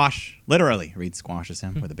little squash. Literally, Reed squashes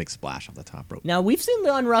him with a big splash off the top rope. Now, we've seen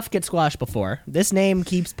Leon Ruff get squashed before. This name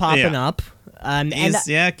keeps popping up.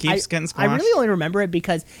 Keeps getting squashed. I really only remember it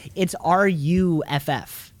because it's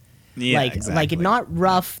RUFF. Yeah, exactly. Like not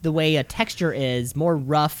rough the way a texture is, more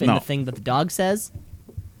rough in the thing that the dog says.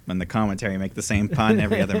 When the commentary make the same pun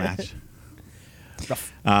every other match.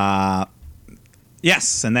 Rough.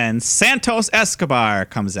 Yes, and then Santos Escobar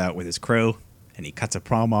comes out with his crew, and he cuts a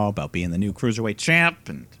promo about being the new Cruiserweight champ,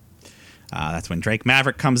 and that's when Drake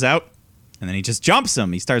Maverick comes out, and then he just jumps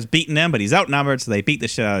him. He starts beating him, but he's outnumbered, so they beat the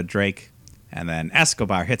shit out of Drake, and then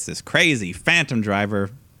Escobar hits this crazy phantom driver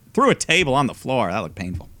through a table on the floor. That looked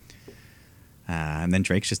painful. And then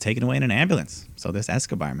Drake's just taken away in an ambulance. So this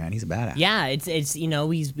Escobar, man, he's a badass. Yeah, it's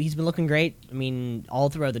he's been looking great. I mean, all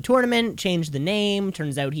throughout the tournament, changed the name.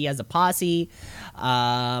 Turns out he has a posse.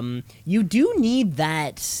 You do need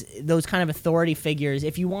those kind of authority figures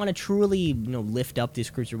if you want to truly lift up this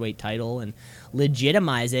cruiserweight title and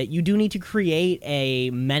legitimize it. You do need to create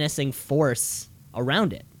a menacing force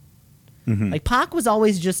around it. Mm-hmm. Like Pac was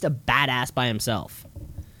always just a badass by himself.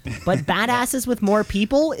 But badasses with more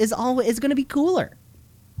people is going to be cooler.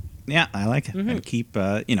 Yeah, I like it. And keep,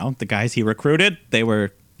 the guys he recruited, they were,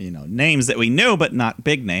 names that we knew, but not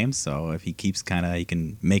big names. So if he keeps he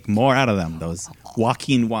can make more out of them. Those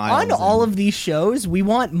Joaquin Wilds. On all of these shows, we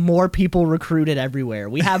want more people recruited everywhere.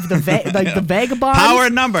 We have the the Vagabonds. Power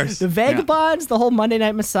numbers. The Vagabonds, the whole Monday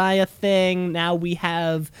Night Messiah thing. Now we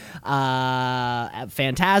have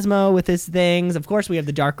Phantasmo with his things. Of course, we have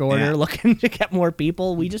the Dark Order looking to get more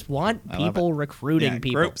people. We just want people recruiting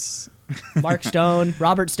people. Groups. Mark Stone,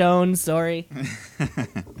 Robert Stone, sorry.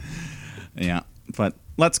 Yeah, but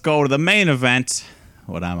let's go to the main event,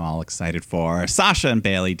 what I'm all excited for. Sasha and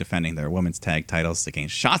Bayley defending their women's tag titles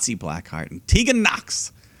against Shotzi Blackheart and Tegan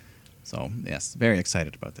Nox. So, yes, very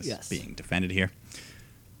excited about this being defended here.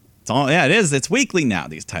 It is. It's weekly now,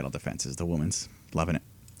 these title defenses, the women's. Loving it.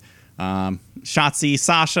 Shotzi,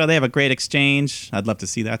 Sasha, they have a great exchange. I'd love to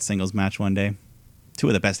see that singles match one day. Two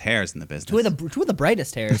of the best hairs in the business. Two of the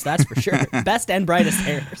brightest hairs, that's for sure. Best and brightest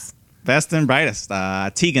hairs. Best and brightest.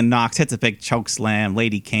 Tegan Nox hits a big choke slam.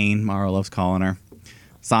 Lady Kane, Mara loves calling her.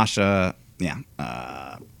 Sasha,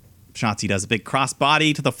 Shotzi does a big cross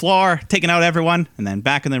body to the floor, taking out everyone. And then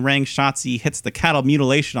back in the ring, Shotzi hits the cattle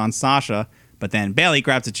mutilation on Sasha. But then Bayley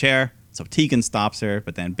grabs a chair, so Tegan stops her.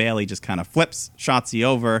 But then Bayley just kind of flips Shotzi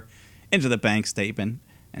over into the bank statement,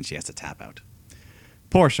 and she has to tap out.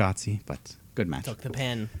 Poor Shotzi, but good match. Took the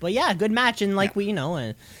pin. But yeah, good match. And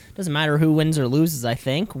it doesn't matter who wins or loses, I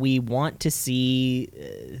think. We want to see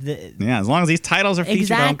as long as these titles are featured.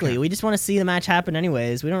 Exactly. We just want to see the match happen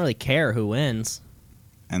anyways. We don't really care who wins.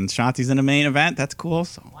 And Shotzi's in the main event. That's cool.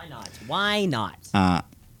 So why not? Why not?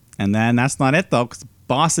 And then that's not it, though, because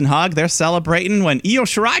Boston Hug, they're celebrating when Io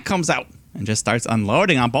Shirai comes out and just starts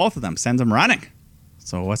unloading on both of them, sends them running.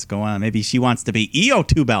 So what's going on? Maybe she wants to be Io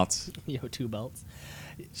 2 belts. Io 2 belts.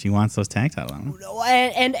 She wants those tag titles.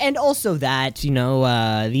 And also that,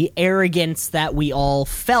 the arrogance that we all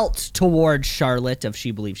felt towards Charlotte of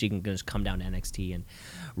she believes she can just come down to NXT and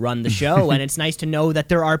run the show. And it's nice to know that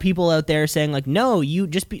there are people out there saying like, no, you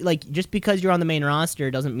just because you're on the main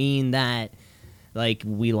roster doesn't mean that like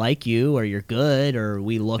we like you or you're good or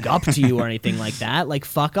we look up to you or anything like that. Like,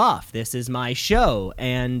 fuck off. This is my show.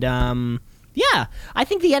 And yeah, I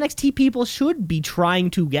think the NXT people should be trying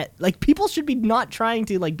to get people should be not trying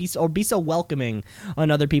to be so welcoming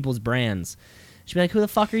on other people's brands. Should be like, who the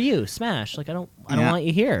fuck are you? Smash. Like, I don't want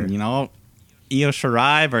you here. Io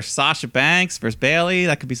Shirai versus Sasha Banks versus Bayley.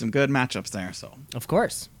 That could be some good matchups there. So of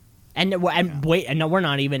course. And no, we're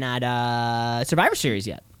not even at Survivor Series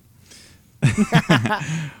yet.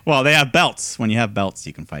 Well, they have belts. When you have belts,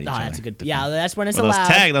 you can fight each other. That's a good. Yeah, that's when it's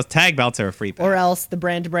allowed. Those tag belts are a free pass. Or else the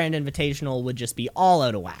brand to brand invitational would just be all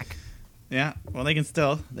out of whack. Yeah. Well, they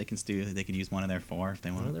could use one of their 4 if they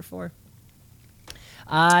want. One of their 4.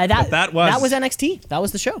 That was NXT. That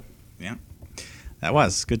was the show. Yeah. That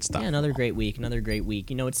was good stuff. Yeah, another great week.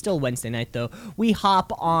 It's still Wednesday night though. We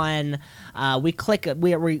hop on, we click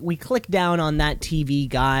down on that TV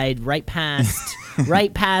guide right past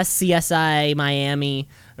CSI Miami,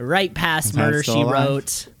 right past Murder She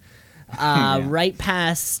Wrote, right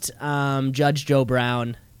past Judge Joe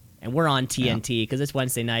Brown, and we're on TNT because it's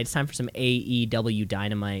Wednesday night. It's time for some AEW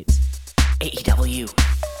Dynamite. AEW,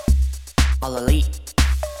 All Elite,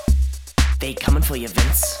 they coming for you,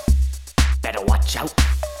 Vince. Better watch out.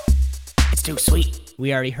 It's too sweet.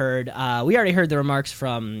 We already heard the remarks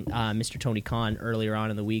from Mr. Tony Khan earlier on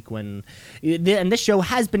in the week and this show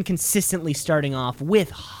has been consistently starting off with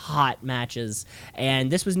hot matches, and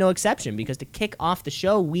this was no exception because to kick off the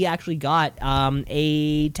show, we actually got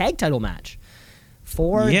a tag title match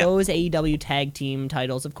for those AEW tag team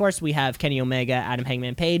titles. Of course, we have Kenny Omega, Adam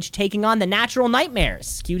Hangman Page taking on the Natural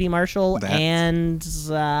Nightmares, QT Marshall and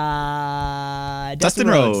Dustin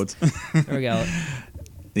Rhodes. There we go.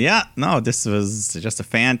 Yeah, no, this was just a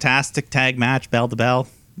fantastic tag match, bell to bell.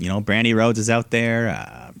 Brandy Rhodes is out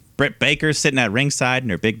there. Britt Baker's sitting at ringside in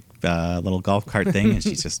her big little golf cart thing, and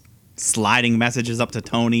she's just sliding messages up to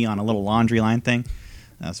Tony on a little laundry line thing.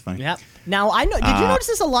 That's funny. Yep. Now, did you notice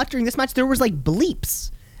this a lot during this match? There was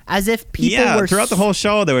bleeps. As if people were... throughout the whole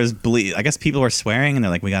show, there was bleep. I guess people were swearing, and they're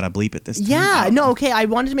like, we got to bleep it this time. Yeah, no, okay. I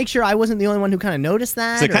wanted to make sure I wasn't the only one who kind of noticed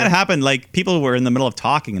that. So it kind of happened, people were in the middle of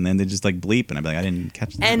talking, and then they just, bleep, and I'd be like, I didn't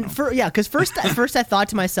catch that. And, because first I thought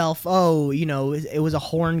to myself, it was a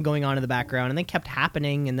horn going on in the background, and then kept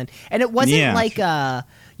happening, and it wasn't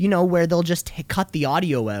where they'll just cut the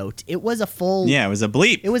audio out. It was a full... Yeah, it was a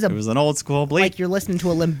bleep. It was an old school bleep. Like you're listening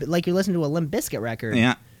to a Limp Bizkit record.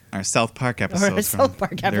 Yeah. Our South Park episode.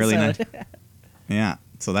 The early 90s. Yeah,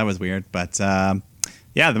 so that was weird. But, the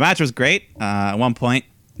match was great. At one point,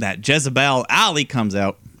 that Jezebel Alley comes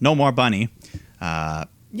out. No more Bunny. You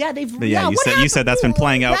said that's been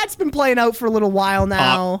playing out. That's been playing out for a little while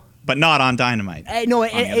now. But not on Dynamite. No,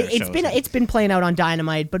 it's been playing out on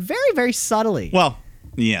Dynamite, but very, very subtly. Well,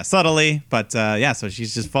 yeah, subtly. But, so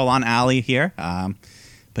she's just full-on Alley here.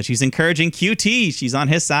 But she's encouraging QT. She's on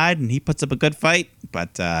his side, and he puts up a good fight.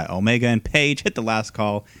 But Omega and Page hit the last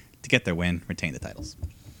call to get their win, retain the titles.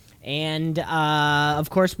 And, of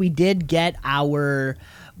course, we did get our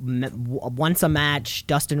once a match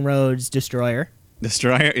Dustin Rhodes Destroyer.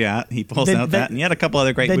 Destroyer, yeah, he pulls out that, and he had a couple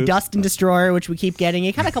other great moves. The Dustin Destroyer, which we keep getting.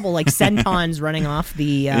 He had a couple sentons running off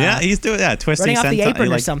the... he's doing that, twisting running off the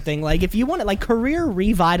apron or something. If you want it, career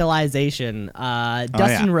revitalization,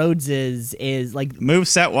 Dustin Rhodes is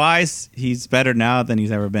moveset wise, he's better now than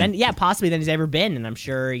he's ever been. And possibly than he's ever been, and I'm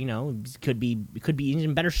sure could be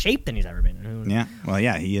in better shape than he's ever been. Yeah, well,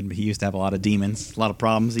 yeah, he used to have a lot of demons, a lot of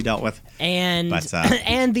problems he dealt with, and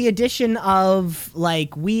and the addition of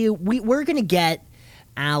we're gonna get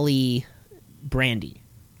Allie Brandy.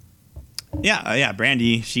 Yeah,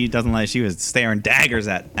 Brandy. She doesn't she was staring daggers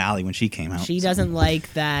at Allie when she came out. She doesn't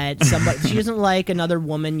like that she doesn't like another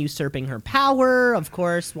woman usurping her power. Of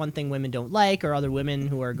course, one thing women don't like are other women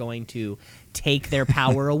who are going to take their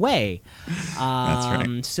power away. That's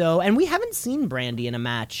right. So, and we haven't seen Brandy in a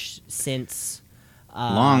match since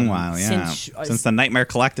long while, yeah. Since the Nightmare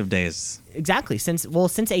Collective days. Exactly. Since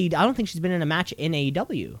AEW. I don't think she's been in a match in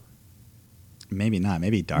AEW. Maybe not.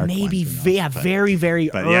 Maybe Dark. Maybe very, very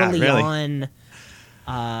early on.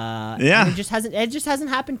 And it just hasn't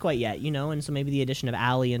happened quite yet, and so maybe the addition of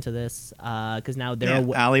Allie into this, because now they're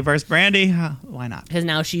Allie versus Brandy, why not? Because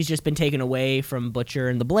now she's just been taken away from Butcher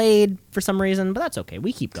and the Blade for some reason, but that's okay.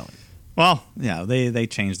 We keep going. Well, yeah, they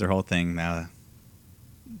changed their whole thing now.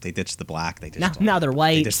 They ditched the black. Now they're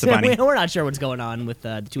white. They ditched the bunny. We're not sure what's going on with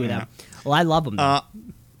the two of them. Well, I love them.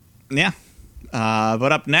 Yeah.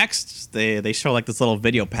 But up next, they show like this little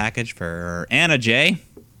video package for Anna Jay,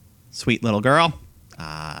 sweet little girl,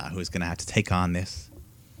 who's gonna have to take on this.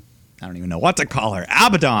 I don't even know what to call her.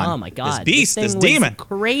 Abaddon. Oh my god! This beast, this this demon,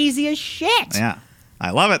 crazy as shit. Yeah, I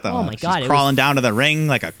love it though. Oh my god! She's crawling down to the ring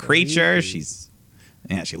like a creature. She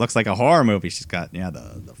looks like a horror movie. She's got the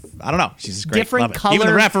I don't know. She's just great. Different color. Even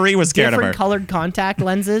the referee was scared of her. Different colored contact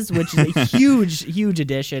lenses, which is a huge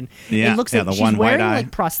addition. Yeah, it looks like the she's one white wearing eye.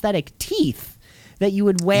 like prosthetic teeth that you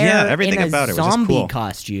would wear everything in a about it was just zombie cool.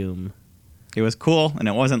 costume. It was cool, and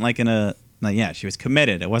it wasn't like she was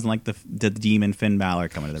committed. It wasn't like the demon Finn Balor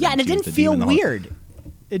coming to the ring. And it She was didn't the feel demon the whole- weird.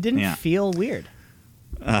 It didn't feel weird.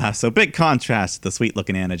 So big contrast to the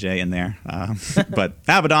sweet-looking Anna Jay in there. But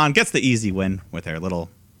Abaddon gets the easy win with her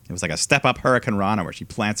little... It was like a step-up Hurricane Rana where she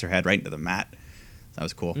plants her head right into the mat. That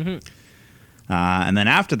was cool. Mm-hmm. And then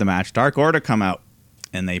after the match, Dark Order come out,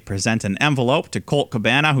 and they present an envelope to Colt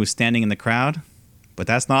Cabana, who's standing in the crowd. But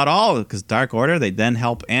that's not all, because Dark Order, they then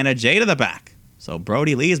help Anna Jay to the back. So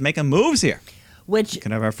Brody Lee is making moves here. Which... We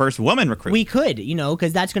can have our first woman recruit. We could,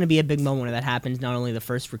 because that's going to be a big moment when that happens. Not only the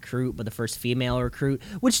first recruit, but the first female recruit,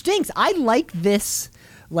 which stinks. I like this,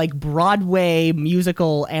 like, Broadway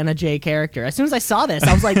musical Anna Jay character. As soon as I saw this,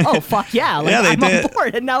 I was like, oh, fuck yeah. Like, Yeah, they I'm did. on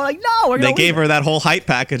board. And now, like, no, we're going to They gave her that whole hype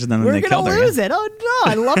package, and then We're they killed her. going to lose it. Oh,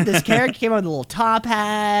 no. I love this character. Came out with the little top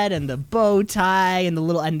hat and the bow tie and the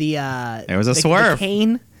little, and the... It was a the swerve.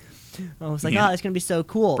 cane. I was like, oh, it's going to be so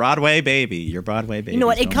cool. Broadway baby. Your Broadway baby. You know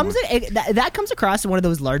what? That comes across in one of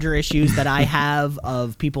those larger issues that I have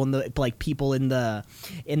of people in the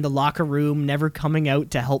locker room never coming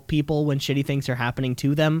out to help people when shitty things are happening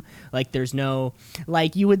to them. Like there's no,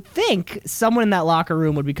 like, you would think someone in that locker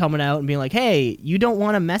room would be coming out and being like, hey, you don't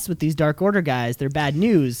want to mess with these Dark Order guys. They're bad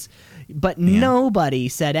news. But nobody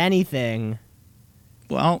said anything.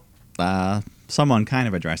 Well, someone kind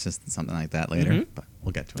of addresses something like that later, but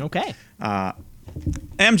we'll get to it. Okay.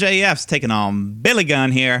 MJF's taking on Billy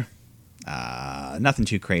Gunn here. Nothing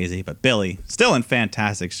too crazy, but Billy still in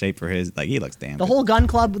fantastic shape for his. Like, he looks damn. The whole gun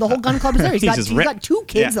club is there. He's got two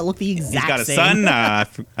kids that look the exact same. He's got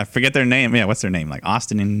a son. I forget their name. Yeah, what's their name? Like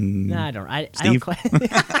Austin and No, I don't Steve? quite.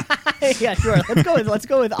 Yeah, sure. Let's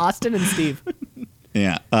go with Austin and Steve.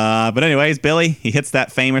 Yeah. But anyways, Billy, he hits that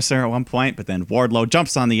famouser at one point, but then Wardlow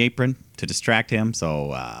jumps on the apron to distract him.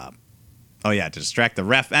 So, to distract the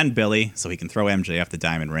ref and Billy so he can throw MJF the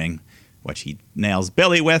diamond ring, which he nails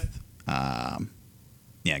Billy with.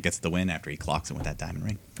 Gets the win after he clocks him with that diamond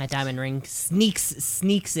ring. That diamond ring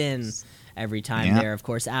sneaks in every time there. Of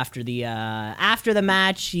course, after the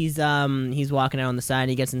match, he's walking out on the side. And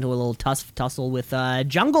he gets into a little tussle with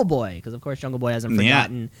Jungle Boy because, of course, Jungle Boy hasn't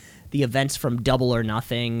forgotten the events from Double or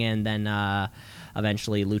Nothing. And then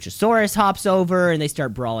eventually Luchasaurus hops over and they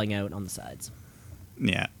start brawling out on the sides.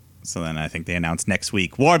 Yeah. So then I think they announced next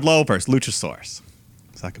week Wardlow versus Luchasaurus.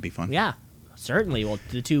 So that could be fun. Yeah, certainly. Well,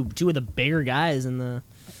 the two of the bigger guys in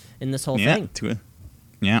this whole thing.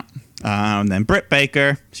 And then Britt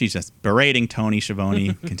Baker, she's just berating Tony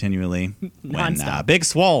Schiavone continually. When Big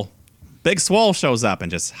Swole shows up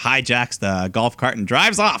and just hijacks the golf cart and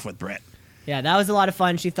drives off with Britt. Yeah, that was a lot of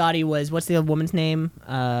fun. She thought he was, what's the woman's name?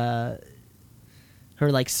 Her,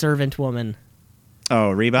 like, servant woman. Oh,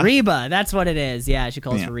 Reba? Reba, that's what it is. Yeah, she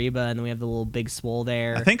calls her Reba, and then we have the little Big Swole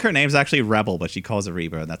there. I think her name's actually Rebel, but she calls her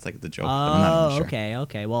Reba, and that's like the joke. Oh, I'm not even sure.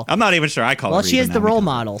 Okay. Well, I'm not even sure I call her Reba. Well, she is now the role because-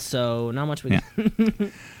 model, so not much we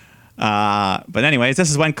can. But anyways, this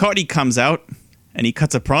is when Cody comes out, and he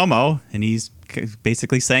cuts a promo, and he's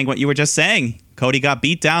basically saying what you were just saying. Cody got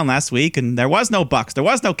beat down last week, and there was no Bucks, there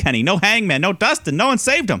was no Kenny, no Hangman, no Dustin, no one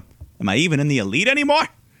saved him. Am I even in the Elite anymore?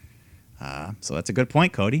 So that's a good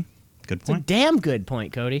point, Cody. Good point. It's a damn good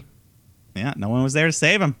point, Cody. Yeah, no one was there to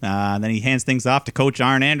save him. Then he hands things off to Coach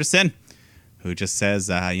Arn Anderson, who just says,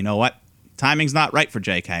 you know what? Timing's not right for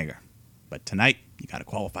Jake Hager. But tonight, you got a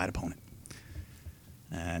qualified opponent.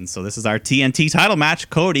 And so this is our TNT title match.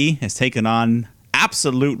 Cody has taken on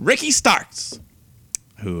Absolute Ricky Starks,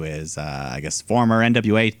 who is, I guess, former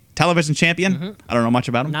NWA television champion. I don't know much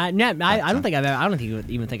about him. I don't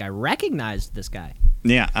even think I recognized this guy.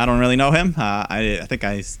 Yeah, I don't really know him. I think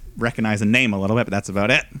I recognize the name a little bit, but that's about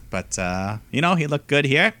it. But, he looked good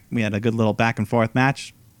here. We had a good little back and forth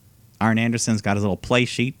match. Arn Anderson's got his little play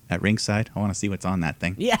sheet at ringside. I want to see what's on that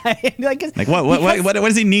thing. Yeah, Like what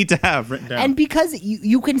does he need to have written down? And because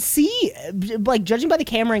you can see, like judging by the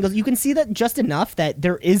camera angles, you can see that just enough that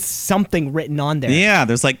there is something written on there. Yeah,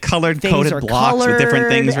 there's like colored Things coded are blocks with different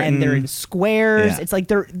things written. and they're in squares. Yeah. It's like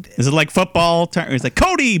they're. Is it like football? It's like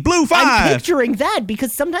Cody Blue 5. I'm picturing that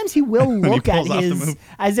because sometimes he will look at pulls off the his move.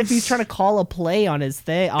 as if he's trying to call a play on his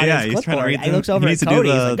thing on Yeah, his he's trying to clipboard. read And he them. looks over He at needs to do Cody.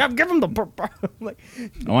 He's the- like, give him the. Like,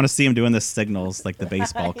 I want to see him doing the signals like the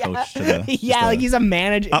baseball coach to the just yeah, the like he's a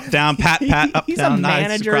manager. up down pat up He's down a nice,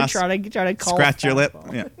 manager across, trying to call. scratch a your lip.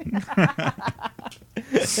 fastball.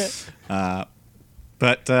 Yeah.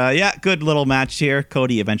 But yeah, good little match here.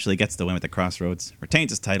 Cody eventually gets the win with the Crossroads,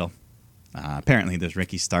 retains his title. Apparently, this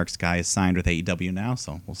Ricky Starks guy is signed with AEW now,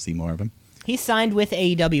 so we'll see more of him. He signed with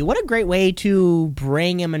AEW. What a great way to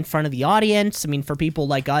bring him in front of the audience. I mean, for people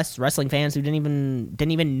like us, wrestling fans who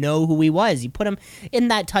didn't even know who he was, you put him in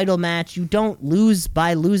that title match. You don't lose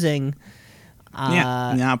by losing.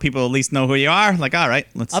 Yeah, now people at least know who you are. Like, all right,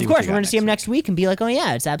 let's see. Of course, we're going to see him next week and be like, oh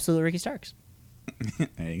yeah, it's absolute Ricky Starks.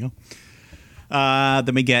 There you go.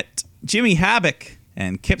 Then we get Jimmy Havoc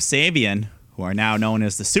and Kip Sabian, who are now known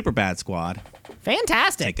as the Superbad Squad.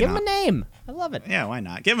 Fantastic. Taking Give him a off. name. I love it. Yeah, why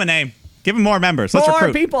not? Give him a name. Give him more members. Let's More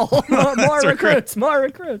recruit. people. more recruits. More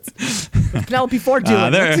recruits. Penelope Ford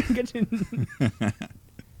doing they're- it.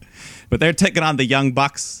 But they're taking on the Young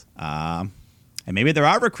Bucks. And maybe there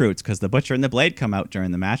are recruits because the Butcher and the Blade come out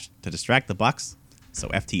during the match to distract the Bucks. So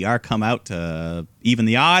FTR come out to even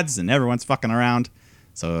the odds, and everyone's fucking around.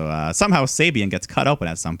 So somehow Sabian gets cut open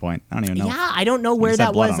at some point. I don't even know. Yeah, I don't know where just had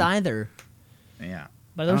that blood was on him. either. Yeah.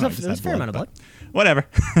 But there I was don't know, a just had fair amount of blood. but Whatever.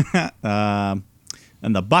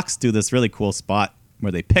 And the Bucks do this really cool spot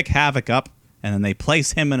where they pick Havoc up and then they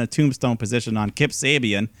place him in a tombstone position on Kip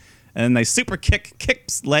Sabian. And then they super kick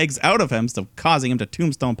Kip's legs out of him, so causing him to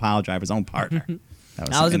tombstone pile drive his own partner.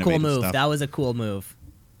 That some was a cool innovative move. stuff. That was a cool move.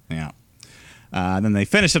 Yeah. Then they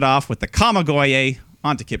finish it off with the Kamagoye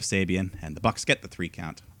onto Kip Sabian, and the Bucks get the 3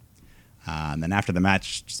 count. And then after the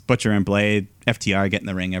match, just Butcher and Blade, FTR get in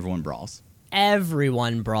the ring, everyone brawls.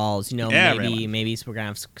 Everyone brawls. You know, Everyone. maybe we're gonna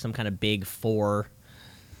have some kind of big 4.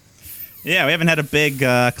 Yeah, we haven't had a big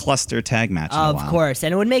cluster tag match in a Of while. course,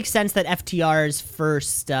 and it would make sense that FTR's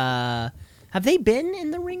first. Have they been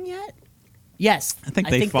in the ring yet? Yes, I think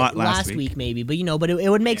they fought that last week maybe, but but it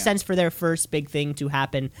would make Yeah. sense for their first big thing to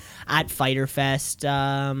happen at Fyter Fest.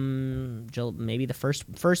 Maybe the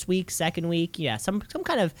first week, second week, yeah, some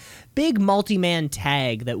kind of big multi-man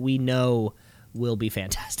tag that we know will be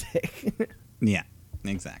fantastic. Yeah,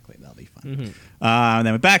 exactly. That'll be fun. Mm-hmm. And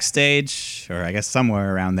then backstage, or I guess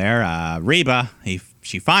somewhere around there, Reba,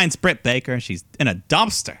 she finds Britt Baker. She's in a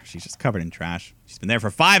dumpster. She's just covered in trash. She's been there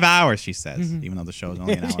for 5 hours, she says, even though the show's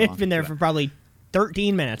only an hour long. It's been there for probably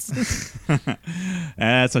 13 minutes.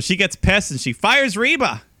 So she gets pissed and she fires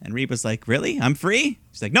Reba. And Reba's like, really? I'm free?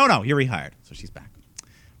 She's like, no, you're rehired. So she's back.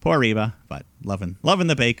 Poor Reba, but loving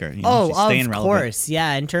the Baker. You know, she's staying of relevant. course,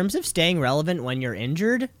 yeah. In terms of staying relevant when you're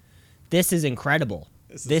injured, this is incredible.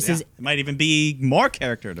 This is it might even be more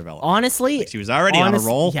character development. honestly. Like she was already on a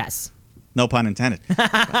roll. Yes. No pun intended.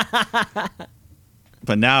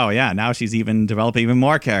 But now she's even developing even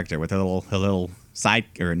more character with her little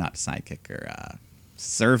servant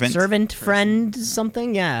Friend,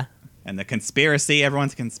 something, yeah. and the conspiracy.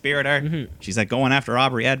 Everyone's a conspirator. Mm-hmm. She's like going after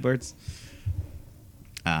Aubrey Edwards.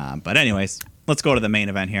 But anyways, let's go to the main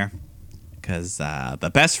event here because the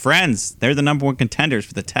Best Friends, they're the #1 contenders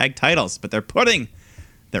for the tag titles, but they're putting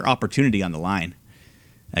their opportunity on the line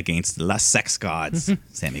against the Sex Gods,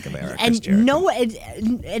 Sammy Guevara, Chris And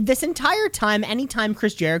Jericho. this entire time, anytime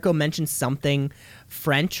Chris Jericho mentions something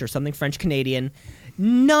French or something French Canadian,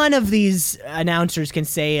 none of these announcers can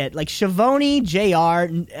say it. Like Schiavone, JR,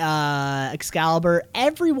 Excalibur,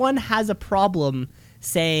 everyone has a problem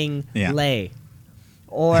saying Yeah. "lay"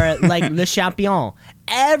 or like "le champion."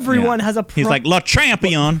 Everyone Yeah. has a He's problem. like Le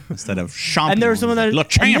Champion instead of Champion. And there was someone that, Le and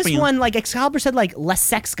Champion. this one, like Excalibur said, like "Les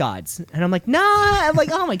Sex Gods," and I'm like, nah. I'm like,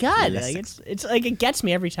 oh my god, Les like, Sex. it's like it gets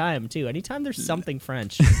me every time too. Anytime there's something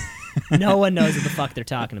French, no one knows what the fuck they're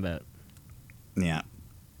talking about. Yeah.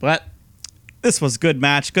 But this was good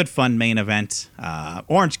match, good fun main event.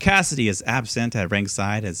 Orange Cassidy is absent at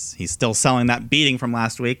ringside as he's still selling that beating from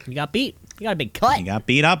last week. You got beat. You got a big cut. He got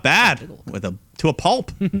beat up bad to a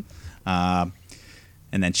pulp.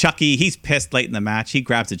 And then Chucky, he's pissed late in the match. He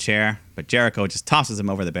grabs a chair, but Jericho just tosses him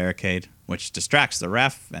over the barricade, which distracts the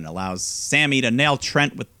ref and allows Sammy to nail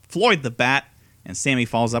Trent with Floyd the Bat. And Sammy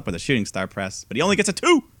falls up with a shooting star press, but he only gets a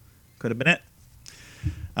 2. Could have been it.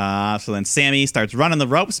 So then Sammy starts running the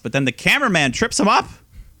ropes, but then the cameraman trips him up.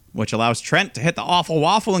 which allows Trent to hit the awful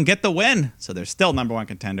waffle and get the win. So they're still number one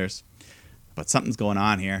contenders. But something's going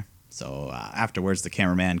on here. So afterwards, the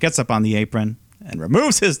cameraman gets up on the apron and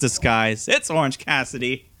removes his disguise. It's Orange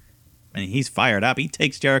Cassidy. And he's fired up. He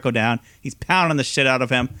takes Jericho down. He's pounding the shit out of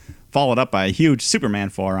him, followed up by a huge Superman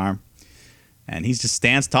forearm. And he just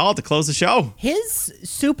stands tall to close the show. His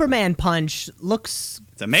Superman punch looks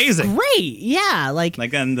It's amazing. great. Yeah, like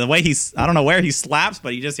and the way I don't know where he slaps,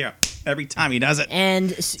 but you just hear every time he does it.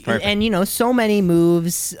 and you know, so many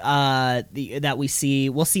moves that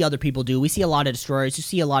we'll see other people do. We see a lot of destroyers, you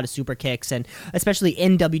see a lot of super kicks, and especially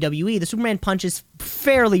in WWE, the Superman punch is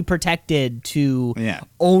fairly protected to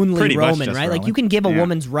only pretty much Roman, just right? Like Roman. you can give a Yeah.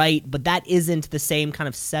 woman's right, but that isn't the same kind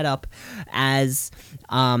of setup as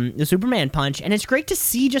the Superman punch, and it's great to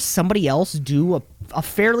see just somebody else do a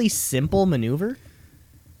fairly simple maneuver.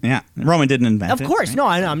 Yeah, Roman didn't invent it. Of course, right? no,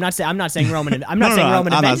 I know. I'm not saying Roman. I'm not No, saying no,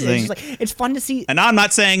 Roman I'm not invented it. saying- It's just like it's fun to see. And I'm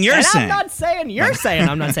not saying you're And saying. I'm not saying you're saying.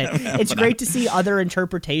 I'm not saying. It's great to see other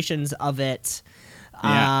interpretations of it.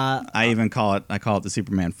 Yeah, I even call it the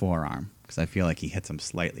Superman forearm because I feel like he hits him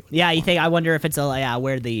slightly. With Yeah, you think? I wonder if it's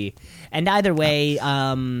where the. And either way,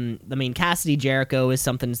 I mean, Cassidy Jericho is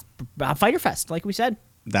something. Fighter Fest, like we said.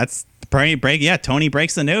 That's the break. Yeah, Tony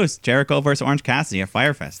breaks the news. Jericho versus Orange Cassidy at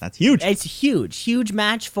Firefest. That's huge. It's huge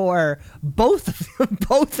match for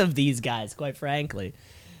both of these guys. Quite frankly,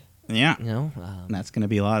 Yeah, you know. and that's going to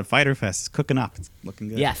be a lot of Fighter Fest. It's cooking up. It's looking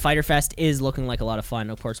good. Yeah, Fighter Fest is looking like a lot of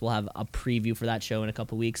fun. Of course, we'll have a preview for that show in a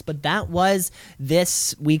couple weeks. But that was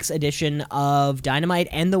this week's edition of Dynamite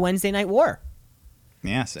and the Wednesday Night War.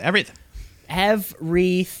 Yes, everything.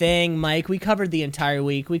 Everything, Mike. We covered the entire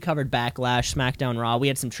week. We covered Backlash, SmackDown, Raw. We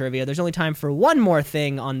had some trivia. There's only time for one more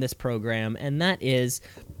thing on this program, and that is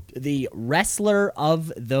the Wrestler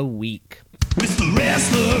of the Week. It's the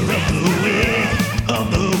wrestler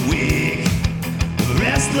of the week,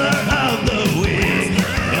 wrestler of the week,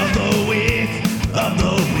 of the week, of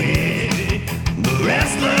the week, the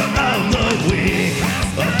wrestler of the week,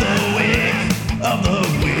 of the week, of the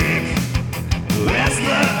week,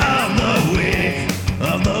 wrestler of the week,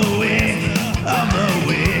 of the week, of the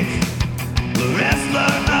week, the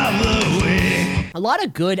wrestler of the week. A lot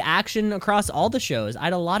of good action across all the shows. I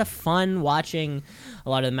had a lot of fun watching a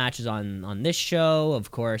lot of the matches on this show. Of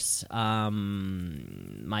course,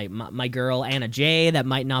 my girl Anna Jay, that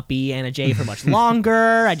might not be Anna Jay for much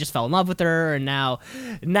longer. I just fell in love with her, and now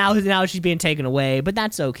she's being taken away. But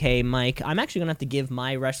that's okay, Mike. I'm actually gonna have to give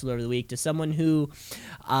my Wrestler of the Week to someone who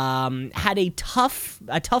had a tough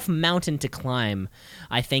mountain to climb,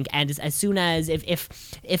 I think. And as soon as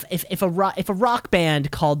if a rock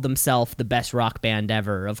band called themselves the best rock band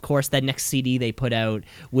ever, of course that next CD they put out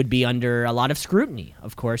would be under a lot of scrutiny.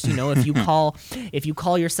 Of course, you know, if you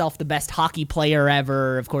call yourself the best hockey player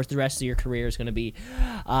ever, of course the rest of your career is going to be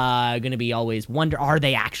always wonder, are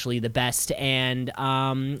they actually the best? And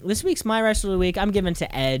this week's my Wrestler of the Week, I'm giving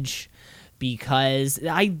to Edge, because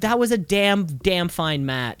that was a damn fine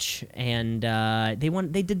match, and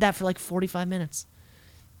they did that for like 45 minutes.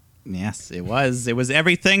 Yes, it was. It was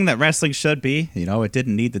everything that wrestling should be. You know, it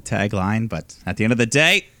didn't need the tagline, but at the end of the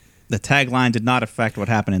day, the tagline did not affect what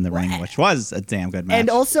happened in the ring, which was a damn good match. And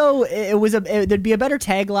also, there'd be a better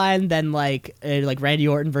tagline than like Randy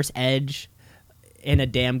Orton versus Edge in a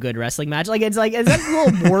damn good wrestling match. Like is that a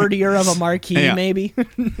little wordier of a marquee, Yeah. maybe?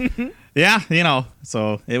 Yeah, you know,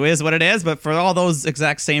 so it is what it is. But for all those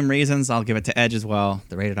exact same reasons, I'll give it to Edge as well,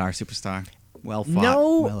 the Rated R superstar. Well fought.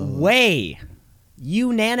 No way.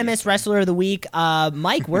 Unanimous Wrestler of the Week,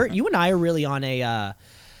 Mike. You and I are really on a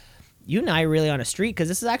streak, because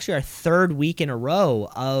this is actually our third week in a row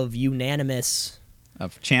of unanimous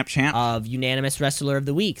Champ. unanimous Wrestler of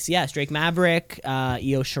the Weeks. Yes, Drake Maverick,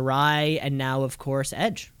 Io Shirai, and now of course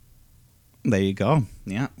Edge. There you go.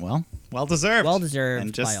 Yeah, well deserved. Well deserved.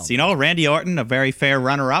 And by all just, you know, Randy Orton, a very fair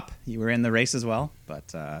runner-up. You were in the race as well,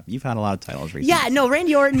 but you've had a lot of titles recently. Yeah, no,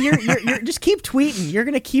 Randy Orton, you're just keep tweeting. You're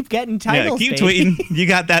gonna keep getting titles. Yeah, keep baby. tweeting. You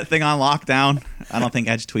got that thing on lockdown. I don't think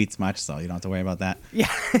Edge tweets much, so you don't have to worry about that. Yeah,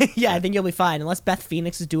 I think you'll be fine. Unless Beth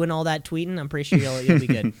Phoenix is doing all that tweeting, I'm pretty sure you'll be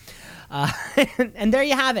good. And there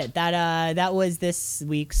you have it. That was this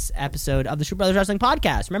week's episode of the Super Brothers Wrestling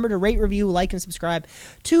Podcast. Remember to rate, review, like, and subscribe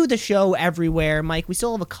to the show everywhere. Mike, we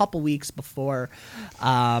still have a couple weeks before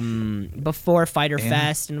Fighter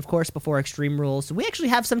Fest, and of course before Extreme Rules. So we actually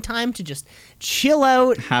have some time to just chill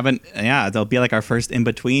out. They'll be like our first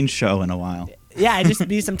in-between show in a while. Yeah, it just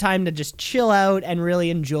be some time to just chill out and really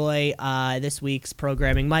enjoy this week's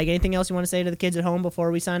programming. Mike, anything else you want to say to the kids at home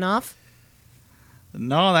before we sign off?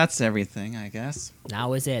 No, that's everything, I guess. That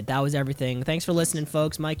was it. That was everything. Thanks for listening,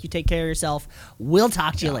 folks. Mike, you take care of yourself. We'll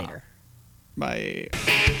talk to you later. Bye.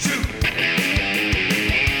 Shoot.